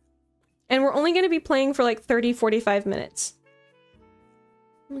 And we're only gonna be playing for like 30-45 minutes.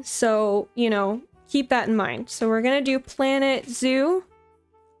 So, you know, keep that in mind. So we're gonna do Planet Zoo.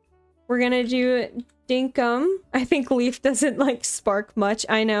 We're gonna do Dinkum. I think Leaf doesn't like spark much.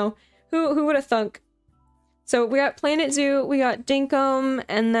 I know. Who would have thunk? So we got Planet Zoo, we got Dinkum,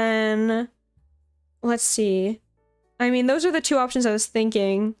 and then let's see. I mean, those are the 2 options I was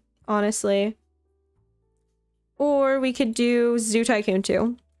thinking, honestly. Or we could do Zoo Tycoon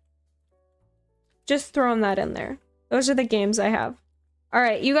 2. Just throwing that in there. Those are the games I have.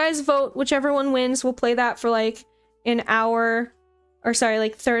 Alright, you guys vote. Whichever one wins, we'll play that for like an hour. Or sorry,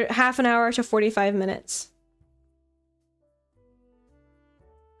 like half an hour to 45 minutes.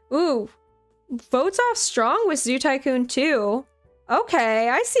 Ooh. Votes off strong with Zoo Tycoon 2. Okay,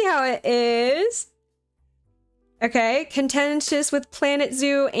 I see how it is. Okay, contentious with Planet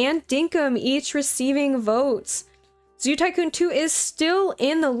Zoo and Dinkum each receiving votes. Zoo Tycoon 2 is still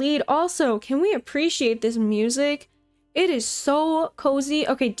in the lead also. Can we appreciate this music? It is so cozy.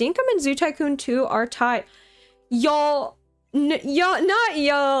 Okay, Dinkum and Zoo Tycoon 2 are tied. Y'all, not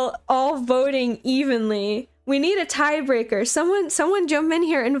y'all all voting evenly. We need a tiebreaker. Someone jump in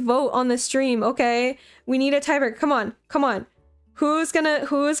here and vote on the stream, okay? We need a tiebreaker. Come on. Who's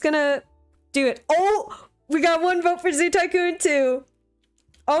gonna do it? Oh, we got 1 vote for Zoo Tycoon 2.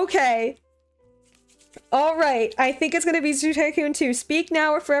 Okay. All right. I think it's gonna be Zoo Tycoon 2. Speak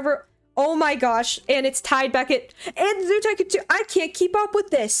now or forever. Oh my gosh, and it's tied back at and Zoo Tycoon 2. I can't keep up with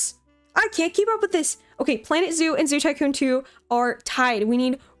this. Okay, Planet Zoo and Zoo Tycoon 2 are tied. We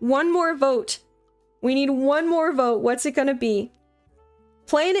need 1 more vote. What's it gonna be?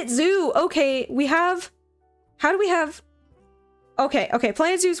 Planet Zoo. Okay, we have... How do we have... Okay,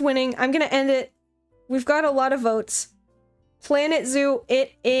 Planet Zoo's winning. I'm gonna end it. We've got a lot of votes. Planet Zoo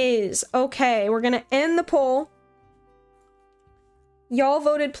it is. Okay, we're gonna end the poll. Y'all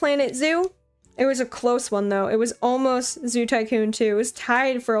voted Planet Zoo. It was a close one, though. It was almost Zoo Tycoon 2. It was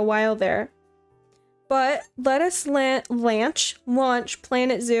tied for a while there. But let us launch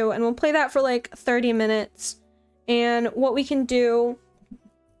Planet Zoo, and we'll play that for like 30 minutes. And what we can do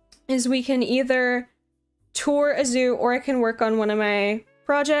is we can either tour a zoo, or I can work on one of my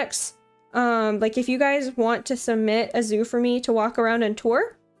projects. Like if you guys want to submit a zoo for me to walk around and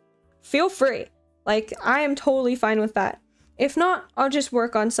tour, feel free. Like I am totally fine with that. If not, I'll just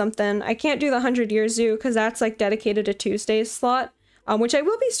work on something. I can't do the 100-year zoo because that's like dedicated to Tuesday's slot, which I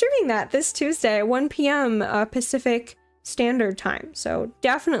will be streaming that this Tuesday at 1 p.m. Pacific Standard Time. So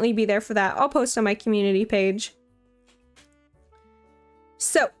definitely be there for that. I'll post on my community page.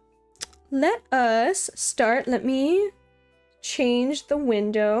 So let us start. Let me change the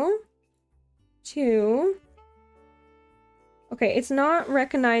window to... Okay, it's not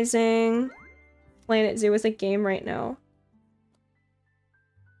recognizing Planet Zoo as a game right now.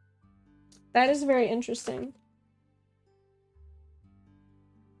 That is very interesting.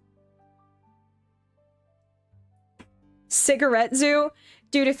 Cigarette Zoo?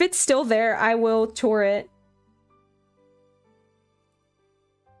 Dude, if it's still there, I will tour it.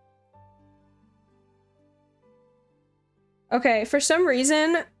 Okay, for some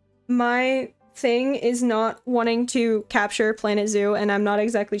reason, my thing is not wanting to capture Planet Zoo, and I'm not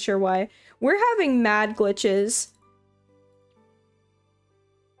exactly sure why. We're having mad glitches.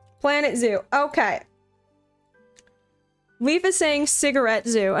 Planet Zoo. Okay. Leaf is saying Cigarette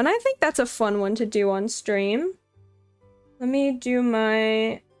Zoo, and I think that's a fun one to do on stream. Let me do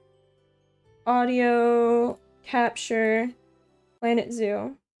my audio capture Planet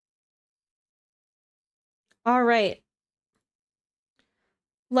Zoo. All right.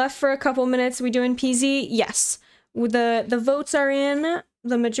 Left for a couple minutes. We doing PZ? Yes. The votes are in.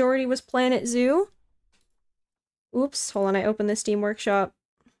 The majority was Planet Zoo. Oops. Hold on. I opened the Steam Workshop.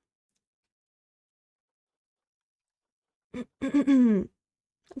 Do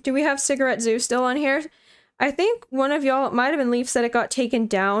we have Cigarette Zoo still on here? I think one of y'all, it might have been Leaf, said it got taken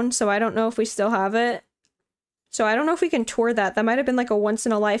down, so I don't know if we still have it. So I don't know if we can tour that. That might have been like a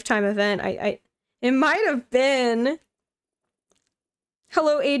once-in-a-lifetime event. It might have been.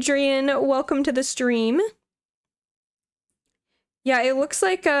 Hello, Adrian. Welcome to the stream. Yeah, it looks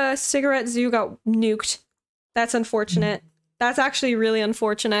like Cigarette Zoo got nuked. That's unfortunate. That's actually really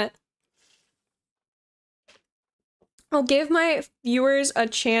unfortunate. I'll give my viewers a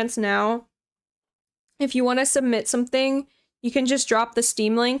chance now. If you want to submit something, you can just drop the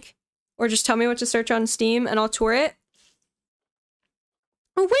Steam link or just tell me what to search on Steam and I'll tour it.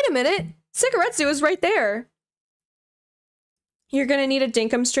 Oh, wait a minute. Cigarette Zoo is right there. You're gonna need a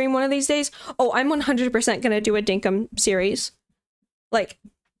Dinkum stream one of these days. Oh, I'm 100% gonna do a Dinkum series. Like,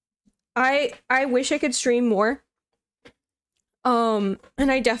 I wish I could stream more. And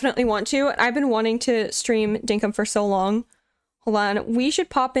I definitely want to. I've been wanting to stream Dinkum for so long. Hold on. We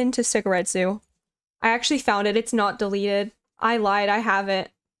should pop into Cigarette Zoo. I actually found it. It's not deleted. I lied. I have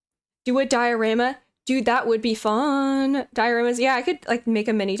it. Do a diorama? Dude, that would be fun. Dioramas. Yeah, I could like make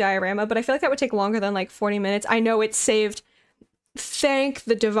a mini diorama, but I feel like that would take longer than like 40 minutes. I know it's saved. Thank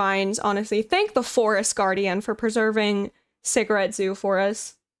the divines, honestly. Thank the Forest Guardian for preserving Cigarette Zoo for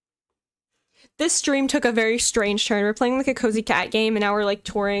us. This stream took a very strange turn. We're playing like a cozy cat game and now we're like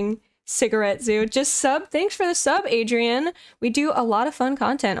touring Cigarette Zoo. Just sub. Thanks for the sub, Adrian. We do a lot of fun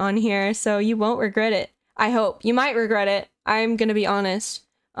content on here, so you won't regret it. I hope. You might regret it. I'm gonna be honest.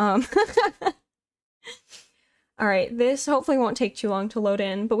 Alright, this hopefully won't take too long to load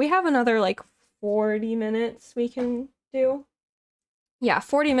in, but we have another like 40 minutes we can do. Yeah,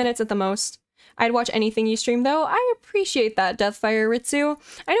 40 minutes at the most. I'd watch anything you stream, though. I appreciate that, Deathfire Ritsu.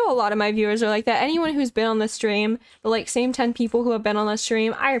 I know a lot of my viewers are like that. Anyone who's been on the stream, the like same 10 people who have been on the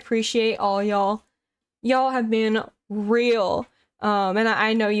stream, I appreciate all y'all. Y'all have been real. And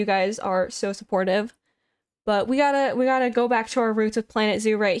I know you guys are so supportive. But we gotta go back to our roots with Planet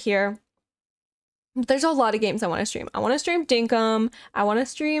Zoo right here. There's a lot of games I want to stream. I want to stream Dinkum. I want to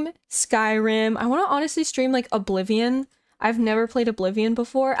stream Skyrim. I want to honestly stream like Oblivion. I've never played Oblivion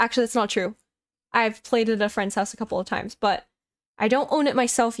before. Actually, that's not true. I've played it at a friend's house a couple of times, but I don't own it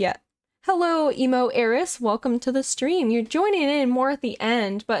myself yet. Hello, Emo Eris. Welcome to the stream. You're joining in more at the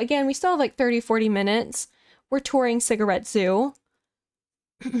end, but again, we still have like 30, 40 minutes. We're touring Cigarette Zoo.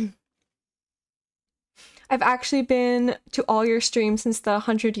 I've actually been to all your streams since the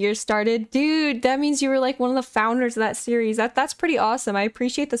 100 years started. Dude, that means you were like one of the founders of that series. That's pretty awesome. I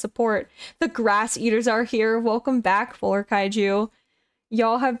appreciate the support. The Grass Eaters are here. Welcome back, Fuller Kaiju.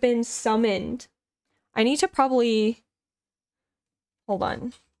 Y'all have been summoned. I need to probably... Hold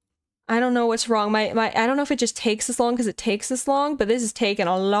on. I don't know what's wrong. I don't know if it just takes this long because it takes this long, but this is taking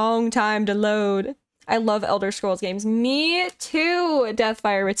a long time to load. I love Elder Scrolls games. Me too,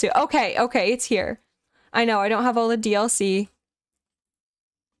 Deathfire Ritsu. Okay, it's here. I know, I don't have all the DLC.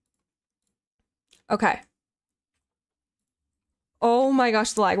 Okay. Oh my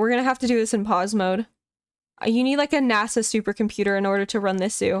gosh, the lag. We're gonna have to do this in pause mode. You need like a NASA supercomputer in order to run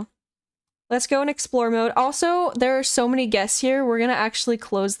this zoo. Let's go in explore mode. Also, there are so many guests here. We're gonna actually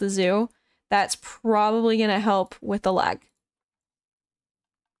close the zoo. That's probably gonna help with the lag.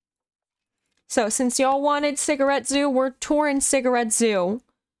 So, since y'all wanted Cigarette Zoo, we're touring Cigarette Zoo.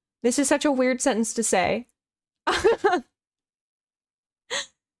 This is such a weird sentence to say.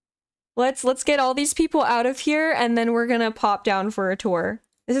 Let's get all these people out of here, and then we're gonna pop down for a tour.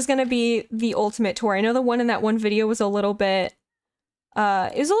 This is gonna be the ultimate tour. I know the one in that one video was a little bit,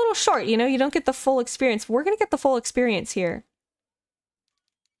 it was a little short, you know? You don't get the full experience. We're gonna get the full experience here.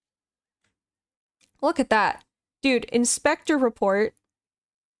 Look at that. Dude, inspector report.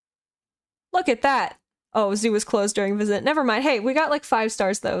 Look at that. Oh, zoo was closed during visit. Never mind. Hey, we got like 5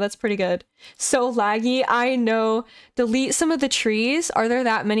 stars though. That's pretty good. So laggy. I know. Delete some of the trees. Are there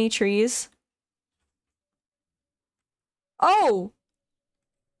that many trees? Oh!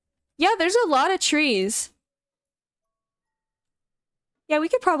 Yeah, there's a lot of trees. Yeah, we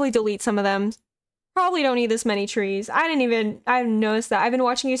could probably delete some of them. Probably don't need this many trees. I haven't noticed that. I've been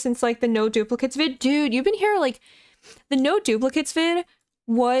watching you since like the no duplicates vid. Dude, you've been here like, the no duplicates vid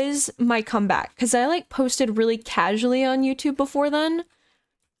was my comeback because I like posted really casually on YouTube before then.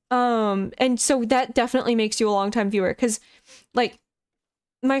 And so that definitely makes you a long-time viewer because like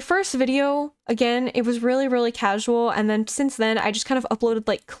my first video, again, it was really casual, and then since then I just kind of uploaded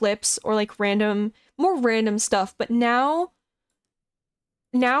like clips or like more random stuff, but now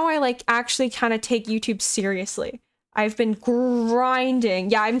I like actually kind of take YouTube seriously. I've been grinding.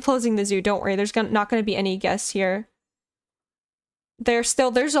 Yeah, I'm closing the zoo, don't worry. There's not going to be any guests here. There's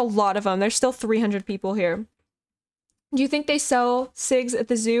a lot of them. There's still 300 people here. Do you think they sell cigs at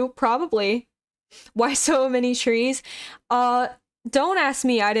the zoo? Probably. Why so many trees? Don't ask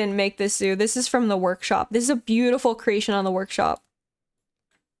me, I didn't make this zoo. This is from the workshop. This is a beautiful creation on the workshop.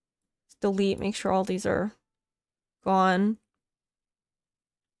 Delete, make sure all these are gone.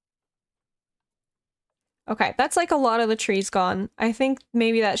 Okay, that's like a lot of the trees gone. I think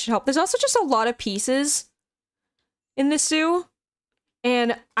maybe that should help. There's also just a lot of pieces in this zoo.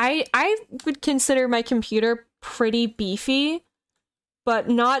 And I would consider my computer pretty beefy, but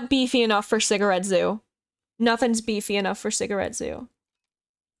not beefy enough for Cigarette Zoo. Nothing's beefy enough for Cigarette Zoo.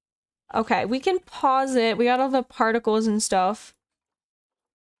 Okay, we can pause it. We got all the particles and stuff.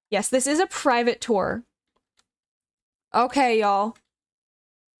 Yes, this is a private tour. Okay, y'all.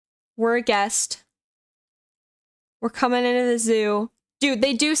 We're a guest. We're coming into the zoo. Dude,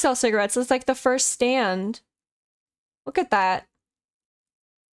 they do sell cigarettes. It's like the first stand. Look at that.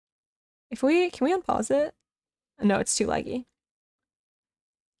 Can we unpause it? No, it's too laggy.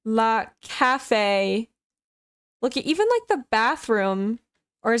 La Cafe. Look at even like the bathroom.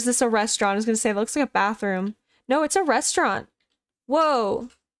 Or is this a restaurant? I was gonna say it looks like a bathroom. No, it's a restaurant. Whoa.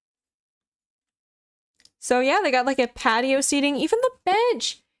 So yeah, they got like a patio seating, even the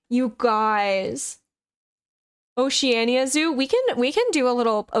bench. You guys. Oceania Zoo. We can do a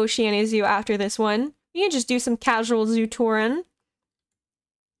little Oceania Zoo after this one. We can just do some casual zoo touring.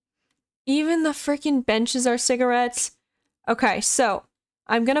 Even the freaking benches are cigarettes. Okay, so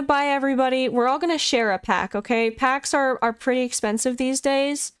I'm gonna buy everybody. We're all gonna share a pack, okay? Packs are pretty expensive these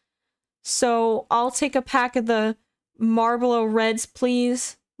days. So I'll take a pack of the Marlboro Reds,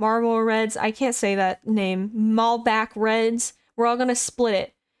 please. Marlboro Reds. I can't say that name. Malbec Reds. We're all gonna split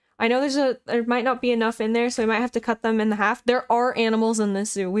it. I know there might not be enough in there, so we might have to cut them in half. There are animals in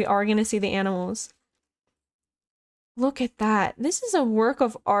this zoo. We are gonna see the animals. Look at that. This is a work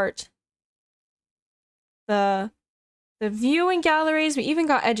of art. The viewing galleries. We even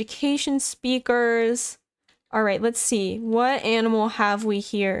got education speakers. All right, let's see. What animal have we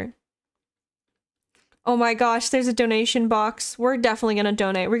here? Oh my gosh, there's a donation box. We're definitely gonna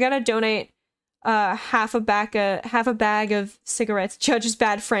donate. We're gonna donate half a bag of cigarettes. Judge's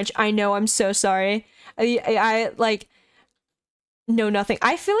bad French. I know, I'm so sorry. I like know nothing.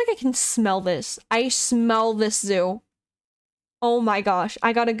 I feel like I can smell this. I smell this zoo. Oh my gosh.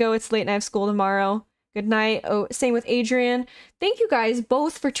 I gotta go. It's late and I have school tomorrow. Good night. Oh, same with Adrian. Thank you guys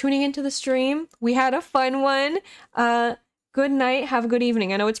both for tuning into the stream. We had a fun one. Good night. Have a good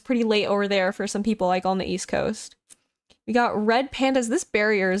evening. I know it's pretty late over there for some people like on the East Coast. We got red pandas. This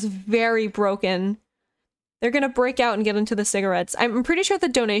barrier is very broken. They're gonna break out and get into the cigarettes. I'm pretty sure the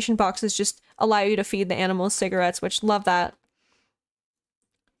donation boxes just allow you to feed the animals cigarettes, which love that.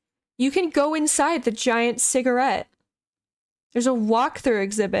 You can go inside the giant cigarette. There's a walkthrough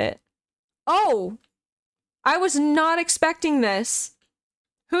exhibit. Oh! I was not expecting this.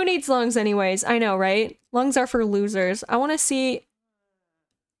 Who needs lungs anyways? I know, right? Lungs are for losers. I want to see...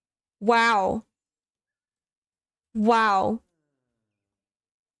 Wow. Wow.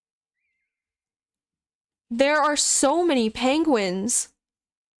 There are so many penguins.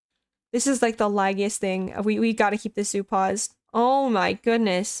 This is like the laggiest thing. We gotta keep the zoo paused. Oh my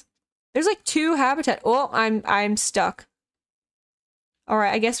goodness. There's like 2 habitat. Oh, I'm stuck.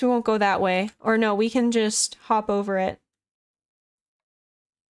 Alright, I guess we won't go that way. Or no, we can just hop over it.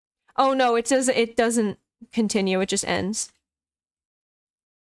 Oh no, it doesn't continue, it just ends.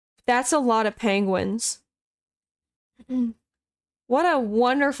 That's a lot of penguins. What a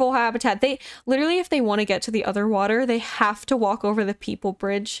wonderful habitat. They literally, if they want to get to the other water, they have to walk over the people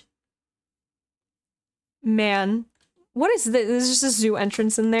bridge. Man, what is this? There's just a zoo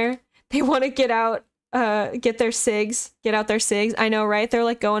entrance in there. They want to get out, get their cigs, get out their cigs. I know, right? They're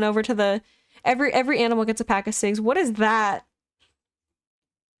like going over to the, every animal gets a pack of cigs. What is that?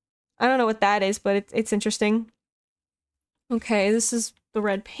 I don't know what that is, but it's interesting. Okay, this is the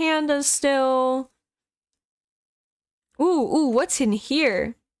red panda still. Ooh, what's in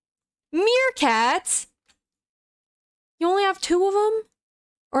here? Meerkats? You only have 2 of them?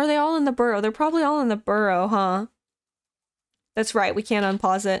 Or are they all in the burrow? They're probably all in the burrow, huh? That's right, we can't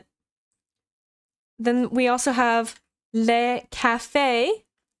unpause it. Then we also have Le Café,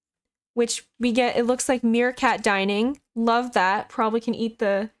 which we get, it looks like meerkat dining. Love that. Probably can eat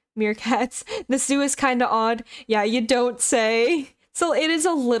the meerkats. The zoo is kind of odd. Yeah, you don't say. So it is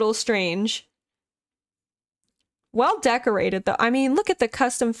a little strange. Well decorated though. I mean, look at the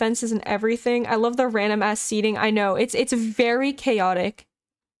custom fences and everything. I love the random ass seating. I know, it's very chaotic.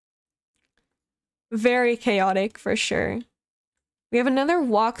 Very chaotic for sure. We have another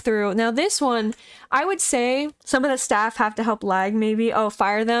walkthrough. Now this one, I would say some of the staff have to help lag maybe. Oh,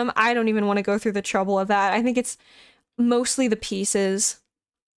 fire them. I don't even want to go through the trouble of that. I think it's mostly the pieces.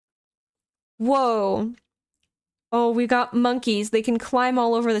 Whoa. Oh, we got monkeys. They can climb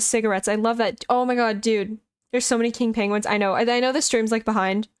all over the cigarettes. I love that. Oh my god, dude. There's so many king penguins. I know. I know the stream's like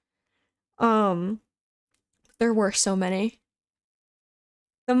behind. There were so many.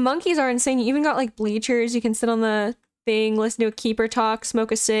 The monkeys are insane. You even got like bleachers. You can sit on the thing, listen to a keeper talk,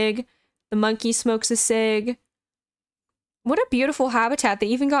 smoke a cig. The monkey smokes a cig. What a beautiful habitat. They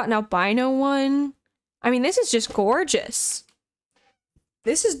even got an albino one. I mean, this is just gorgeous.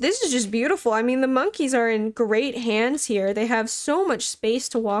 This is just beautiful. I mean, the monkeys are in great hands here. They have so much space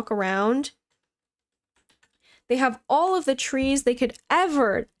to walk around. They have all of the trees they could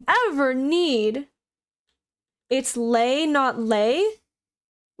ever need. It's lay, not lay?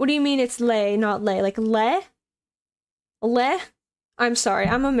 What do you mean it's lay, not lay? Like le? Le? I'm sorry,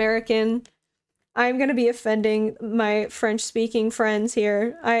 I'm American. I'm gonna be offending my French-speaking friends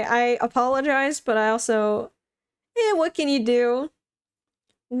here. I apologize, but I also... what can you do?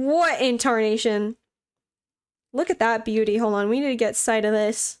 What incarnation? Look at that beauty. Hold on, we need to get sight of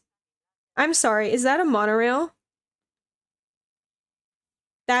this. I'm sorry, is that a monorail?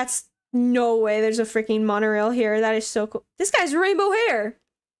 That's no way there's a freaking monorail here. That is so cool. This guy's rainbow hair!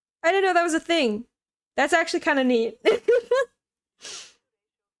 I didn't know that was a thing. That's actually kind of neat.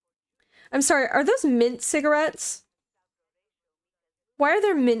 I'm sorry, are those mint cigarettes? Why are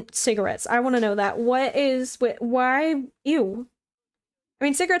there mint cigarettes? I want to know that. Why? Ew. I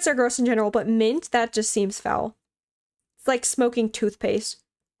mean, cigarettes are gross in general, but mint? That just seems foul. It's like smoking toothpaste.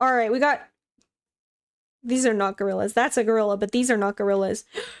 Alright, we got... These are not gorillas. That's a gorilla, but these are not gorillas.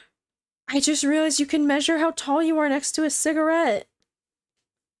 I just realized you can measure how tall you are next to a cigarette.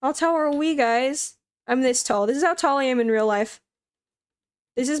 How tall are we, guys? I'm this tall. This is how tall I am in real life.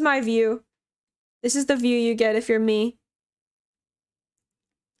 This is my view. This is the view you get if you're me.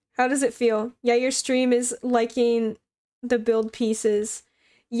 How does it feel? Yeah, your stream is liking the build pieces.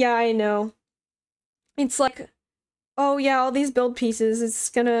 Yeah, I know. It's like, oh yeah, all these build pieces, this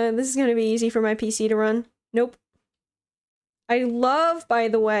is gonna be easy for my PC to run. Nope. I love, by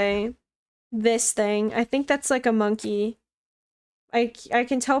the way, this thing. I think that's like a monkey. I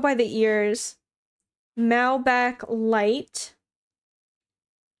can tell by the ears. Malbec light.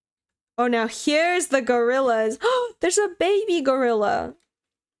 Oh, now here's the gorillas. Oh, there's a baby gorilla.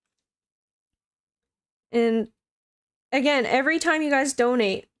 And again, every time you guys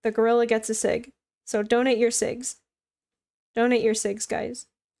donate, the gorilla gets a cig. So donate your cigs. Donate your cigs, guys.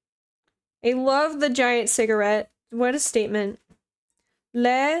 I love the giant cigarette. What a statement.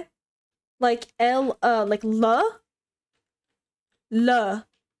 Le, like L, like la? La.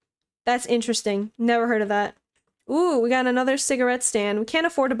 That's interesting. Never heard of that. Ooh, we got another cigarette stand. We can't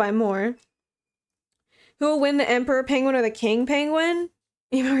afford to buy more. Who will win, the emperor penguin or the king penguin?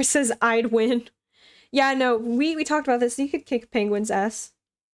 Emor says I'd win. Yeah, no, we talked about this. You could kick penguin's ass.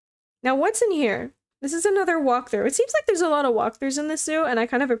 Now, what's in here? This is another walkthrough. It seems like there's a lot of walkthroughs in this zoo, and I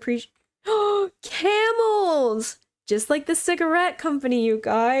kind of appreciate... Oh, camels! Just like the cigarette company, you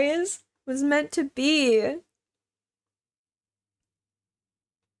guys. Was meant to be.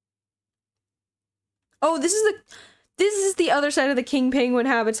 Oh, this is the other side of the king penguin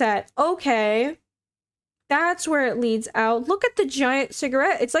habitat. Okay. That's where it leads out. Look at the giant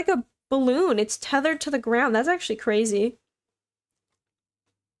cigarette. It's like a balloon. It's tethered to the ground. That's actually crazy.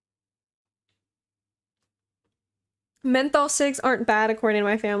 Menthol cigs aren't bad according to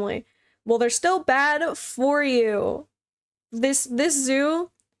my family. Well, they're still bad for you. This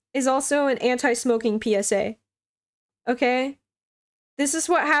zoo is also an anti-smoking PSA. Okay? This is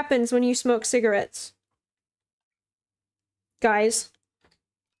what happens when you smoke cigarettes. Guys.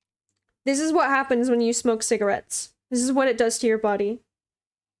 This is what happens when you smoke cigarettes. This is what it does to your body.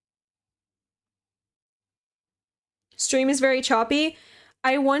 Stream is very choppy.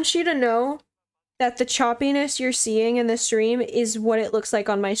 I want you to know that the choppiness you're seeing in the stream is what it looks like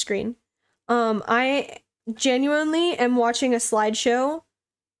on my screen. I genuinely am watching a slideshow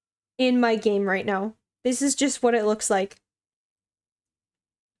in my game right now. This is just what it looks like.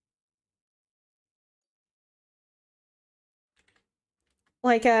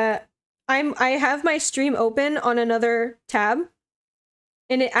 Like, I have my stream open on another tab,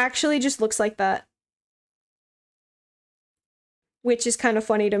 and it actually just looks like that. Which is kind of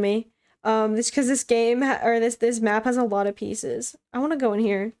funny to me. This because this game, or this map has a lot of pieces. I want to go in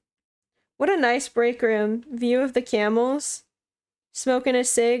here. What a nice break room. View of the camels. Smoking a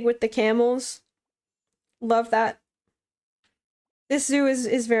cig with the camels. Love that. This zoo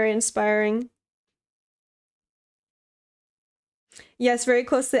is very inspiring. Yes, very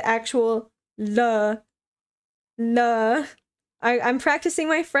close to actual I'm practicing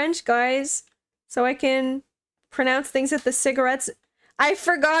my French, guys, so I can pronounce things at the cigarettes. I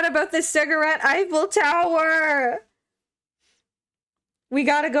forgot about the cigarette Eiffel Tower! We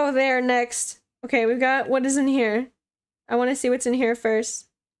gotta go there next. Okay, we've got... What is in here? I want to see what's in here first.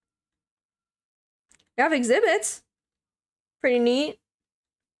 We have exhibits. Pretty neat.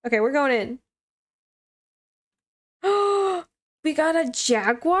 Okay, we're going in. Oh, we got a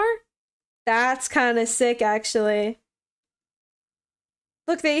jaguar? That's kind of sick, actually.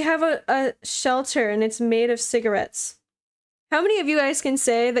 Look, they have a shelter, and it's made of cigarettes. How many of you guys can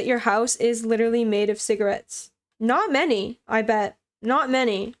say that your house is literally made of cigarettes? Not many, I bet. Not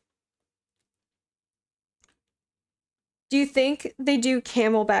many. Do you think they do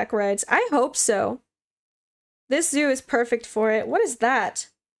camelback rides? I hope so. This zoo is perfect for it. What is that?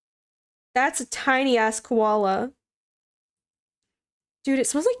 That's a tiny-ass koala. Dude, it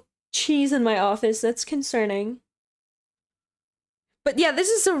smells like cheese in my office. That's concerning. But yeah, this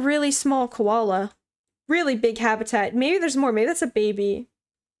is a really small koala. Really big habitat. Maybe there's more. Maybe that's a baby.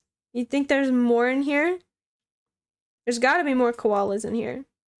 You think there's more in here? There's gotta be more koalas in here.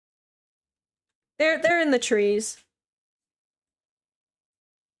 They're in the trees.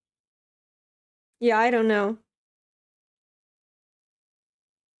 Yeah, I don't know.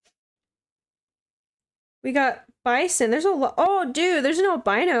 We got bison. There's a lot. Oh, dude, there's an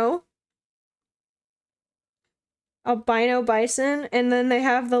albino. Albino bison. And then they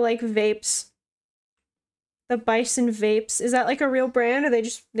have the, like, vapes. The bison vapes. Is that, like, a real brand, or they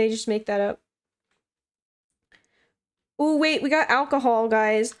just make that up? Oh, wait, we got alcohol,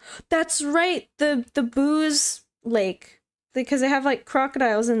 guys. That's right, the booze lake. Because they have, like,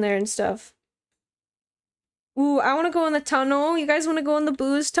 crocodiles in there and stuff. Ooh, I want to go in the tunnel. You guys want to go in the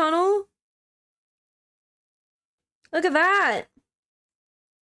booze tunnel? Look at that!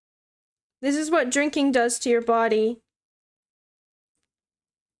 This is what drinking does to your body.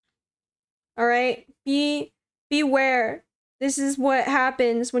 Alright? Beware. This is what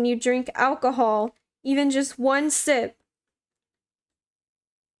happens when you drink alcohol. Even just one sip.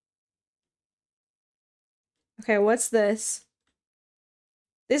 Okay, what's this?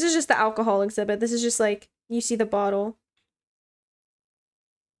 This is just the alcohol exhibit. This is just like, you see the bottle.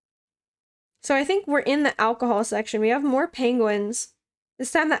 So I think we're in the alcohol section. We have more penguins.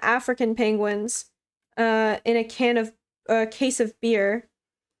 This time the African penguins. In a case of beer.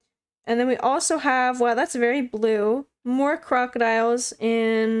 And then we also have, wow, that's very blue. More crocodiles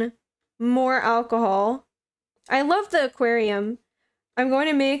and more alcohol. I love the aquarium. I'm going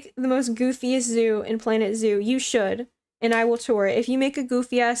to make the most goofiest zoo in Planet Zoo. You should. And I will tour it. If you make a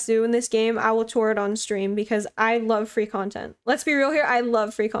goofy-ass zoo in this game, I will tour it on stream because I love free content. Let's be real here. I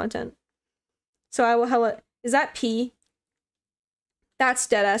love free content. So I will is that pee? That's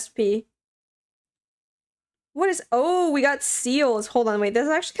dead-ass pee. What is... Oh, we got seals. Hold on, wait. This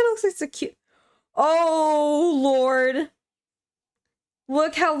actually kind of looks like it's a cute... Oh, Lord.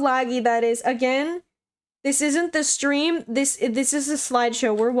 Look how laggy that is. Again, this isn't the stream. This is a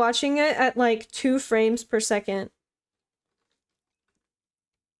slideshow. We're watching it at like 2 frames per second.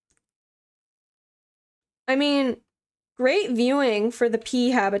 I mean, great viewing for the pea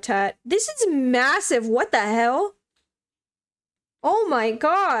habitat. This is massive. What the hell? Oh my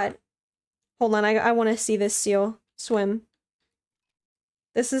god. Hold on, I want to see this seal swim.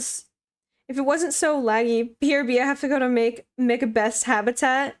 This is... If it wasn't so laggy, BRB, I have to go to make a best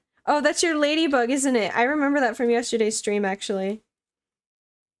habitat. Oh, that's your ladybug, isn't it? I remember that from yesterday's stream, actually.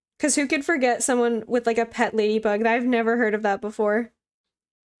 Because who could forget someone with, like, a pet ladybug? I've never heard of that before.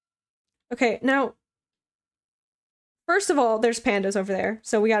 Okay, now... First of all, there's pandas over there,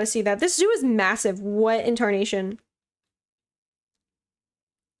 so we gotta see that. This zoo is massive. What in tarnation?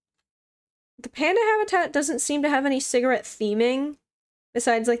 The panda habitat doesn't seem to have any cigarette theming.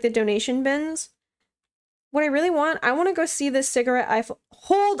 Besides, like, the donation bins. What I really want, I want to go see this cigarette Eiffel...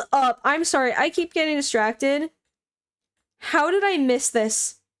 Hold up! I'm sorry, I keep getting distracted. How did I miss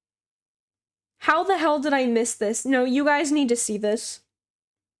this? How the hell did I miss this? No, you guys need to see this.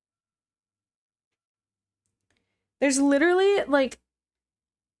 There's literally, like,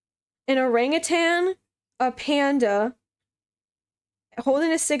 an orangutan, a panda,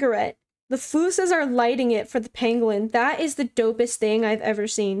 holding a cigarette. The fooses are lighting it for the pangolin. That is the dopest thing I've ever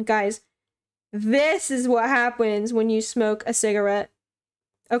seen. Guys, this is what happens when you smoke a cigarette.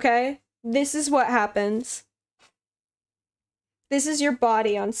 Okay? This is what happens. This is your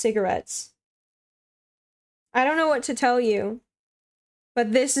body on cigarettes. I don't know what to tell you.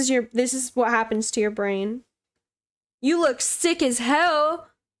 But this is what happens to your brain. You look sick as hell.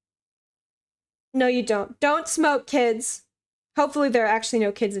 No, you don't. Don't smoke, kids. Hopefully there are actually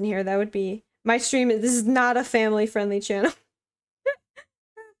no kids in here. That would be... My stream this is not a family-friendly channel.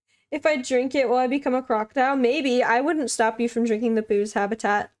 If I drink it, will I become a crocodile? Maybe. I wouldn't stop you from drinking the booze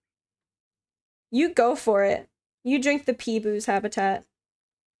habitat. You go for it. You drink the pea booze habitat.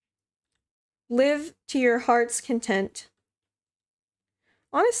 Live to your heart's content.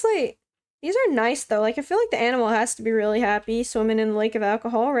 Honestly, these are nice though. Like, I feel like the animal has to be really happy swimming in the lake of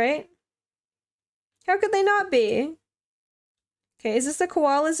alcohol, right? How could they not be? Okay, is this the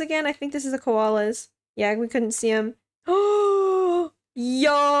koalas again? I think this is the koalas. Yeah, we couldn't see them. Oh,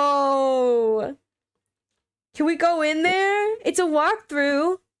 yo! Can we go in there? It's a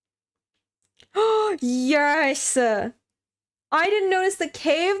walkthrough. Oh, yes! I didn't notice the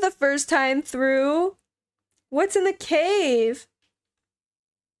cave the first time through. What's in the cave?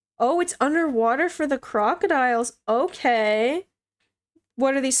 Oh, it's underwater for the crocodiles. Okay.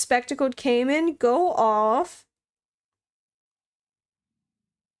 What are these spectacled caiman? Go off.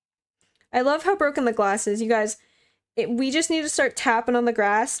 I love how broken the glass is. You guys, we just need to start tapping on the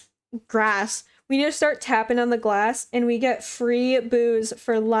grass. We need to start tapping on the glass and we get free booze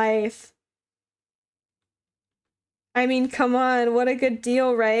for life. I mean, come on. What a good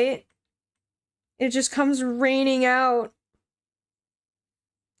deal, right? It just comes raining out.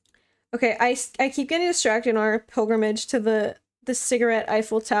 Okay, I keep getting distracted on our pilgrimage to the cigarette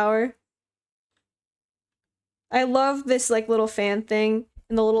Eiffel Tower. I love this, like, little fan thing.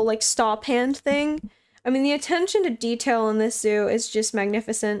 And the little, like, stop hand thing. I mean, the attention to detail in this zoo is just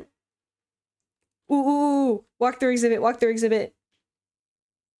magnificent. Ooh, walk through exhibit, walk through exhibit.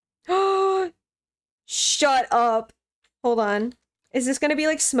 Oh, shut up. Hold on. Is this gonna be,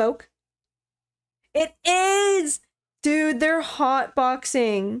 like, smoke? It is! Dude, they're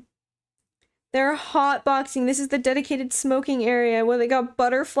hotboxing. They're hotboxing. This is the dedicated smoking area where they got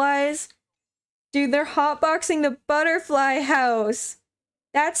butterflies. Dude, they're hotboxing the butterfly house.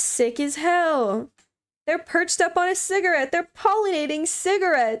 That's sick as hell. They're perched up on a cigarette. They're pollinating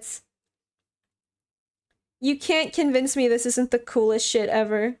cigarettes. You can't convince me this isn't the coolest shit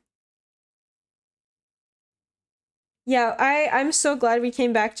ever. Yeah, I'm so glad we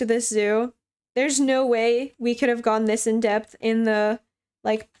came back to this zoo. There's no way we could have gone this in depth in the,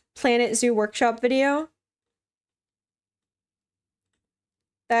 like, Planet Zoo Workshop video.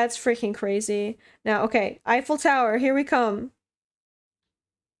 That's freaking crazy. Now, okay, Eiffel Tower, here we come.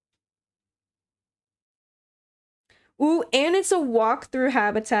 Ooh, and it's a walkthrough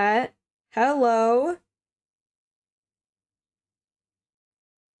habitat. Hello.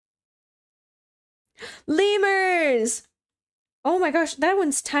 Lemurs! Oh my gosh, that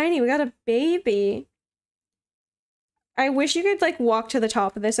one's tiny. We got a baby. I wish you could, like, walk to the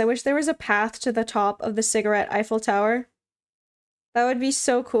top of this. I wish there was a path to the top of the cigarette Eiffel Tower. That would be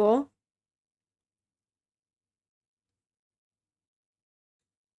so cool.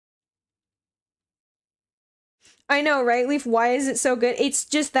 I know, right, Leaf? Why is it so good? It's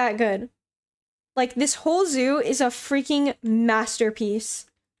just that good. Like, this whole zoo is a freaking masterpiece.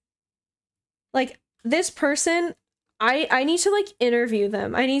 Like, this person, I need to, like, interview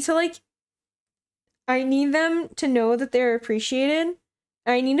them. I need them to know that they're appreciated.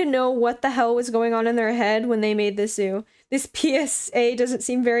 I need to know what the hell was going on in their head when they made this zoo. This PSA doesn't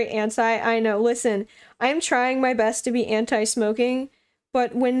seem very I know. Listen, I'm trying my best to be anti-smoking,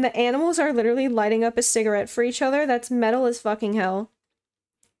 but when the animals are literally lighting up a cigarette for each other, that's metal as fucking hell.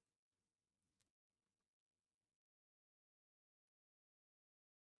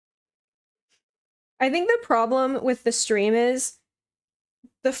 I think the problem with the stream is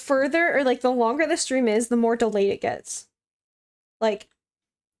the further or like the longer the stream is, the more delayed it gets. Like,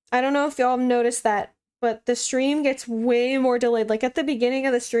 I don't know if y'all noticed that, but the stream gets way more delayed. Like at the beginning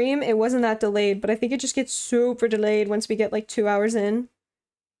of the stream, it wasn't that delayed, but I think it just gets super delayed once we get like 2 hours in.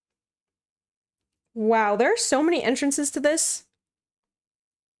 Wow, there are so many entrances to this.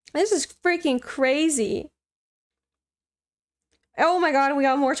 This is freaking crazy. Oh my god, we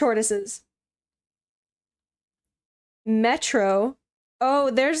got more tortoises. Metro. Oh,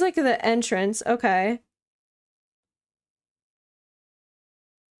 there's like the entrance. Okay.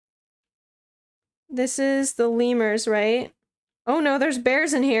 This is the lemurs, right? Oh no, there's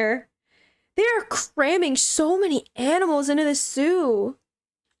bears in here. They are cramming so many animals into the zoo.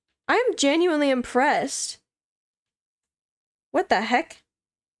 I'm genuinely impressed. What the heck?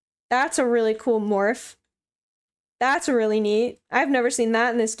 That's a really cool morph. That's really neat. I've never seen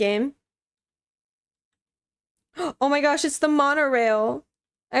that in this game. Oh my gosh, it's the monorail.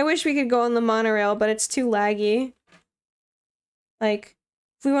 I wish we could go on the monorail, but it's too laggy. Like,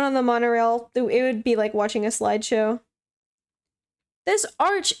 if we went on the monorail, it would be like watching a slideshow. This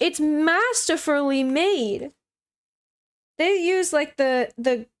arch, it's masterfully made. They use like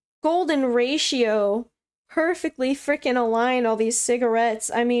the golden ratio, perfectly freaking align all these cigarettes.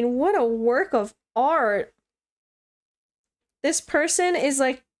 I mean, what a work of art. This person is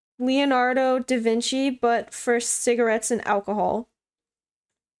like Leonardo da Vinci, but for cigarettes and alcohol.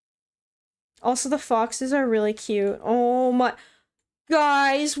 Also, the foxes are really cute. Oh my...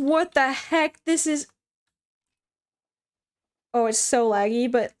 Guys, what the heck? This is... Oh, it's so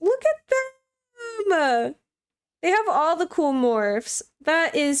laggy, but look at them! They have all the cool morphs.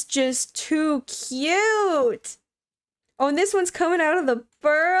 That is just too cute! Oh, and this one's coming out of the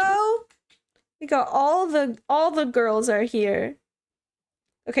burrow? We got all the girls are here.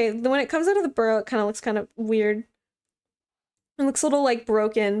 Okay, when it comes out of the burrow, it kind of looks kind of weird. It looks a little, like,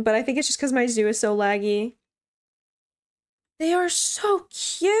 broken, but I think it's just because my zoo is so laggy. They are so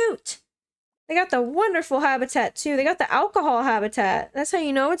cute! They got the wonderful habitat, too. They got the alcohol habitat. That's how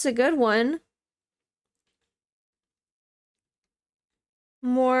you know it's a good one.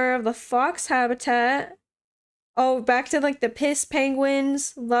 More of the fox habitat. Oh, back to, like, the piss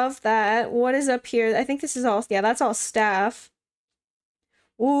penguins. Love that. What is up here? I think this is all... Yeah, that's all staff.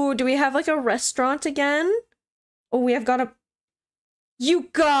 Ooh, do we have, like, a restaurant again? Oh, we have got a... You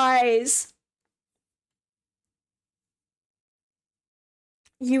guys!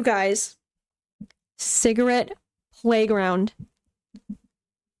 You guys. Cigarette playground.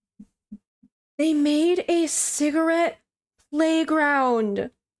 They made a cigarette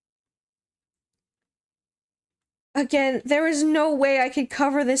playground. Again, there is no way I could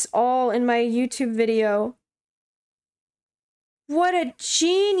cover this all in my YouTube video. What a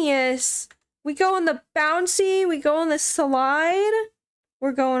genius! We go on the bouncy, we go on the slide.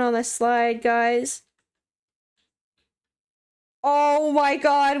 We're going on the slide, guys. Oh my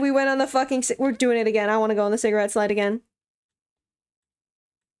god, we went on the fucking... We're doing it again. I want to go on the cigarette slide again.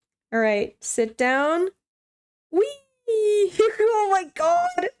 Alright, sit down. Whee! Oh my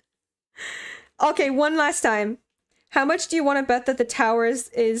god! Okay, one last time. How much do you want to bet that the tower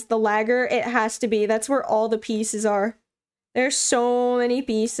is the lagger? It has to be. That's where all the pieces are. There's so many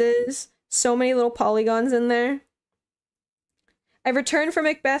pieces. So many little polygons in there. I've returned from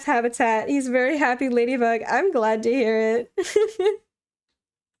Macbeth habitat. He's very happy, Ladybug. I'm glad to hear it.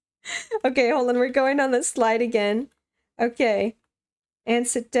 Okay, hold on. We're going on the slide again. Okay. And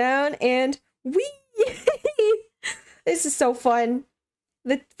sit down and... Whee! This is so fun.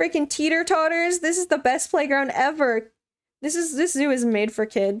 The freaking teeter-totters. This is the best playground ever. This zoo is made for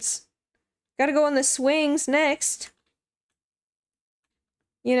kids. Gotta go on the swings next.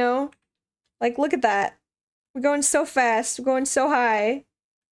 You know? Like, look at that. We're going so fast. We're going so high.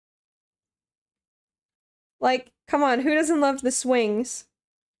 Like, come on. Who doesn't love the swings?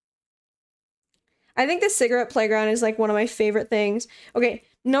 I think the cigarette playground is, like, one of my favorite things. Okay,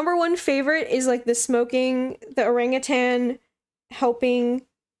 number one favorite is, like, the smoking, the orangutan helping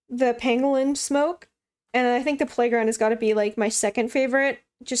the pangolin smoke. And I think the playground has got to be, like, my second favorite.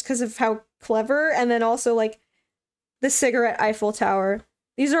 just because of how clever, and then also like the cigarette Eiffel Tower.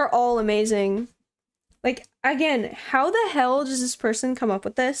 These are all amazing. Like, again, how the hell does this person come up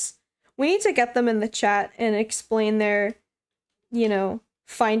with this? We need to get them in the chat and explain their, you know,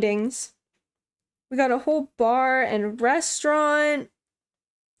 findings. We got a whole bar and restaurant.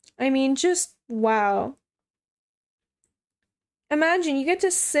 I mean, just wow. Imagine you get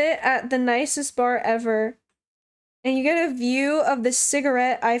to sit at the nicest bar ever and you get a view of the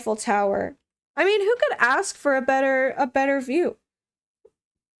cigarette Eiffel Tower. I mean, who could ask for a better view?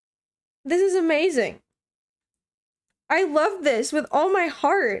 This is amazing. I love this with all my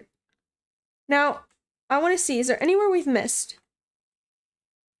heart. Now, I want to see, is there anywhere we've missed?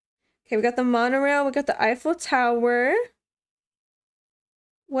 Okay, we got the monorail, we got the Eiffel Tower.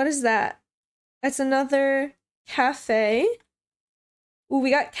 What is that? That's another cafe. Ooh,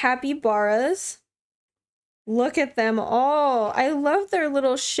 we got capybaras. Look at them all. I love their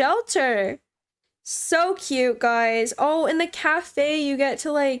little shelter. So cute, guys. Oh, in the cafe, you get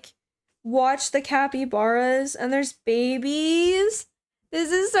to, like, watch the capybaras, and there's babies.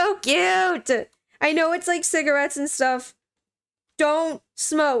 This is so cute. I know it's, like, cigarettes and stuff. Don't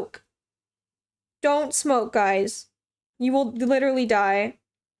smoke. Don't smoke, guys. You will literally die.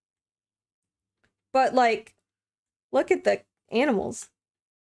 But, like, look at the animals.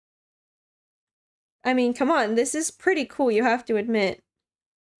 I mean, come on. This is pretty cool, you have to admit.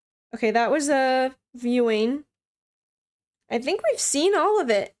 Okay, that was a viewing. I think we've seen all of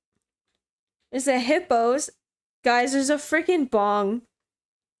it. There's the hippos. Guys, there's a freaking bong.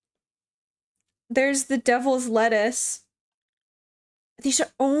 There's the devil's lettuce. These are...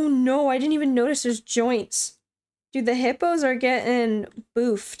 Oh, no. I didn't even notice there's joints. Dude, the hippos are getting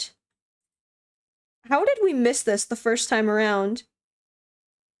boofed. How did we miss this the first time around?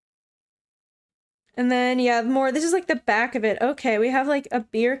 And then, yeah, more. This is like the back of it. Okay, we have like a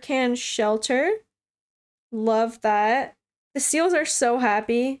beer can shelter. Love that. The seals are so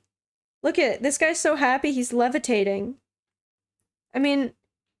happy. Look at this guy's so happy he's levitating. I mean,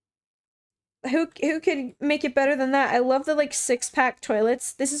 who could make it better than that? I love the like 6-pack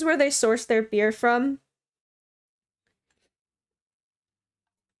toilets. This is where they source their beer from.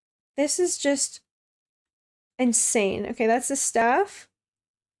 This is just insane. Okay, that's the staff.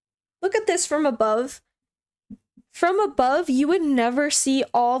 Look at this from above. From above, you would never see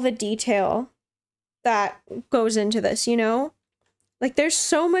all the detail that goes into this, you know? Like, there's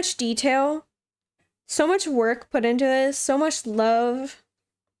so much detail, so much work put into this, so much love.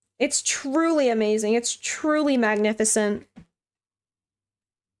 It's truly amazing. It's truly magnificent.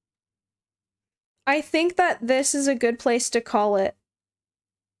 I think that this is a good place to call it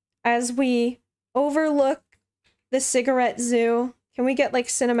as we overlook the cigarette zoo. Can we get, like,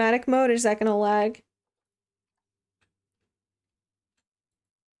 cinematic mode, or is that gonna lag?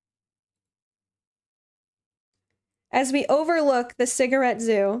 As we overlook the cigarette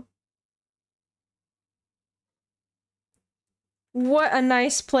zoo. What a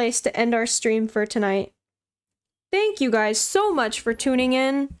nice place to end our stream for tonight. Thank you guys so much for tuning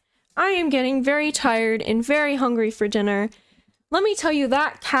in. I am getting very tired and very hungry for dinner. Let me tell you,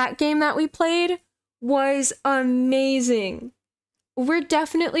 that cat game that we played was amazing. We're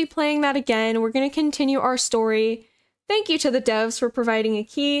definitely playing that again. We're going to continue our story. Thank you to the devs for providing a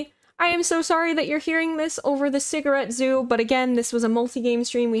key. I am so sorry that you're hearing this over the cigarette zoo, but again, this was a multi-game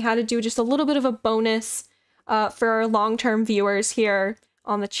stream. We had to do just a little bit of a bonus for our long-term viewers here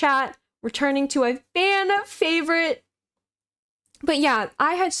on the chat, returning to a fan favorite. But yeah,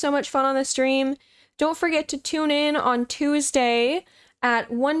 I had so much fun on the stream. Don't forget to tune in on Tuesday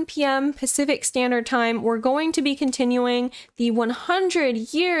at 1 p.m. Pacific Standard Time. We're going to be continuing the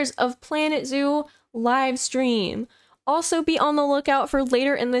 100 Years of Planet Zoo live stream. Also be on the lookout for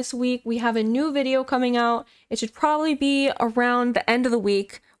later in this week. We have a new video coming out. It should probably be around the end of the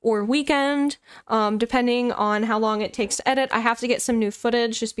week or weekend, depending on how long it takes to edit. I have to get some new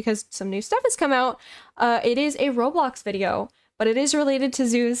footage just because some new stuff has come out. It is a Roblox video, but it is related to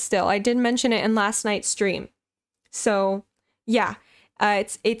zoos still. I did mention it in last night's stream. So yeah.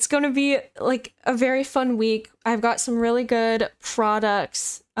 It's going to be like a very fun week. I've got some really good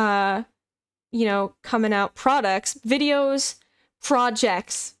products, you know, coming out. Products, videos,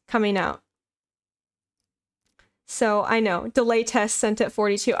 projects coming out. So I know, delay test sent at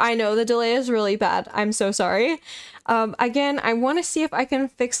 42. I know the delay is really bad. I'm so sorry. Again, I want to see if I can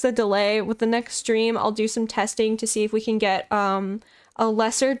fix the delay with the next stream. I'll do some testing to see if we can get a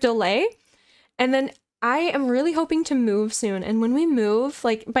lesser delay. And then I am really hoping to move soon. And when we move,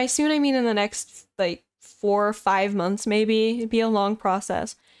 like by soon, I mean in the next like 4 or 5 months, maybe. It'd be a long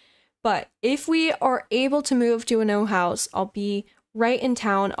process. But if we are able to move to a new house, I'll be right in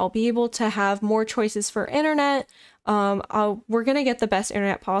town. I'll be able to have more choices for internet. We're gonna get the best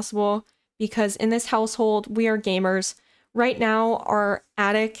internet possible because in this household, we are gamers. Right now, our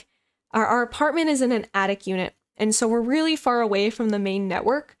apartment is in an attic unit. And so we're really far away from the main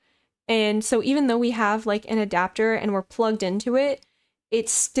network. And so even though we have like an adapter and we're plugged into it, it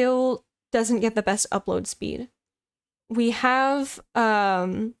still doesn't get the best upload speed. We have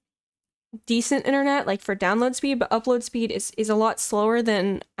decent internet like for download speed, but upload speed is a lot slower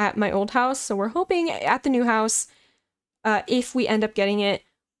than at my old house. So we're hoping at the new house, if we end up getting it,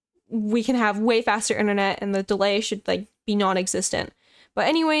 we can have way faster internet and the delay should like be non-existent. But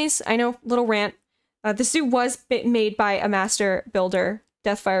anyways, I know, little rant. The suit was made by a master builder,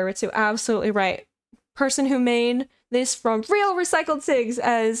 Deathfire Ritsu, absolutely right. Person who made this from real recycled SIGs,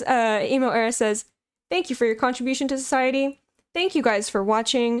 as Emo Era says. Thank you for your contribution to society. Thank you guys for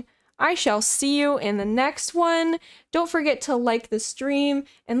watching. I shall see you in the next one. Don't forget to like the stream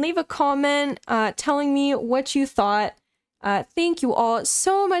and leave a comment telling me what you thought. Thank you all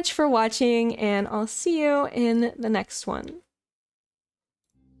so much for watching, and I'll see you in the next one.